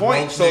that my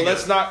point. broke So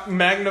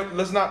nigga.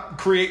 let's not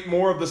create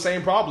more of the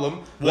same problem.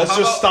 Well, Let's how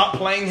just about- stop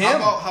playing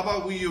him. How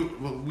about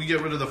we get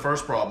rid of the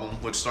first problem,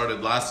 which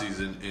started last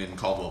season in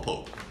Caldwell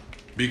Pope?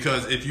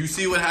 Because if you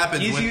see what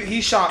happens,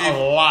 He shot if a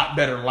lot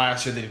better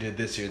last year than he did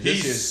this year. he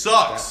This year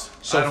sucks.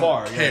 So I don't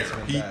far, yeah, care. it's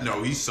been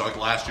bad. He sucked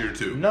last year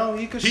too. No,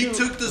 he could He shoot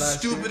took the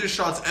last year. stupidest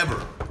shots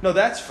ever. No,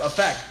 that's a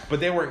fact. But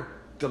they weren't.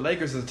 The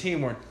Lakers as a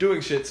team weren't doing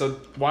shit. So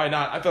why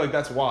not? I feel like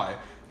that's why.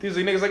 These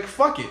are niggas like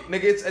fuck it,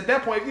 nigga. It's at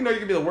that point, if you know you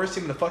can be the worst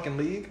team in the fucking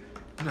league,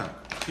 No,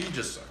 he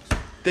just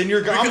sucks. then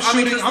you're. Because, I'm I mean,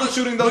 shooting. just I'm look-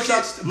 shooting those look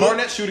at- shots. look-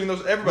 Barnett shooting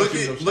those. Everybody's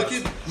shooting those Look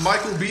shots. at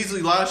Michael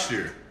Beasley last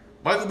year.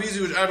 Michael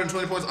Beasley was averaging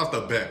 20 points off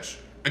the bench.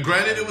 And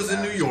granted, it was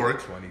in New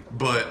York, 20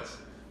 but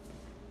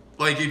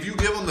like if you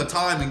give him the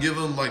time and give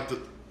him like the,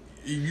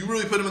 you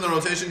really put him in the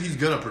rotation, he's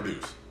gonna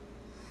produce.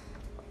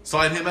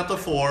 Slide him at the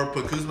 4,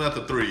 put Kuzma at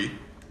the 3.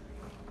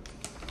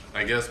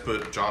 I guess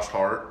put Josh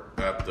Hart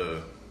at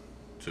the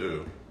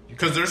 2.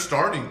 Because they're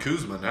starting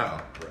Kuzma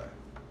now. Right.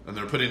 And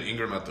they're putting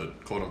Ingram at the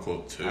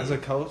quote-unquote 2. As a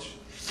coach,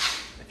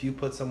 if you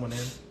put someone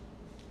in,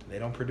 they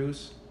don't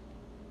produce,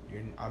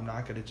 I'm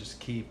not going to just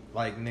keep,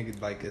 like, nigga,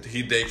 like...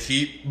 They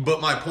keep... But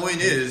my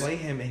point is... play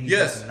him and he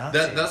yes, does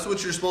nothing. that's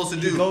what you're supposed to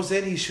do. He goes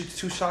in, he shoots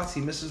 2 shots,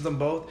 he misses them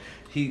both.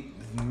 He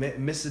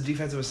misses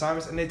defensive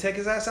assignments, and they take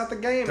his ass out the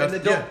game, and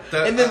then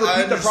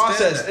repeat the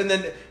process. And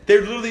then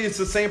they're literally, it's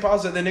the same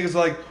process. And then niggas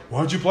are like,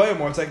 why'd you play him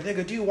more? It's like,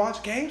 nigga, do you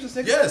watch games? This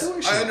nigga's yes,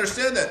 doing shit. I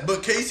understand that.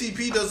 But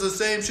KCP does the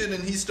same shit,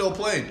 and he's still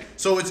playing.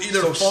 So it's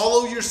either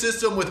follow your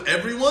system with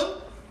everyone,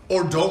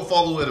 or don't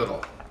follow it at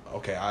all.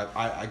 Okay,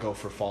 I go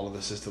for follow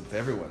the system with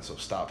everyone, so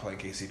stop playing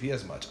KCP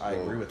as much. I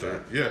agree with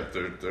that. Yeah,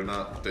 they're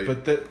not.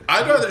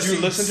 I'd rather do you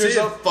see listen to Sid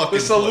yourself. fucking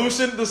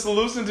The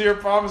solution to your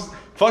problem is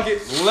fuck it,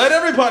 let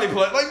everybody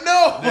play. Like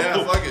no,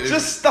 yeah, fuck it.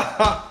 Just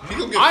stop. He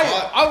gonna get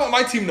fired. I want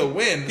my team to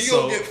win. He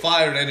gonna get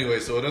fired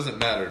anyway, so it doesn't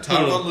matter.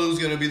 Tyronn Lue's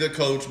gonna be the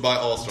coach by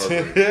All-Star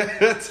break.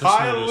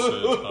 Tyronn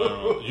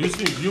Lue. You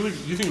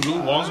think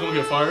Luke Wong's gonna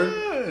get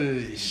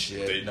fired?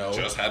 Shit, They no.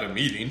 just had a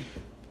meeting.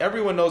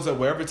 Everyone knows that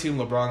wherever team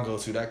LeBron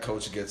goes to, that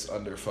coach gets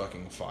under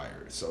fucking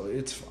fired. So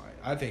it's fine.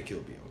 I think he'll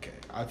be okay.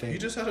 I think He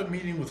just had a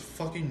meeting with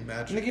fucking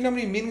Magic. Nigga, you know how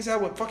many meetings I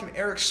had with fucking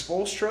Eric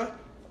Spoelstra?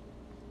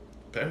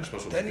 Eric Spoelstra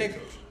was That a nigga-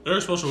 coach.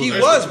 Eric Spoelstra He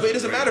was was, but it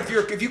doesn't matter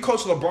if you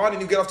coach LeBron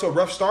and you get off to a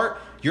rough start,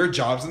 your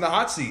job's in the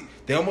hot seat.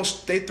 They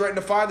threatened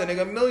to fire the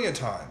nigga a million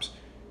times.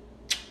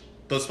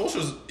 But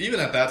Spoelstra's, even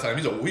at that time,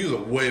 he was a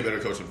way better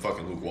coach than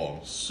fucking Luke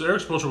Walton.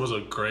 Eric Spoelstra was a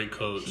great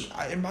coach.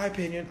 In my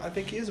opinion, I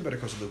think he is a better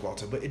coach than Luke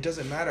Walton, but it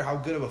doesn't matter how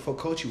good of a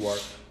coach you are.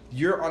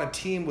 You're on a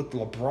team with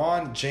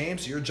LeBron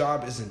James, your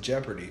job is in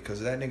jeopardy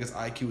because that nigga's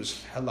IQ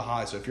is hella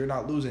high. So if you're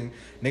not losing,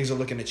 niggas are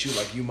looking at you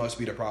like you must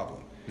be the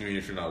problem. I mean,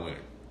 if you're not winning.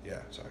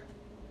 Yeah, sorry.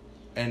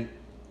 And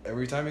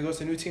every time he goes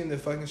to a new team, they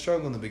fucking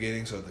struggle in the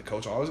beginning, so the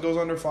coach always goes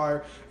under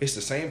fire. It's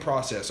the same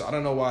process. So I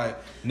don't know why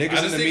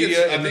niggas in the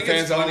media and the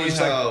fans are always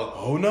like,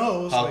 oh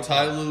no. How like,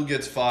 Ty Lue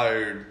gets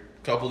fired,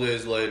 a couple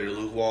days later,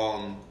 Luke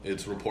Wong,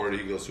 it's reported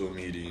he goes to a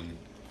meeting.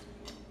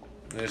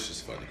 It's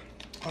just funny.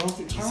 I don't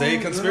think Say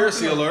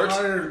conspiracy alert.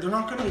 They're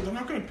not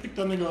gonna pick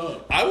that nigga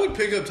up. I would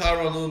pick up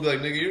Tyronn Lue and be like,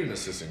 nigga, you're an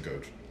assistant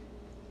coach.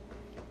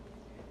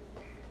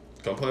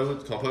 Come play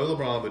with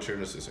LeBron, but you're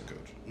an assistant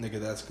coach. Nigga,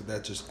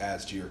 that just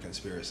adds to your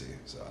conspiracy.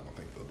 So I don't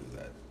think they'll do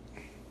that.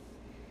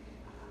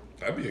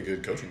 That'd be a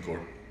good coaching core.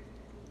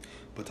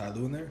 Put Ty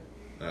Lue in there?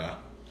 Yeah,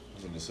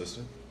 as an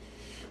assistant.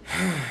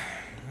 I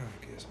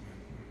guess,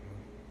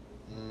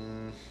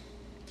 man.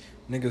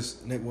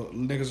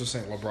 Niggas are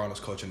saying LeBron was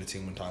coaching the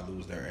team when Ty Lue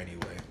was there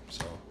anyway.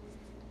 So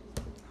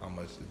how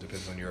much it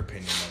depends on your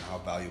opinion on how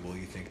valuable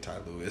you think Ty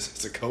Lue is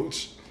as a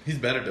coach. He's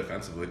better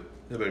defensively.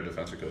 He's a better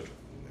defensive coach.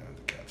 Yeah,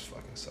 the Cavs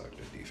fucking suck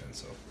their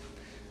defense. So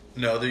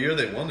No, the year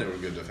they won, they were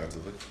good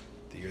defensively.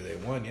 the year they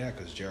won, yeah,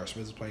 because J.R.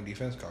 Smith was playing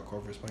defense, Kyle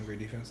Korver was playing great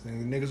defense.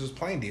 And the niggas was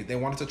playing They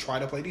wanted to try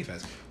to play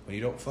defense. When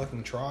you don't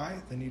fucking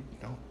try, then you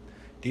don't.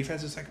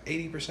 Defense is like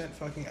 80%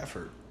 fucking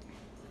effort.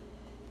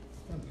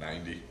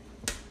 90.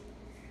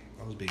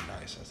 I was being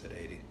nice. I said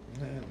 80.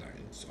 Yeah,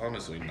 it's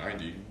honestly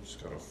 90. You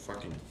just gotta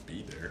fucking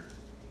be there.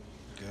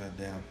 God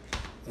damn.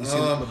 You see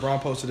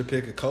LeBron posted a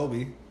pic of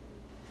Kobe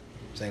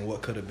saying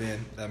what could have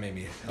been. That made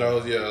me... So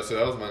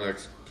that was my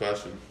next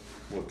question.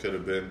 What could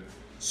have been?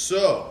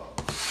 So,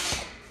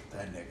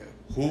 That nigga.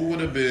 who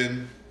would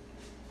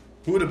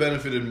have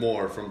benefited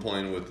more from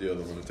playing with the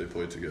other one if they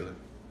played together?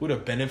 Would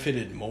have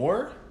benefited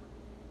more?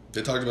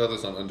 They talked about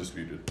this on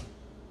Undisputed.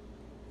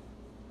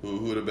 Who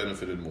would have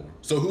benefited more?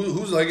 So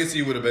whose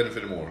legacy would have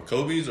benefited more?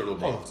 Kobe's or Oh,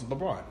 LeBron's?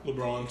 LeBron.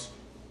 LeBron's.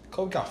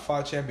 Kobe got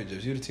 5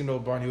 championships. You'd have teamed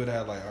up LeBron, he would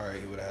have had like, all right,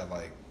 he would have had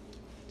like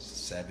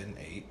 7,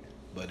 8.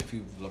 But if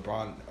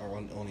LeBron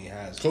only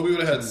has... Kobe would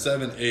have had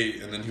 7,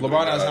 8, and then he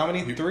LeBron has how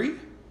many? 3?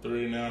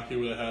 3 now. He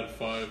would have had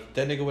 5.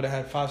 That nigga would have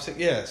had 5, 6.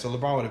 Yeah, so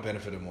LeBron would have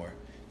benefited more.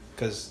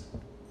 Because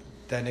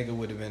that nigga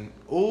would have been...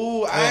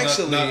 Ooh,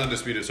 actually... Not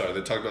Undisputed, sorry.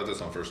 They talked about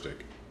this on First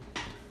Take.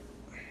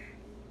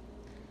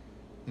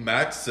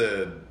 Max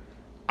said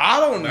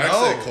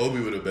Kobe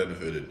would have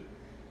benefited.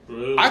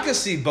 Really? I could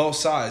see both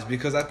sides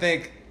because I'm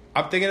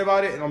thinking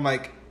about it and I'm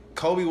like,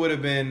 Kobe would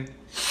have been...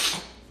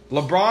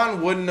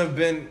 LeBron wouldn't have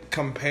been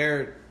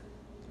compared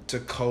to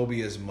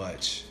Kobe as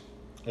much.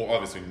 Well,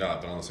 obviously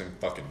not, but on the same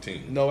fucking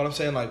team. No, what I'm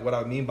saying, like, what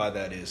I mean by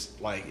that is,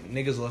 like,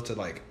 niggas love to,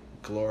 like,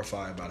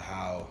 glorify about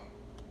how...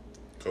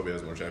 Kobe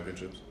has more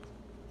championships.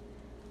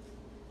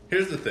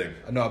 Here's the thing.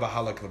 No, about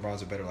how, like,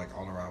 LeBron's a better, like,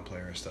 all-around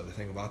player and stuff. The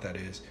thing about that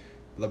is,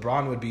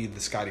 LeBron would be the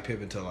Scottie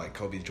Pippen to, like,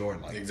 Kobe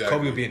Jordan. Like, exactly.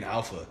 Kobe would be an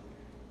alpha.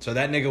 So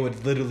that nigga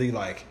would literally,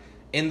 like,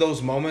 in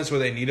those moments where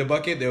they need a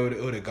bucket, it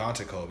would have gone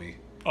to Kobe.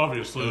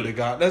 Obviously. It would have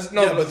got... but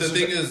the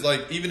thing is,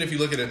 like, even if you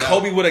look at it now...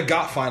 Kobe would have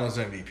got finals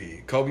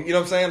MVP. Kobe, you know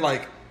what I'm saying?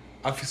 Like,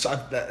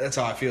 that's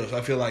how I feel. So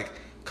I feel like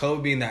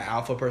Kobe being that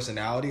alpha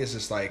personality is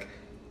just like...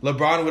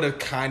 LeBron would have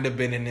kind of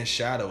been in his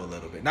shadow a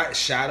little bit. Not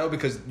shadow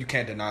because you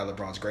can't deny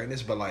LeBron's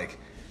greatness, but, like...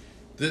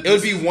 It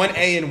would be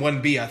 1A and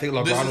 1B. I think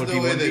LeBron would be 1B. This is the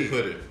way they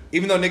put it.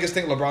 Even though niggas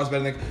think LeBron's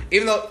better than...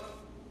 Even though...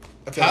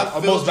 I feel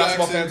like most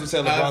basketball fans would say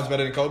LeBron's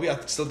better than Kobe. I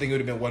still think it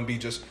would have been 1B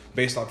just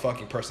based on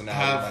fucking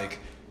personality.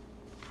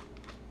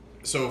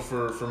 So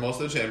for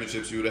most of the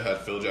championships, you would have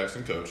had Phil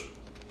Jackson coach.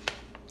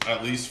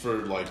 At least for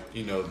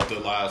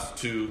the last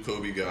two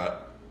Kobe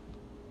got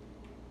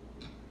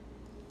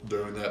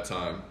during that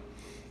time,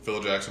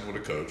 Phil Jackson would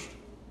have coached.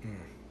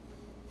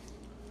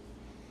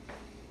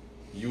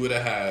 You would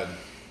have had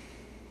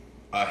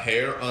a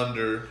hair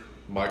under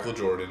Michael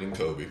Jordan and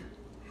Kobe,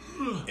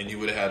 and you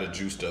would have had a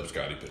juiced up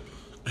Scottie Pippen.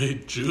 A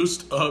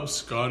juiced up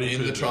Scottie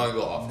Pippen. In the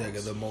triangle offense.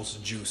 Nigga, the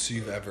most juice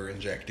you've ever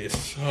injected.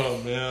 Oh,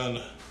 man.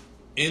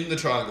 In the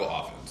triangle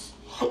offense.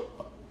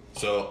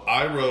 So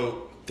I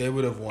wrote... They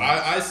would have won.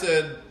 I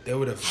said... They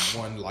would have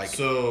won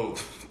So...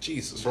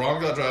 Jesus.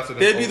 Braun got drafted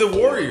in They'd be the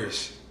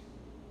Warriors.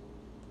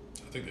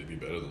 I think they'd be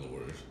better than the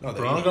Warriors. No,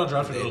 Braun got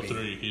drafted in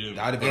 03.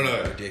 That'd have been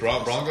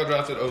ridiculous. Braun got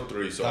drafted in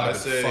 03. So I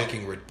say...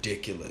 fucking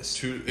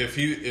ridiculous.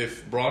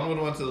 If Braun would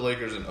have went to the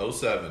Lakers in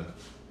 07,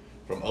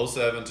 from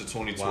 07 to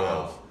 2012...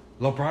 Wow.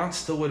 LeBron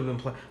still would have been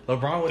playing.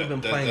 LeBron would have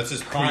been playing. That's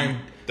his prime.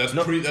 That's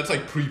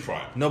like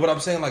pre-prime. No, but I'm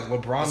saying like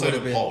LeBron would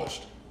have been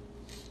polished.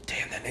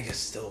 Damn, that nigga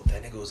was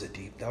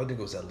that nigga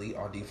was elite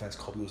on defense.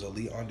 Kobe was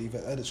elite on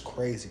defense. That is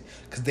crazy.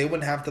 Because they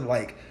wouldn't have to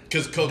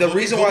Because the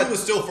reason Kobe why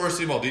was still first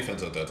team all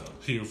defense at that time.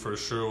 He for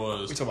sure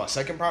was. We talking about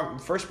second prime,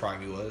 first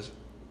prime he was.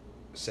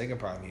 Second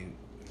prime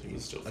he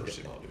was still first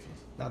team all defense.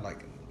 Not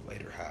like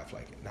later half,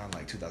 not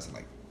like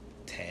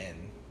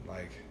 2010,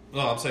 like.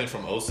 No, I'm saying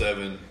from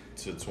 07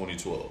 to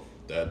 2012.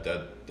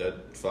 That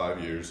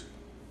 5 years,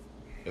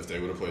 if they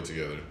would have played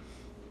together,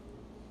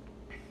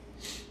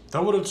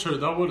 the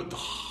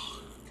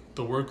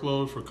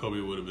workload for Kobe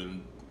would have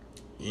been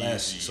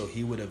less. easy. So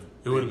he would have.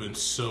 It would have been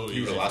so easy. He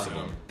would have lasted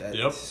him.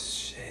 Yep.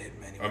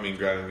 Shit, man. I mean,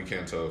 granted, we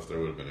can't tell if there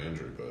would have been an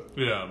injury, but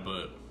yeah,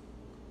 but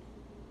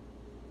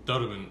that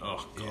would have been.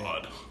 Oh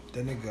God.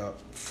 That nigga got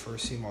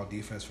first team all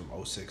defense from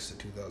 06 to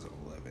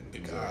 2011.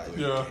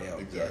 Exactly. God, Yeah.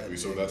 Exactly.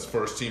 So that's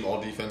first team all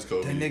defense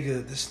Kobe.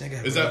 This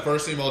nigga. Is that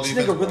first team all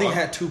defense? This nigga really Braun?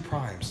 had two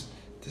primes.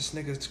 This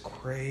nigga's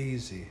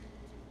crazy.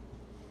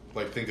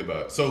 Like, think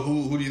about it. So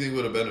who do you think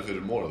would have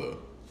benefited more though?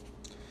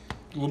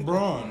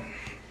 LeBron.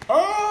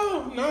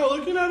 Oh no!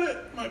 Looking at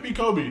it, might be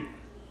Kobe.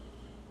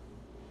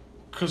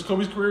 Because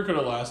Kobe's career could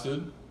have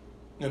lasted,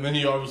 and then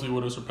he obviously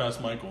would have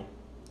surpassed Michael.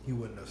 He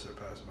wouldn't have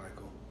surpassed Michael.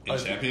 In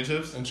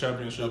championships? In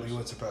championships. He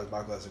wouldn't surpass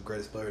Michael as the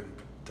greatest player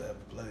to ever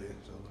play.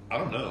 So. I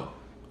don't know.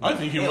 I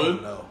think he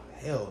would. No,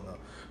 hell no.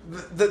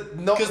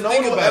 No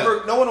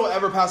one will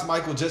ever pass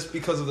Michael just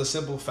because of the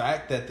simple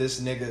fact that this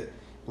nigga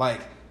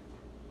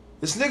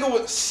was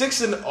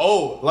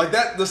 6-0. Like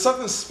that, there's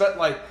something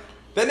that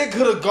nigga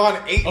could have gone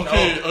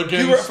 8-0.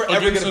 Okay,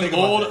 against an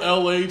old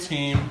LA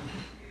team,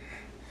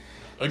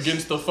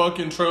 against the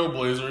fucking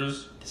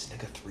Trailblazers. This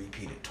nigga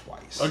three-peated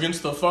twice.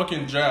 Against the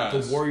fucking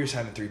Jazz. The Warriors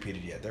haven't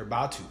three-peated yet. They're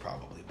about to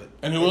probably, but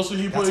and who else did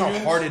he play against? That's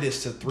how hard it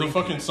is to three-peat.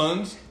 The fucking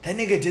Suns. That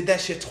nigga did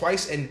that shit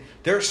twice, and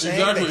they're saying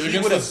exactly that he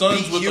against would the have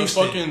Suns beat with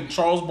Houston. the fucking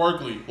Charles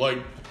Barkley. Like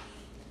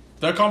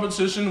that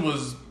competition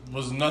was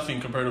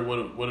nothing compared to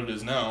what it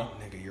is now.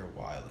 Nigga, you're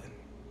wildin'.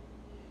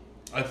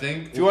 I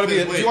think If you want to be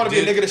a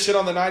nigga to shit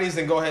on the 90s,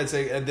 then go ahead and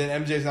say.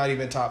 Then MJ's not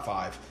even top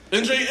 5.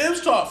 MJ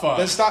is top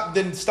 5.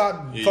 Then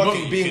stop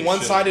fucking being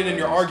one-sided in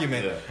your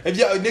argument. Yeah. If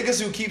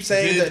niggas who keep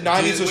saying that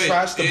 90s was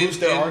trash to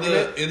boost their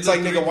argument, it's like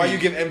nigga, why you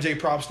give MJ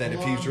props then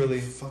if he's really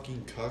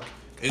fucking cuck?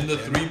 In the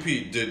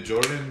three-peat, did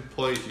Jordan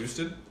play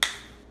Houston?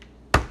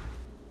 I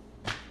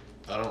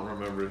don't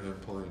remember him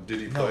playing.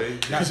 Did he play?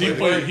 Because he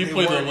played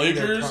the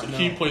Lakers,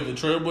 he played the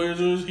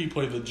Trailblazers, he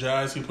played the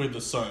Jazz, he played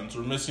the Suns.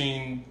 We're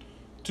missing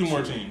 2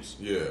 more teams.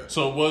 Yeah.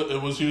 So it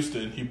was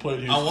Houston. He played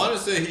Houston. I want to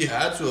say he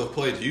had to have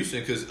played Houston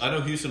because I know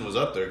Houston was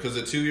up there because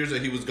the 2 years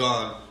that he was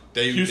gone,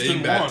 they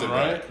back to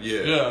back.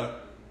 Yeah. Yeah.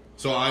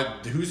 So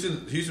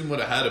Houston would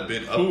have had to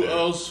been up Who there.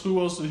 Who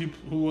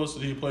else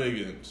did he play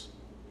against?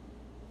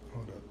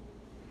 Hold up.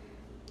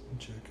 I'm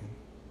checking.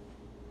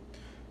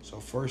 So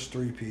first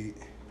three-peat.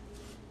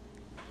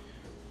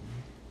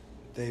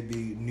 They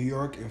beat New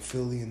York and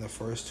Philly in the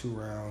first 2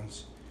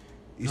 rounds.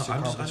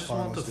 Eastern Conference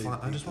Finals, they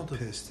beat the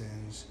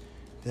Pistons.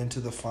 Then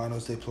to the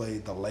finals, they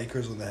played the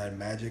Lakers when they had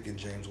Magic and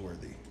James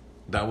Worthy.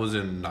 That was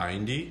in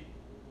 90?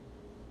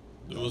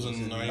 It was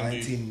in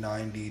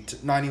 1990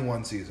 to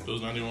 91 season. It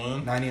was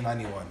 91?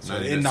 90-91. So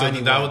 90. in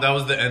 91. That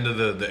was the end of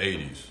the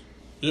 80s.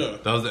 Yeah.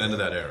 That was the end of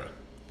that era.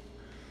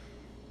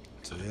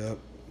 So, yep.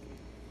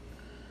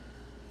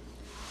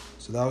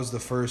 So that was the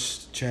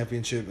first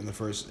championship and the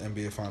first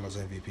NBA Finals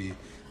MVP.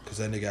 Because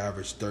that nigga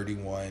averaged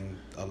 31,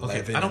 11,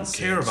 Okay, I don't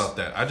care about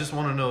that. I just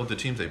want to know the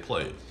teams they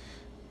played.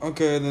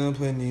 Okay, then they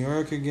played New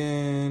York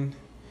again.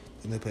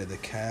 Then they played the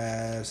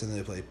Cavs. And then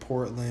they played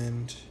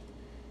Portland.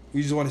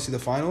 You just want to see the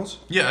finals?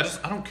 Yeah,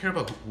 I don't care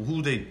about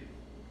what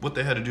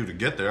they had to do to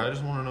get there. I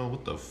just want to know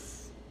what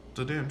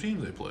the damn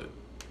teams they played.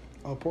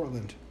 Oh,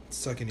 Portland.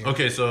 Second year.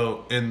 Okay,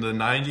 so in the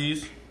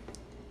 90s,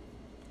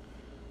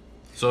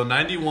 so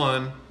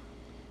 91,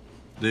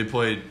 they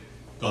played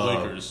The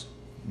Lakers.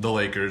 the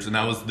Lakers, and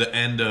that was the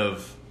end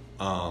of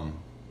the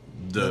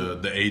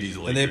 80s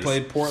Lakers. And they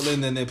played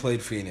Portland, then they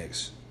played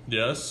Phoenix.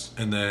 Yes.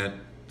 And then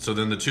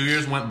the 2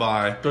 years went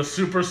by. The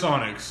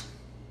Supersonics.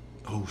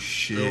 Oh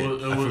shit! It was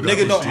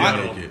Nigga, no,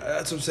 Seattle.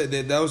 that's what I'm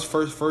saying. That was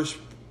first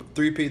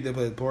three-peat. They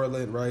played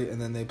Portland, right?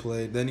 And then he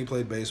played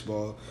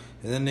baseball.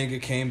 And then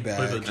nigga came back.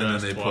 Played the And then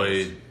Jazz they twice.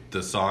 played the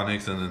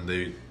Sonics, and then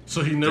they.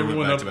 So he never went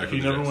went back-to-back up. with He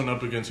the never Jazz. went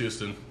up against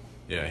Houston.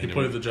 Yeah, He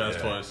played the Jazz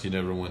twice. He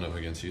never went up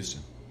against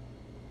Houston.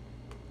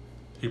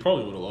 He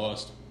probably would have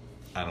lost.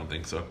 I don't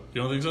think so.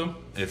 You don't think so?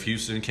 If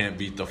Houston can't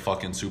beat the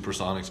fucking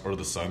Supersonics or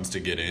the Suns to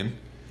get in,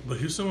 But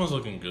Houston was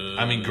looking good.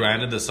 I mean,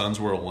 granted, the Suns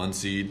were a 1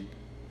 seed,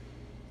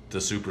 the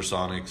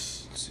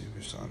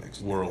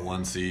Supersonics were a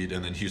 1 seed,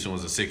 and then Houston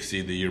was a 6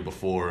 seed the year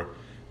before,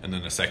 and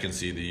then a 2nd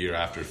seed the year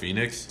after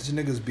Phoenix. This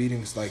nigga's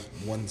beating like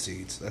 1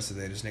 seeds. That's the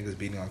thing. This nigga's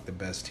beating like the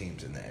best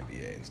teams in the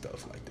NBA and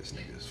stuff. Like this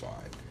nigga's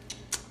fine.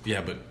 Yeah,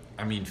 but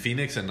I mean,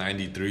 Phoenix in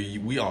 '93,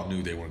 we all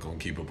knew they weren't going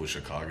to keep up with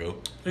Chicago.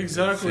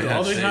 Exactly.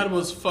 All they had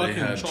was fucking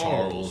they had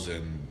Charles.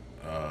 and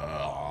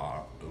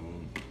I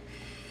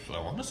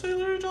want to say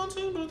Larry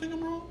Johnson, but I think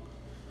I'm wrong.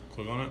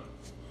 Click on it.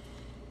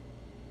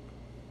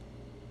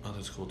 Oh,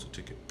 that's cool. It's a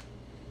ticket.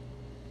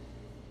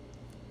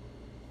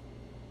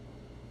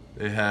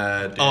 They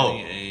had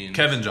Danny Ainge.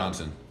 Kevin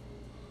Johnson,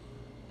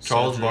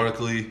 Charles Cedric.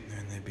 Barkley.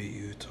 And they beat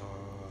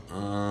Utah.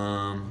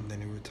 Um, And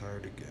then he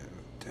retired again.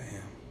 Damn.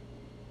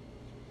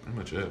 pretty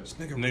much it. This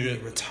nigga really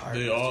Nigga,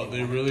 retired.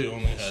 they really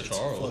only had Shit's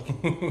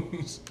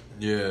Charles.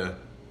 Yeah.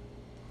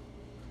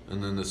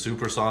 And then the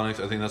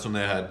Supersonics, I think that's when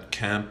they had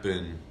Kemp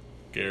and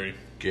Gary.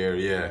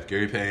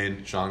 Gary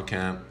Payne, Sean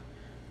Kemp,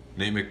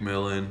 Nate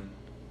McMillan.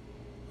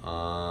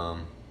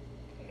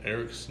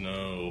 Eric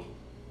Snow.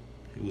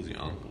 He was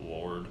young.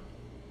 Lord.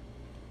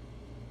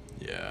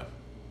 Yeah.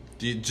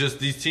 Just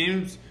these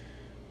teams,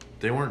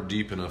 they weren't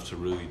deep enough to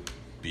really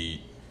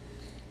beat.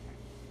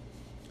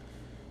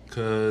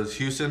 Because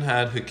Houston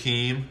had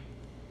Hakeem,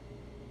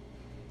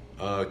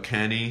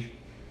 Kenny,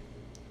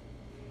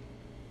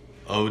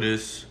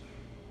 Otis,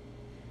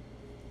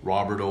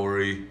 Robert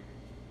Ory,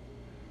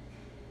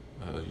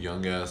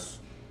 young ass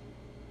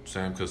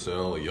Sam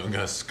Cassell, a young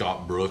ass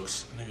Scott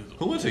Brooks, Niggas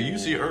who went to old.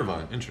 UC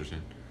Irvine.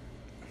 Interesting.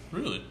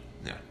 Really?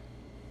 Yeah.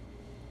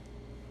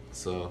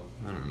 So,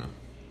 I don't know.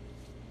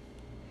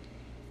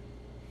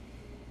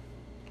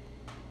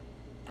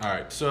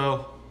 Alright,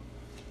 so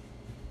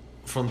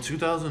from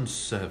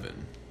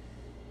 2007.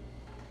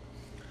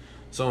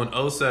 So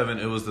in 07,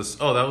 it was this.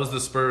 Oh, that was the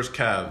Spurs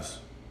Cavs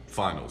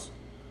finals.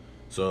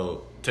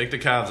 So take the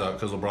Cavs out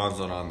because LeBron's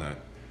not on that.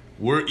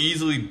 We're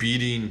easily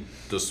beating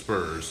the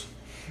Spurs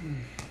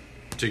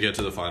to get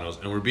to the finals,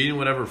 and we're beating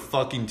whatever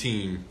fucking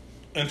team.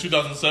 In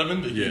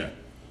 2007, the Heat. Yeah.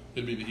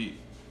 It'd be the Heat.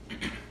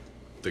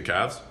 The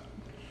Cavs?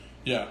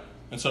 Yeah.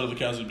 Instead of the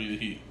Cavs, it'd be the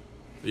Heat.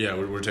 Yeah,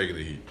 we're taking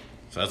the Heat.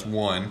 So that's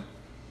 1.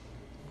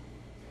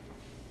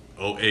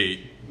 08.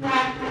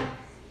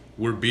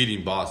 We're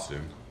beating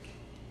Boston.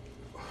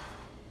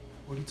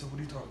 What are you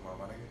talking about,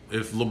 my nigga?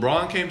 If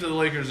LeBron came to the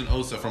Lakers in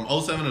 07,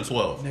 from 07 to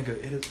 12, Nigga,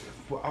 it is.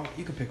 Well,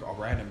 you could pick a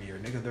random year,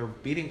 nigga. They're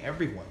beating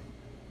everyone.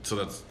 so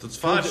that's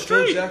 5 Phil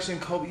straight. Jackson,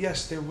 Kobe.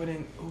 Yes, they're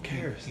winning. Who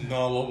cares?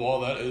 No, well,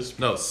 that is.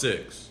 No,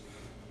 6.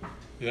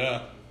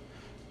 Yeah.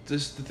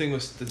 This the thing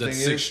was the That's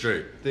thing 6 is.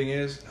 straight. Thing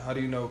is, how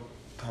do you know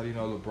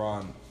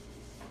LeBron? How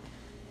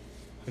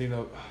do you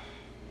know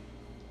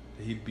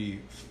that he'd be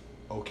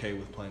okay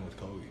with playing with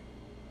Kobe?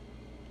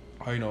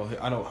 How do you know?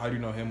 How do you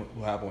know him?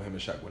 What happened with him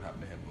and Shaq? What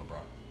happened to him and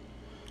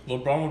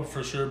LeBron? LeBron would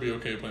for sure be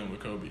okay playing with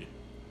Kobe.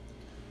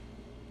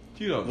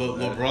 You don't know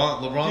that.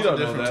 LeBron's You don't a know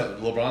different. that.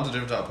 LeBron's a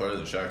different type player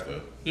than Shaq,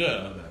 though.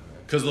 Yeah.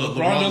 Because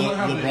LeBron doesn't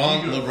have the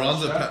ego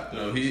LeBron's of a Shaq,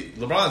 though.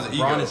 LeBron's an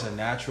LeBron ego, is a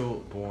natural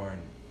born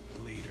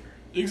leader.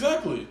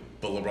 Exactly.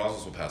 but LeBron's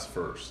also passed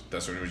first.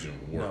 That's the only reason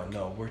it would work.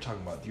 No, you're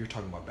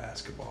talking about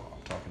basketball.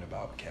 I'm talking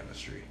about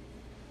chemistry,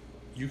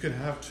 You could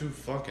have 2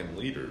 fucking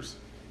leaders.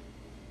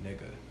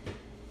 nigga.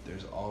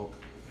 There's all.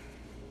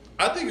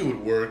 I think it would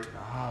work.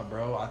 Nah,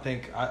 bro. I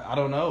think I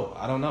don't know.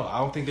 I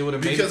don't think they would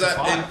have made Because it to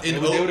 5. in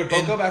They would have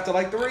broke up after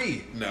like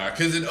 3. Nah,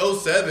 because in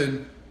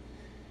 07,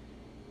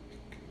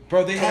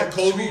 Bro, they have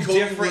Kobe two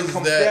different. was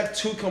They that- have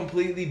 2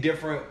 completely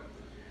different.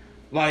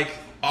 Like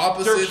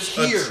opposites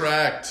they're here.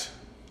 attract.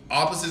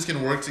 Opposites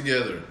can work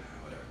together.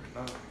 Whatever.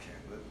 No, I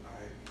can't. But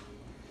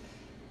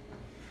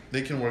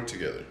They can work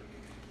together.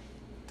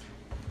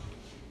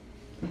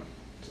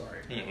 sorry.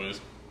 Anyways.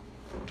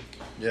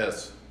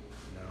 Yes.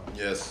 No.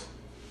 Yes.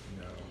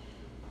 No.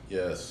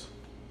 Yes.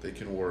 They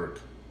can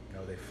work.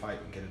 No. They fight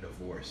and get a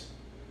divorce.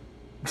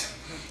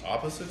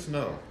 Opposites?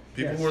 No.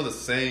 People Yes. who are the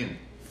same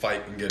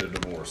fight and get a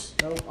divorce.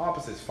 No,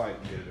 opposites fight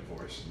and get a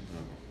divorce.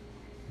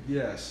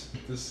 Yes,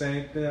 the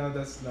same thing. No,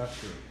 that's not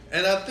true.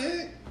 And I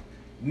think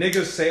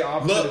Niggas say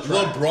opposite.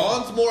 attract.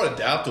 LeBron's more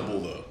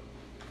adaptable though.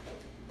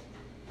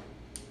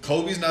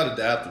 Kobe's not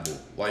adaptable.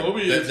 Like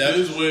Kobe is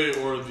his way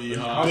or the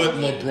But way.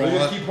 LeBron- We're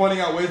gonna keep pointing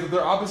out ways that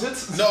they're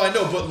opposites. No, I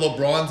know, but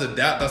LeBron's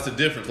that's the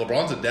difference.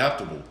 LeBron's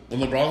adaptable. When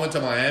LeBron went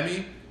to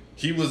Miami,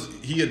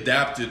 he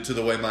adapted to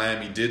the way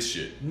Miami did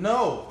shit.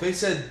 No, they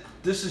said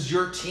this is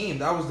your team.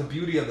 That was the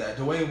beauty of that.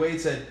 Dwayne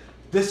Wade said,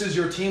 this is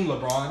your team,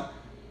 LeBron.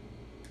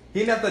 He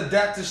didn't have to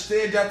adapt to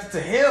stay adapted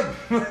to him,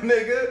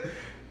 nigga.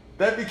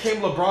 That became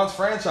LeBron's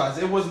franchise.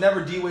 It was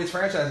never D-Wade's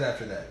franchise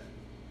after that.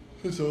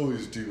 It's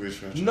always D-Wade's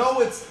franchise. No,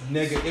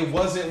 nigga, it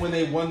wasn't when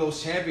they won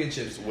those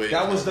championships.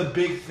 That was the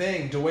big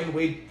thing. Dwayne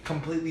Wade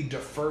completely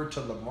deferred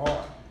to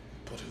LeBron.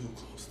 But who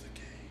closed the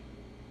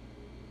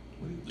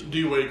game?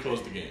 D-Wade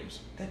closed the games.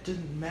 That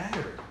didn't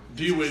matter.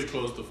 D-Wade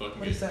closed the fucking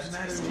What games. does that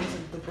matter? It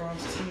wasn't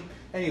LeBron's team.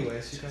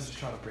 Anyways, I'm just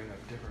trying to bring up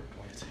different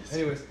points.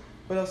 Anyways,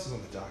 what else is on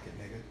the docket,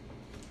 nigga?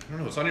 I don't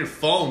know. It's on your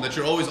phone that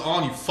you're always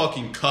on, you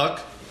fucking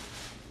cuck.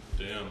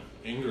 Damn.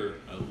 Anger.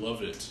 I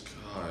love it.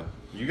 God.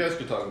 You guys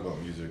could talk about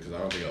music because I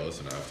don't think I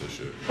listen to half this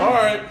shit.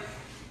 Alright.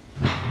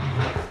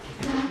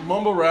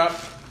 Mumble rap.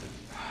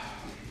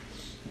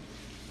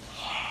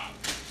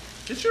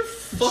 Get your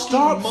fucking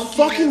Stop monkey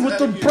fucking hands with out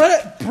the of here.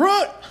 bread,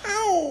 bruh.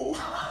 Ow.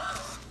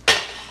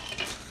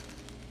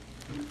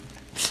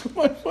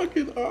 My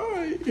fucking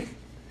eye.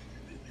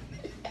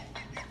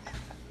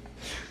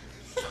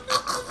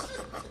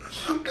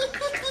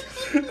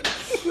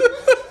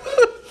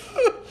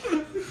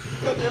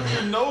 Goddamn,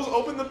 your nose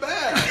opened the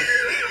bag.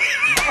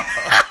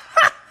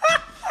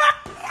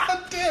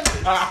 God damn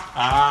it.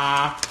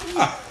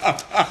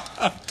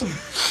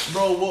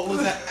 Bro, what was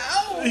that?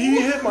 Ow!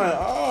 He hit my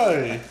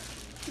eye.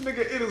 Nigga,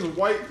 it is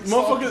white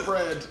Motherfucker, soft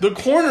bread. the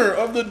corner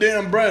of the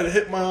damn bread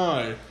hit my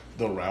eye.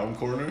 The round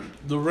corner?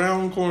 The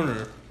round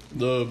corner.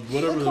 The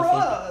whatever the fuck.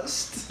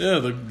 Crust. Yeah,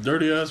 the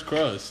dirty ass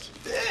crust.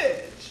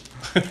 Bitch.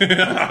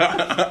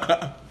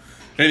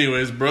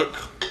 Anyways, Brooke.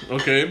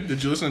 Okay,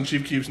 did you listen to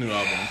Chief Keef's new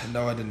album?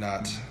 No, I did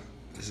not.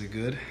 Is it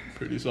good?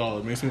 Pretty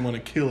solid. Makes me want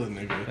to kill it,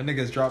 nigga. That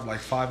nigga's dropped like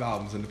 5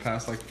 albums in the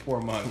past like 4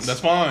 months.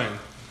 That's fine.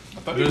 I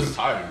thought he was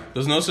tired.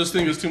 There's no such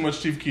thing as too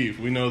much Chief Keef.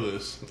 We know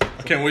this.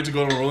 I can't wait to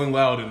go to Rolling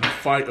Loud and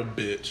fight a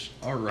bitch.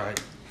 alright.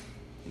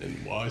 And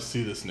I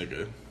see this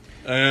nigga.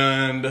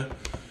 And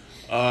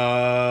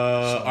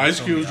Ice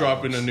Cube's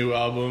dropping a new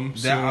album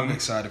soon. That I'm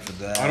excited for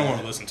that. I don't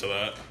want to listen to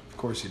that. Of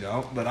course you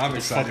don't, but I'm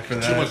excited for Too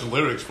that. much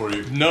lyrics for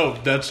you. No,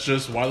 that's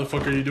just why the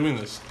fuck are you doing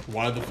this?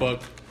 Why the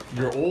fuck?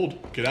 You're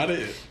old. Get out of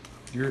it.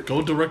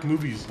 Go direct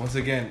movies. Once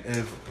again,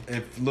 if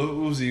Lil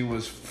Uzi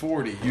was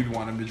 40, you'd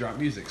want him to drop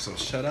music, so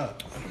shut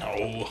up.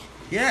 No.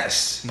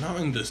 Yes. Not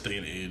in this day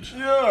and age.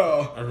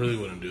 Yeah. I really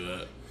wouldn't do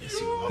that. Yes,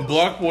 you would.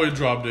 Block Boy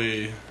dropped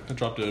a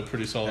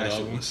pretty solid That shit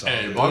album. was solid.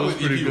 Hey, It Block was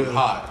was pretty EP was good.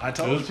 hot. I It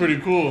told was you. pretty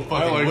cool.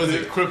 Fucking, I was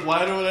liked it Crip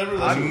Light or whatever?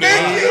 That's Thank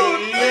Yes,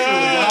 you,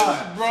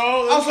 yes, bro.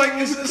 I was like,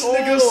 is this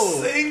nigga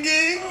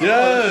singing?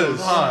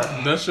 Yes,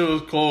 hot. that shit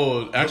was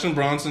cold. Action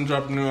Bronson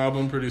dropped a new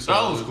album, pretty That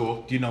solid. was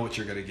cool. You know what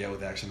you're gonna get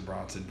with Action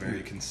Bronson.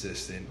 Very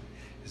consistent.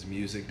 His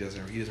music he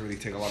doesn't really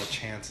take a lot of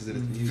chances in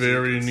his music.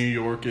 Very It's-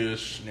 New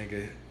Yorkish.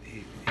 Nigga,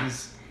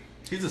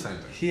 He's the same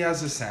thing. he has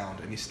his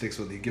sound and he sticks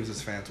with it. He gives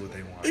his fans what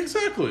they want.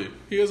 Exactly.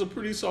 He has a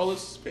pretty solid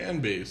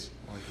fan base.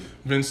 I like it.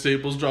 Vince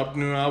Staples dropped a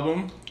new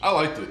album. I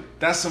liked it.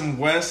 That's some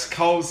West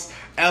Coast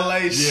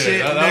LA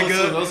shit, that was nigga.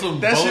 some- that was some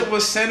that bo- shit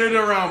was centered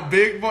around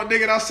big boy,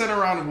 nigga. That was centered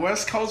around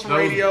West Coast That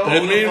was radio.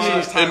 It made me-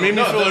 First time it made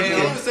me in feel the like- I damn-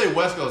 didn't even say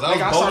West Coast. That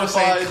Nigga, I was started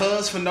saying bona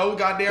cuz for no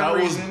goddamn That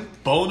was reason.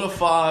 bona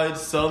fide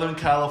Southern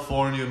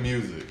California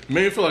music.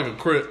 Made me feel like a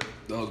Crip.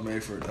 That was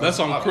made for That's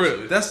on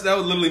obviously. Crip. that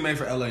was literally made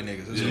for LA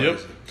niggas. That's Yep.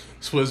 crazy.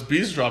 Swiss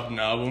Beats dropped an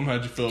album.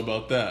 How'd you feel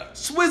about that?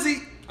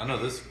 Swizzy. I know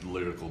this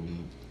lyrical.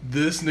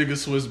 This nigga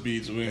Swiss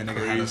Beats went That nigga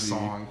crazy. had a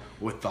song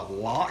with the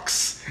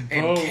Locks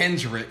and Bro,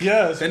 Kendrick.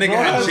 Yes, That nigga bro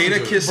had had-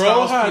 Jada Kiss. Bro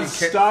Styles had P.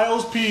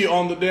 Styles P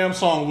on the damn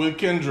song with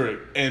Kendrick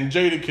and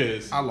Jada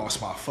Kiss. I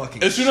lost my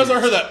fucking. As soon as I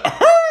heard that,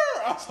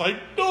 I was like,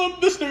 "Dude,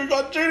 this nigga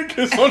got Jada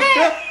Kiss on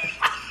there."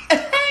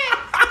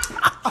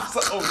 I was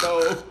like, oh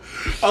no.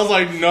 I was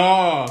like,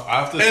 "Nah." I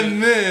have to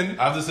and then,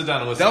 I have to sit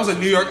down and listen. That was to a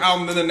this New York shit.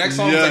 album. Then the next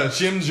song was Yeah. like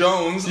Jim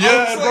Jones. I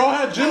yeah, was bro like,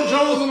 had Jim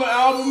Jones on the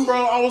album,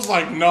 bro. I was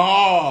like,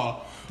 "Nah."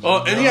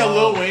 And he had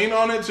Lil Wayne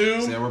on it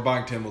too. Yeah, we're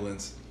buying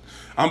Timberlands.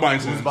 I'm buying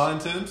Who's Tim's. buying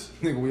Tim's?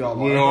 Nigga, we all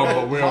We are.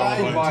 all- we all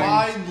my,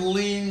 buying my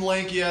lean,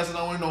 lanky ass, and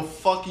I wear no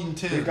fucking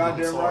Tim's. You're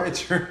goddamn I'm sorry.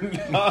 right. You're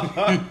not.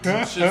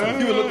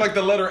 You would look like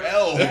the letter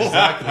L. the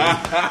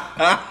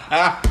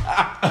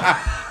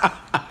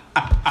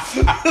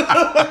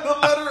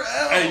letter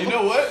L. Hey, you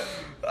know what?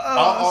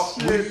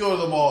 We can go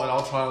to the mall and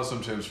I'll try on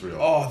some Tim's for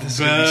y'all. Oh, this is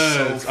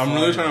gonna be so I'm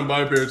really fun. trying to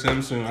buy a pair of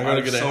Tim's soon. I gotta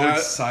I'm get a so hat.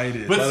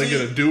 excited. But Gotta see-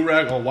 get a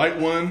do-rag, a white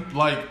one.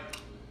 Like,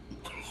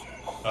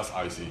 that's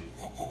icy.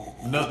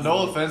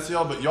 No offense to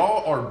y'all, but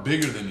y'all are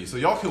bigger than me, so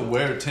y'all can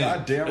wear Tim's.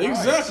 Goddamn right.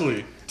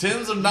 Exactly.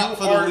 Tim's are not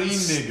for are the lean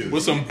niggas.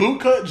 With some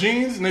bootcut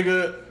jeans,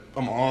 nigga,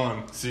 I'm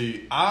on.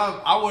 See,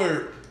 I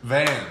wear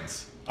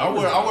Vans. I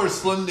wear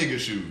slim nigga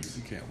shoes.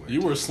 You can't wait.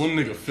 You wear slim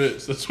nigga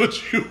fits. That's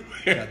what you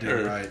wear.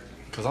 Goddamn right.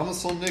 Cause I'm a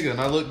slim nigga and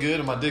I look good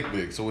and my dick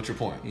big. So what's your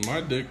point? My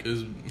dick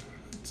is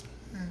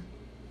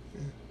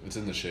It's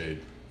in the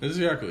shade.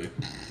 exactly.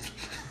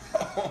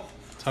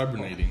 It's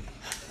hibernating.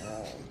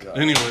 Oh god.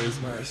 Anyways,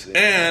 Mercy.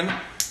 and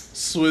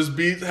Swizz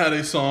Beatz had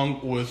a song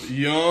with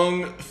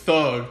Young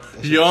Thug.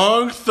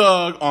 Young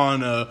Thug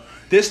on a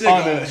This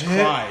on nigga a almost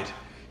hit. cried.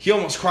 He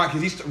almost cried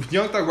because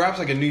Young Thug raps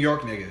like a New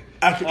York nigga.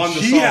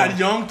 He had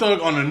Young Thug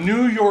on a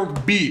New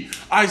York beat.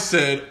 I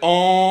said,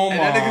 "Oh and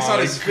my that nigga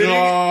started spitting.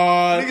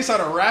 god!" Nigga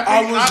started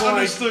rapping. I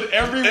understood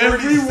every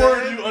word he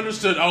said. You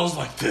understood. I was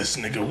like, "This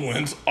nigga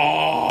went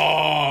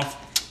off."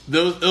 It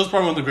was probably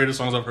one of the greatest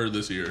songs I've heard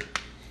this year.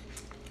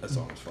 That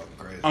song was fucking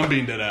crazy. I'm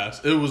being dead ass.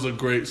 It was a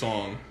great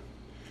song.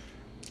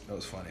 That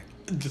was funny.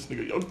 This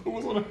nigga Young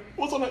Thug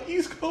was on an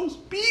East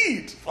Coast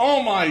beat.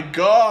 Oh my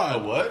god! A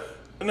what?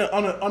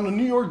 On a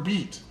New York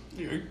beat.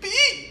 New York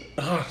beat.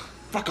 Ugh,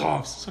 fuck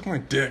off. Suck my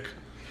dick.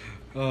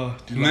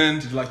 Did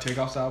you like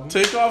Takeoff's album?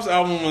 Takeoff's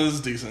album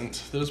was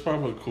decent. There's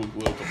probably a cool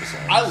little couple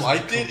songs. I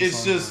liked it.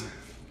 It's just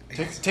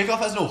Takeoff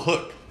has no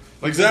hook.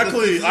 Like,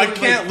 exactly. I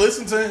can't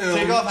listen to him.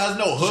 Takeoff has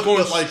no hook. Just going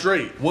but like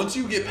straight. Once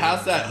you get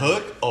past that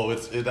hook,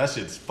 that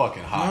shit's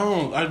fucking hot.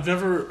 No,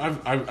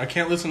 I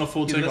can't listen to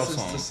full Takeoff songs.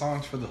 He listens to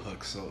songs for the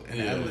hook, so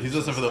He's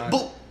listening for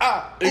the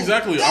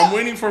exactly. Ah. I'm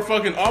waiting for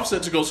fucking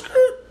Offset to go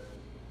skirt.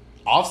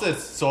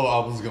 Offset's solo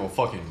album's gonna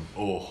fucking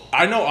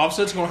I know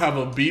Offset's gonna have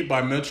a beat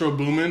by Metro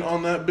Boomin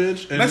on that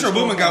bitch. And Metro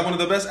Boomin got one of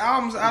the best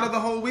albums out of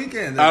the whole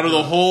weekend. Out of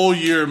the whole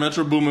year,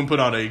 Metro Boomin put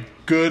out a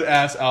good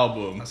ass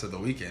album. I said the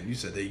weekend. You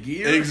said the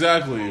year.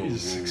 Exactly.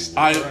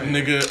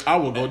 Nigga, I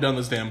will go down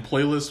this damn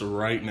playlist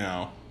right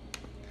now.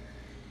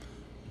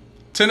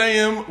 10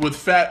 a.m. with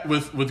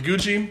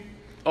Gucci.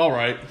 All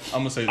right, I'm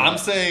gonna say that. I'm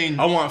saying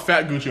I want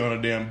Fat Gucci on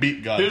a damn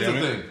beat. God here's damn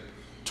the it. thing.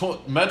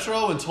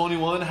 Metro and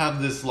 21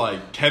 have this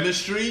like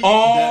chemistry.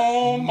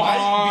 Oh that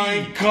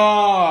my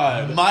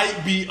god,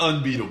 might be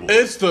unbeatable.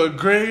 It's the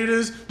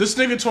greatest. This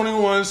nigga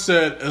 21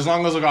 said, "As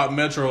long as I got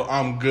Metro,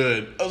 I'm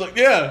good." I was like,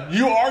 "Yeah,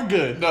 you are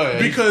good,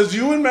 because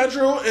you and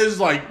Metro is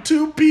like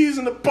two peas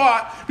in the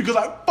pot. Because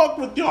I fuck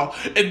with y'all,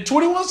 and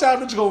 21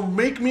 Savage gonna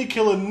make me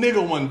kill a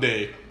nigga one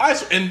day."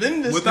 And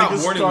then this Without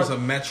nigga Warning was a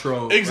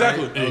Metro.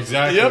 Exactly, Right?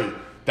 Exactly. Yep.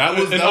 That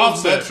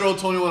was Metro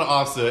 21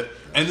 Offset.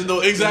 And then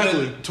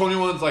exactly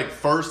 21's like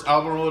first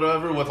album or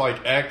whatever with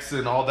like X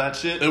and all that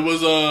shit. It was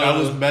that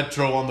was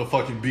Metro on the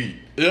fucking beat.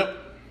 Yep.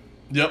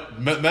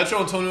 Metro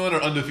and 21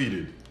 are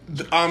undefeated.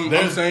 I'm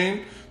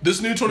saying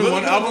this new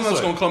 21 album that's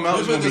gonna come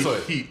out is gonna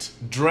be heat.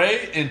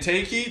 Dre and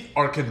Tay Keith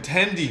are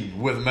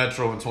contending with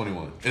Metro and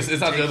 21. It's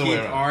not the other way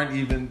around. Aren't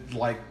even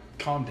like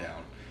calm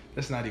down.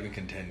 That's not even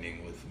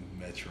contending with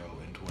Metro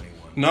and 21.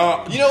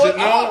 No, you know what?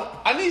 No,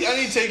 I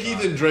need Tay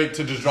Keith and Drake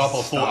to just drop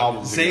a full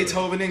album.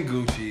 Zaytoven and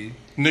Gucci.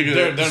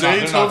 Nigga,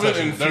 Zaytoven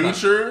and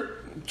Future.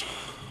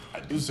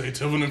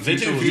 Zaytoven and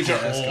Future.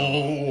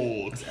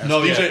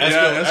 No,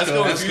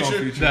 Esco and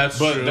Future. That's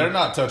true. They're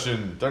not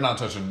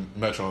touching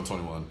Metro and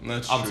 21.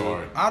 I'm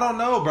sorry. I don't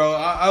know, bro.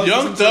 I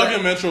Young Thug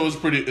and Metro is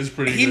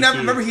pretty. He never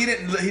remember.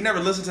 He never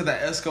listened to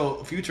that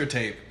Esco Future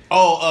tape.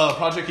 Oh,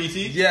 Project ET?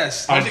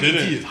 Yes. Project ET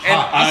is hot.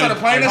 And I started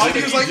playing that shit.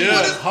 He was like,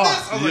 what is this?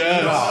 I was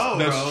like, no,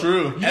 that's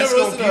true. You never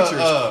listened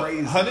to crazy.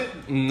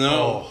 100?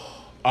 No.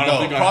 I don't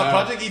think I have.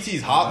 Project ET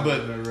is hot,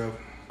 but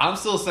I'm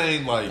still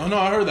saying like... Oh, no,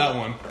 I heard that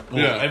one.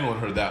 Well, everyone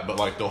heard that, but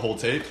like the whole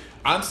tape.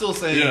 I'm still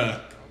saying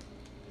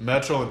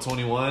Metro and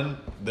 21,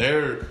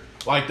 they're...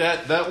 Like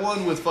that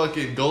one with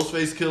fucking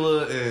Ghostface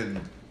Killer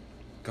and...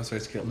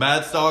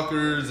 Mad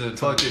Stalkers and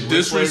fucking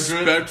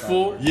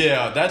Disrespectful.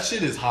 Yeah, that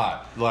shit is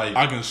hot. Like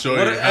I can show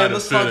you.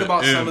 Let's talk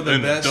about some of the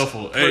best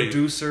Hey.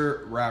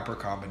 producer rapper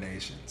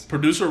combinations.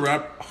 Producer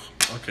rap.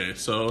 Okay,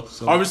 so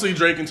obviously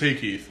Drake and Tay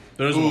Keith.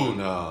 There's one.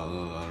 No,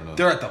 I don't know.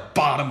 They're at the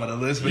bottom of the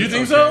list. You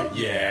think so?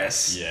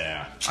 Yes.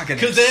 Yeah. I can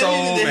name Because so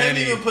they many. haven't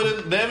even put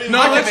in. They haven't even.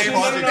 No, put I can in- name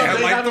all. no, They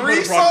have like haven't 3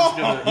 put a project songs.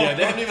 together. Yeah,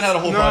 they haven't even had a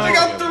whole They project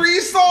got together. 3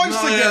 songs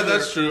No, yeah, together.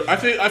 that's true. I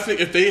think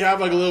if they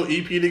have like a little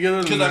EP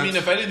together, Because I mean,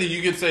 if anything,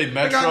 you could say They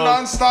Metro. got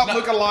nonstop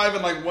Look Alive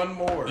and like one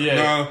more. Yeah,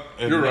 No,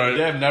 and you're right.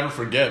 They have Never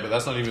Forget, but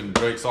that's not even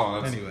Drake's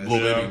song. That's Anyways.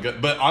 Lil Yeah. Baby.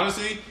 Good. But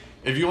honestly,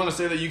 if you want to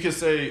say that, you could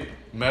say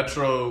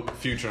Metro,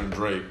 Future, and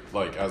Drake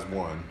like as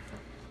one.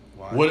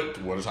 Why? What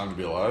a time to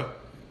be alive.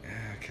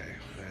 Okay.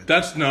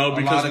 that's lot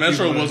because of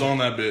Metro people- was on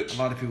that A bitch.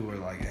 lot of people were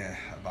like,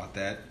 about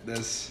that.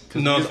 This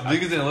No,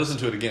 Niggas didn't listen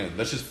to it again.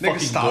 That's just nigga, fucking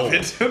stop gold.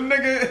 it,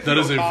 nigga. that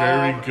is a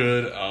very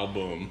good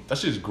album, That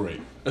shit's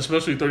great.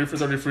 especially 30 for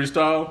 30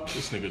 freestyle.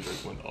 This nigga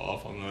Drake went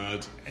off on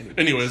that.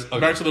 Anyways,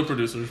 back to the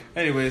producers.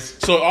 Anyways,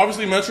 So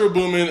obviously Metro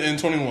Boomin and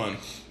 21.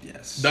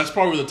 yes, That's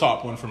probably the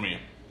top one for me.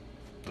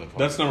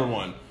 That's number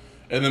 1,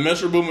 and then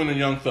Metro Boomin and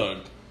Young Thug.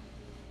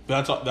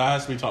 That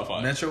has to be top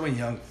 5. Metro and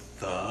Young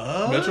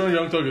Thug. Metro and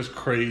Young Thug is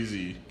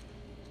crazy.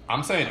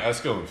 I'm saying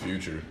Esco and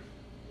Future.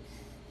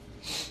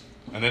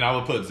 And then I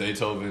would put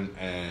Zaytoven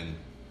and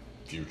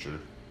Future.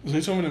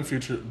 Zaytoven and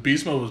Future.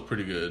 Beast Mode was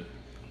pretty good.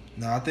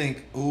 No, I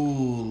think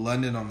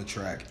London on the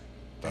track.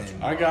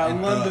 And- I got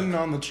and London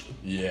Thug. on the.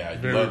 Yeah,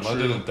 Very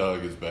London true. and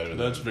Thug is better.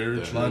 That's very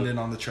than true. London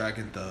on the track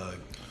and Thug.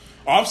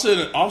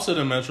 Offset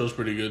and Metro is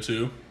pretty good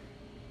too.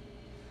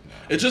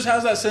 It just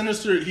has that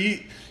sinister.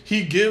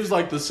 He gives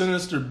like the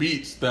sinister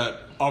beats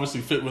that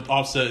obviously fit with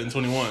Offset and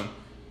 21.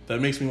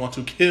 That makes me want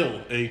to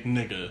kill a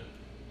nigga.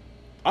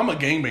 I'm a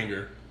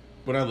gangbanger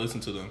when I listen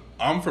to them.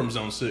 I'm from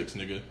Zone 6,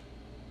 nigga.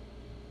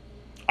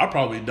 I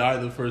probably die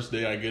the first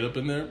day I get up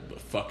in there, but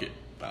fuck it.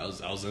 I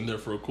was in there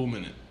for a cool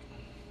minute.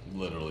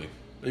 Literally.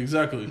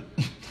 Exactly.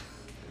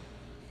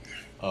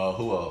 Who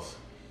else?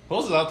 Who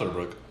else is out there,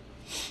 Brooke?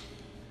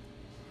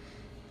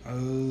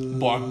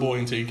 Block Boy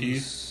and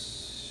Takey.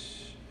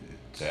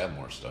 They have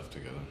more stuff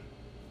together.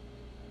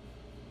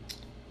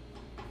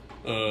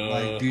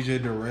 Like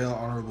DJ Darrell,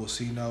 Honorable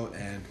C Note,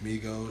 and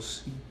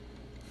Migos.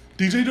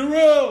 DJ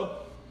Darrell.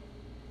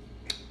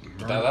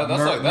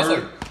 That's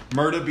like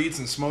Murder Beats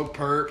and Smoke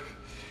Perp.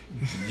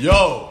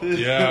 yo.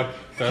 Yeah.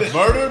 That's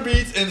Murder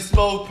Beats and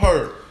Smoke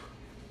Perp.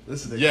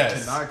 This is the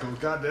Yes. Tanaka,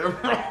 goddamn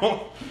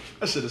wrong.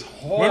 That shit is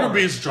hard. Murder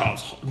Beats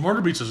drops.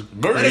 Murder Beats is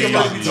Murder That nigga Beats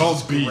got got beats.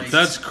 dog beats.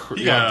 That's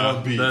He got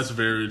dog beats. That's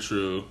very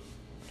true.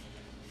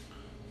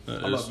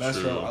 That I is love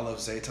Metro, true. I love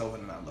Zaytoven,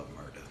 and I love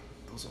Murder.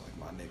 Those are like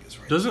my niggas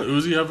right Doesn't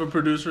Uzi have a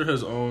producer?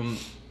 His own?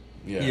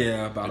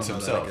 Yeah, but I it's don't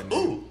know himself. that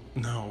nigga name. Ooh.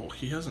 No,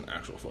 he has an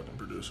actual fucking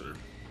producer.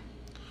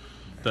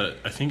 That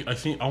I think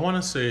I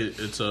want to say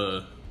it's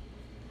a.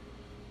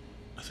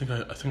 I think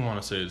I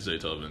want to say it's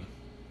Zaytoven,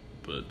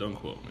 but don't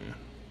quote me.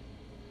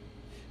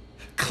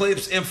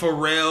 Clips and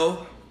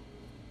Pharrell.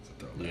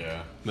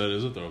 Yeah. That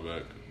is a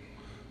throwback.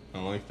 I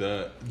like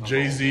that.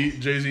 Jay-Z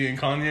and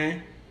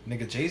Kanye.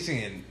 Nigga,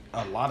 Jay-Z and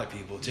a lot of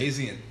people.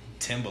 Jay-Z and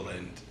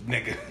Timbaland.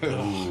 Nigga.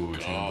 Ooh,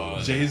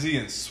 God. Jay-Z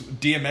and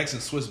DMX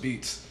and Swiss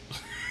Beats.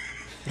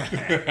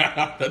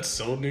 That's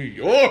so New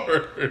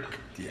York.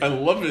 Yeah. I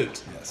love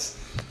it. Yes.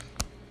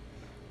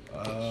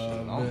 I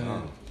don't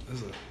know.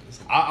 This is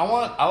I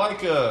like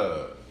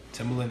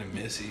Timbaland and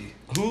Missy.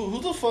 who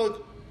the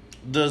fuck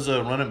does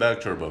Run It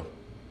Back Turbo?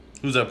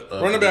 Who's that?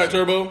 Run it back,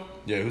 producer? Turbo.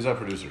 Yeah, who's that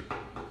producer?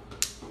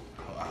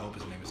 Oh, I hope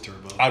his name is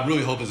Turbo. I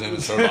really hope his name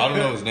is Turbo. I don't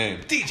know his name.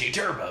 DJ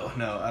Turbo.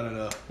 No, I don't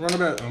know. Run it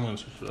back. I'm gonna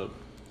switch it up.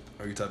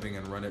 Are you typing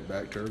in Run It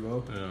Back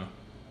Turbo? Yeah.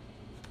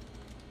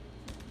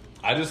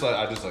 I just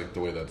like the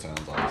way that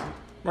sounds, honestly.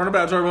 Run it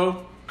back,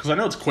 Turbo. Because I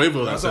know it's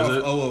Quavo that That's says off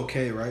it.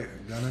 OOK, right?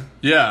 Gunna?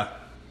 Yeah.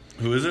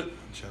 Who is it? I'm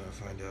trying to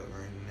find out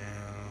right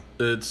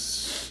now.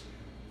 It's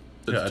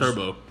Yeah, I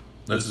Turbo.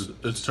 That's-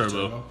 It's Turbo.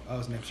 Turbo? Oh,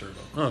 his name's Turbo.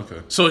 Oh,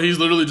 okay. So he's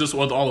literally just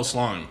with all the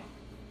slime.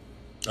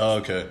 Oh,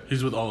 okay.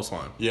 He's with all the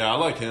slime. Yeah, I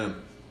like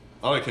him.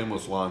 I like him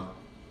with Slime.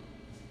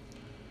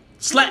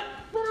 Slap.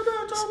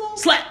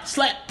 Slap.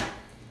 Slap.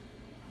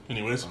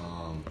 Anyways,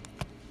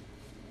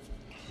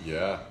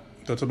 Yeah.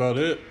 that's about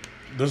it.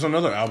 There's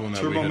another album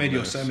that we Turbo had made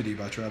missed. Yosemite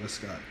by Travis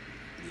Scott.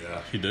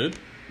 Yeah. He did?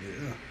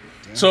 Yeah.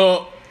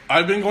 So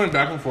I've been going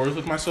back and forth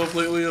with myself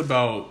lately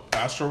about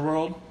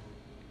Astroworld.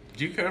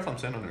 Do you care if I'm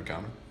saying on your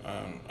counter?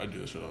 I do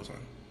this shit all the time.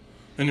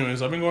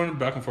 Anyways, I've been going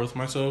back and forth with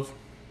myself,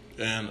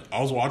 and I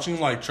was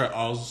watching I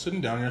was sitting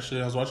down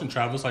yesterday. I was watching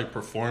Travis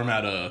perform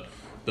at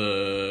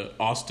the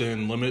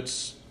Austin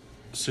Limits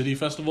City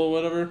Festival, or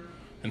whatever,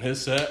 and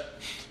his set.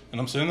 And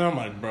I'm sitting there. I'm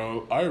like,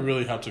 bro, I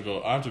really have to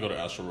go. I have to go to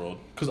Astroworld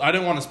because I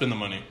didn't want to spend the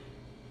money.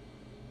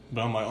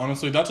 But I'm like,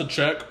 honestly, that's a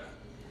check.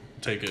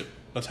 Take it.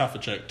 That's half a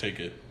check. Take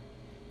it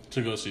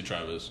to go see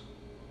Travis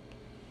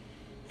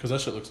because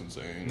that shit looks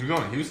insane. You're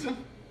going to Houston?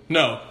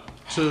 No,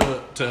 to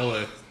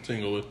LA, to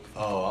Inglewood.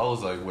 Oh, I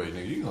was like, wait,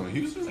 nigga, you going to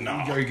Houston? No.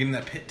 Are you getting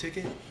that pit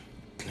ticket?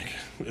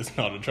 It's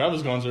not a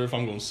Travis concert if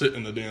I'm gonna sit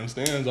in the damn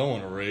stands. I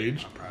want to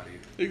rage. I'm proud of you.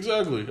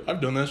 Exactly. I've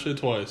done that shit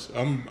twice.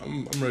 I'm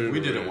ready. We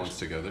to did it rage. once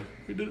together.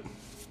 We did it.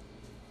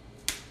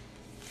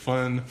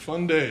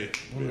 Fun day.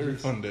 Very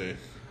fun day.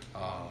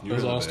 You It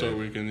was were the All Star babe.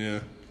 Weekend, yeah.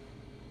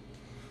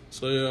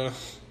 So yeah,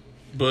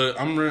 but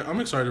I'm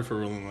excited for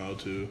Rolling Loud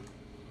too.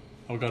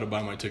 I gotta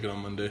buy my ticket on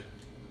Monday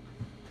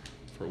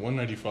for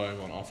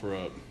 $195 on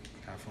OfferUp.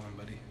 Have fun,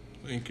 buddy.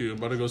 Thank you.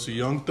 About to go see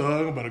Young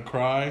Thug. About to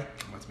cry.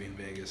 I'm about to be in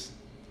Vegas.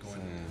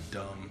 Going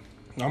dumb.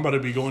 I'm about to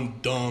be going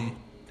dumb.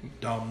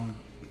 Dumb.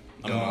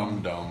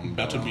 Dumb.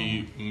 About to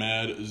be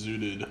mad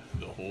zooted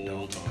the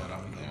whole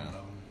time. Yeah.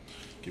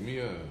 Give me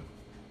a...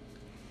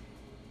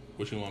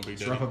 What you want, Big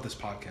Let's Daddy? wrap up this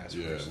podcast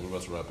Yeah, first. we're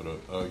about to wrap it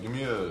up. Give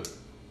me a...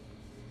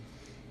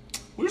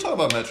 We were talking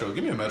about Metro.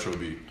 Give me a Metro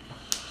beat.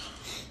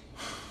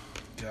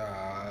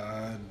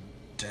 God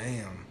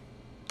damn.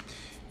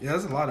 Yeah,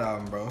 that's a lot of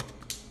album, bro.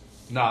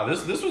 Nah,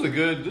 this was a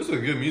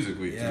good music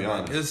week, Yeah, to be man.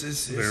 honest.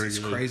 It's Very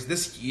good. crazy.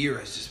 This year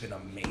has just been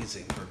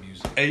amazing for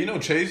music. Hey, you know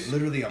Chase?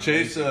 Literally amazing.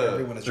 Chase,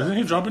 Everyone is Isn't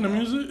he dropping the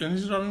music? And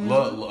he's dropping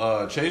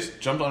music? Chase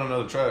jumped on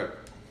another track.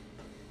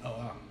 Oh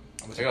wow.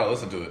 I gotta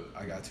listen to it.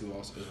 I got two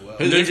also as well.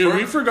 His- Nigga,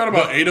 we forgot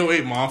about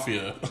 808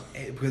 Mafia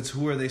Hey, because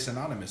who are they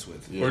synonymous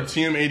with? Yeah. or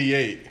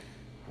TM88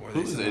 Who are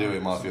Who they is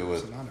 808 Mafia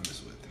with?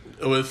 Synonymous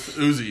with. with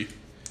Uzi.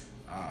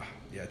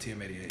 Yeah,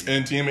 TM88.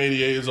 And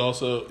TM88 is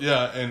also,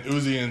 yeah, and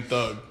Uzi and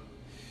Thug.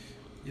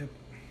 Yep.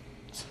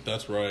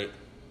 That's right.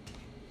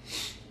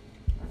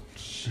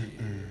 Shit.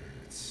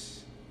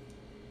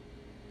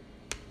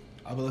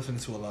 I've been listening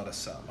to a lot of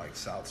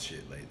South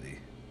shit lately.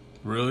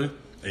 Really?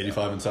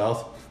 85 and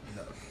South?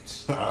 No,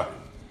 not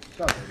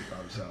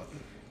 35 South.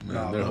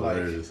 Man, they're but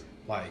hilarious.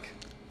 Like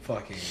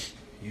fucking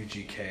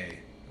UGK.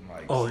 And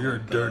like Oh, you're a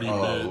Snoop dirty Dogg.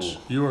 Oh. bitch.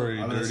 You are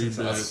a I've been dirty listening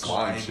to That's bitch.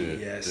 slime shit.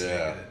 Yes, Yeah.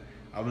 nigga.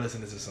 I've been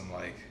listening to some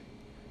like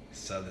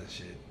Southern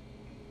shit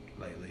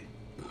lately.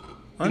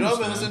 You know what I've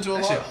been listening to a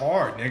That shit lot?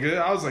 hard, nigga.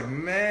 I was like,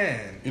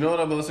 man. You know what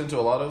I've been listening to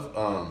a lot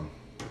of?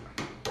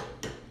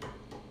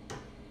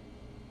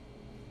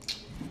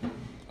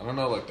 I don't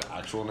know like the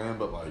actual name,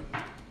 but like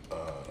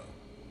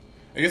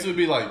I guess it would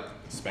be like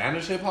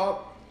Spanish hip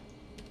hop.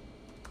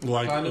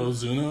 Like Kind of.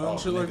 Ozuna and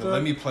shit like nigga, that.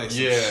 let me play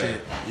some Yeah,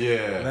 shit.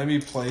 yeah. Let me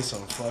play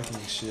some fucking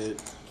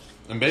shit.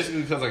 And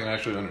basically because I can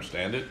actually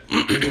understand it.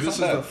 This is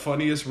not the bad.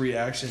 funniest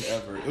reaction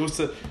ever. It was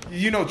the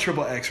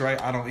Triple X, right?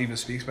 I don't even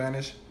speak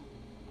Spanish.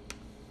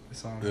 The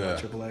song Yeah.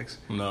 Triple X.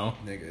 No.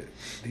 Nigga,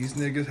 these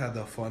niggas had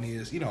the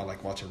funniest. I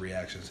like watching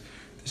reactions.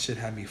 This shit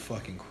had me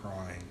fucking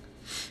crying.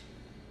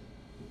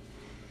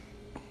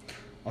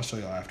 I'll show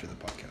y'all after the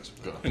podcast.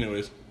 Go.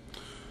 Anyways.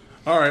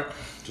 All right.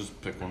 Just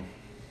pick one.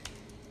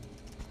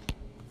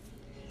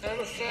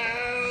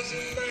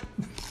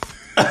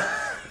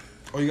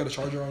 Oh, you got a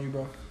charger on you,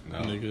 bro? No.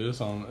 Nigga,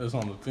 it's on the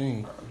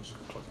thing. I'm just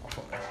gonna plug my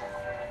phone.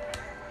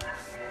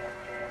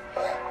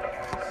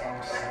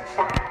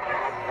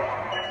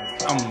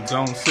 I'm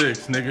zone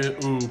 6,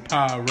 nigga. Ooh,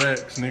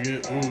 Pyrex,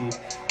 nigga.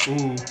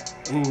 Ooh.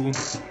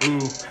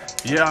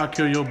 Yeah, I'll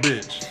kill your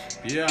bitch.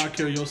 Yeah, I'll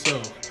kill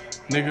yourself.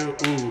 Nigga,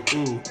 ooh.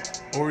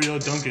 Oreo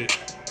dunk it.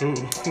 Ooh.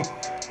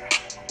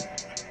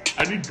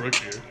 I need Brooke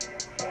here.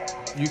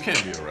 You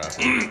can't be a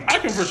rapper. I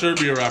can for sure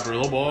be a rapper,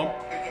 little ball.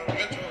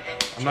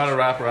 I'm not a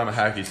rapper, I'm a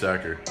hacky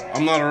sacker.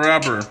 I'm not a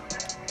rapper.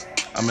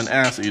 I'm an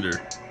ass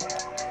eater.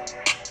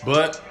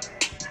 But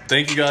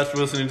thank you guys for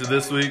listening to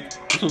this week.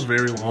 This was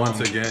very long. Once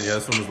again, yeah,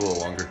 this one was a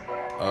little longer.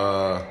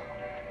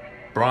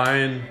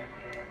 Brian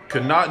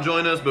could not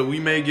join us, but we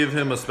may give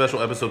him a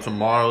special episode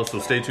tomorrow, so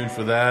stay tuned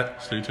for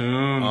that. Stay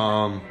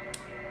tuned.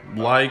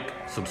 Like,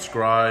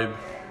 subscribe.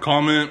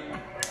 Comment.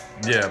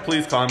 Yeah,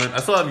 please comment. I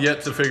still have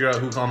yet to figure out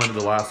who commented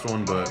the last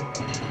one, but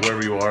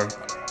wherever you are,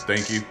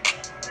 thank you.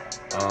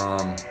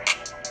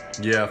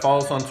 Yeah, follow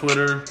us on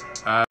Twitter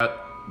at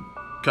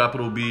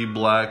B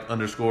black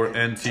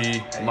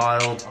 _NT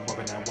mild. I'm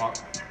bumping that walk.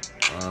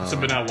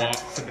 Sipping that walk.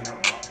 Sipping that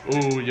walk.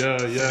 Ooh, yeah.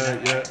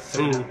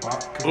 Sipping that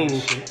walk. Cool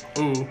shit.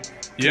 Ooh.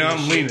 Yeah,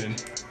 I'm leaning.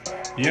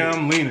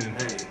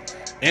 Hey.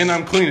 And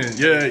I'm cleaning.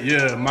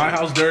 Yeah. My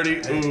house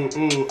dirty.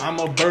 Ooh. I'm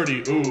a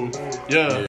birdie. Ooh. Yeah.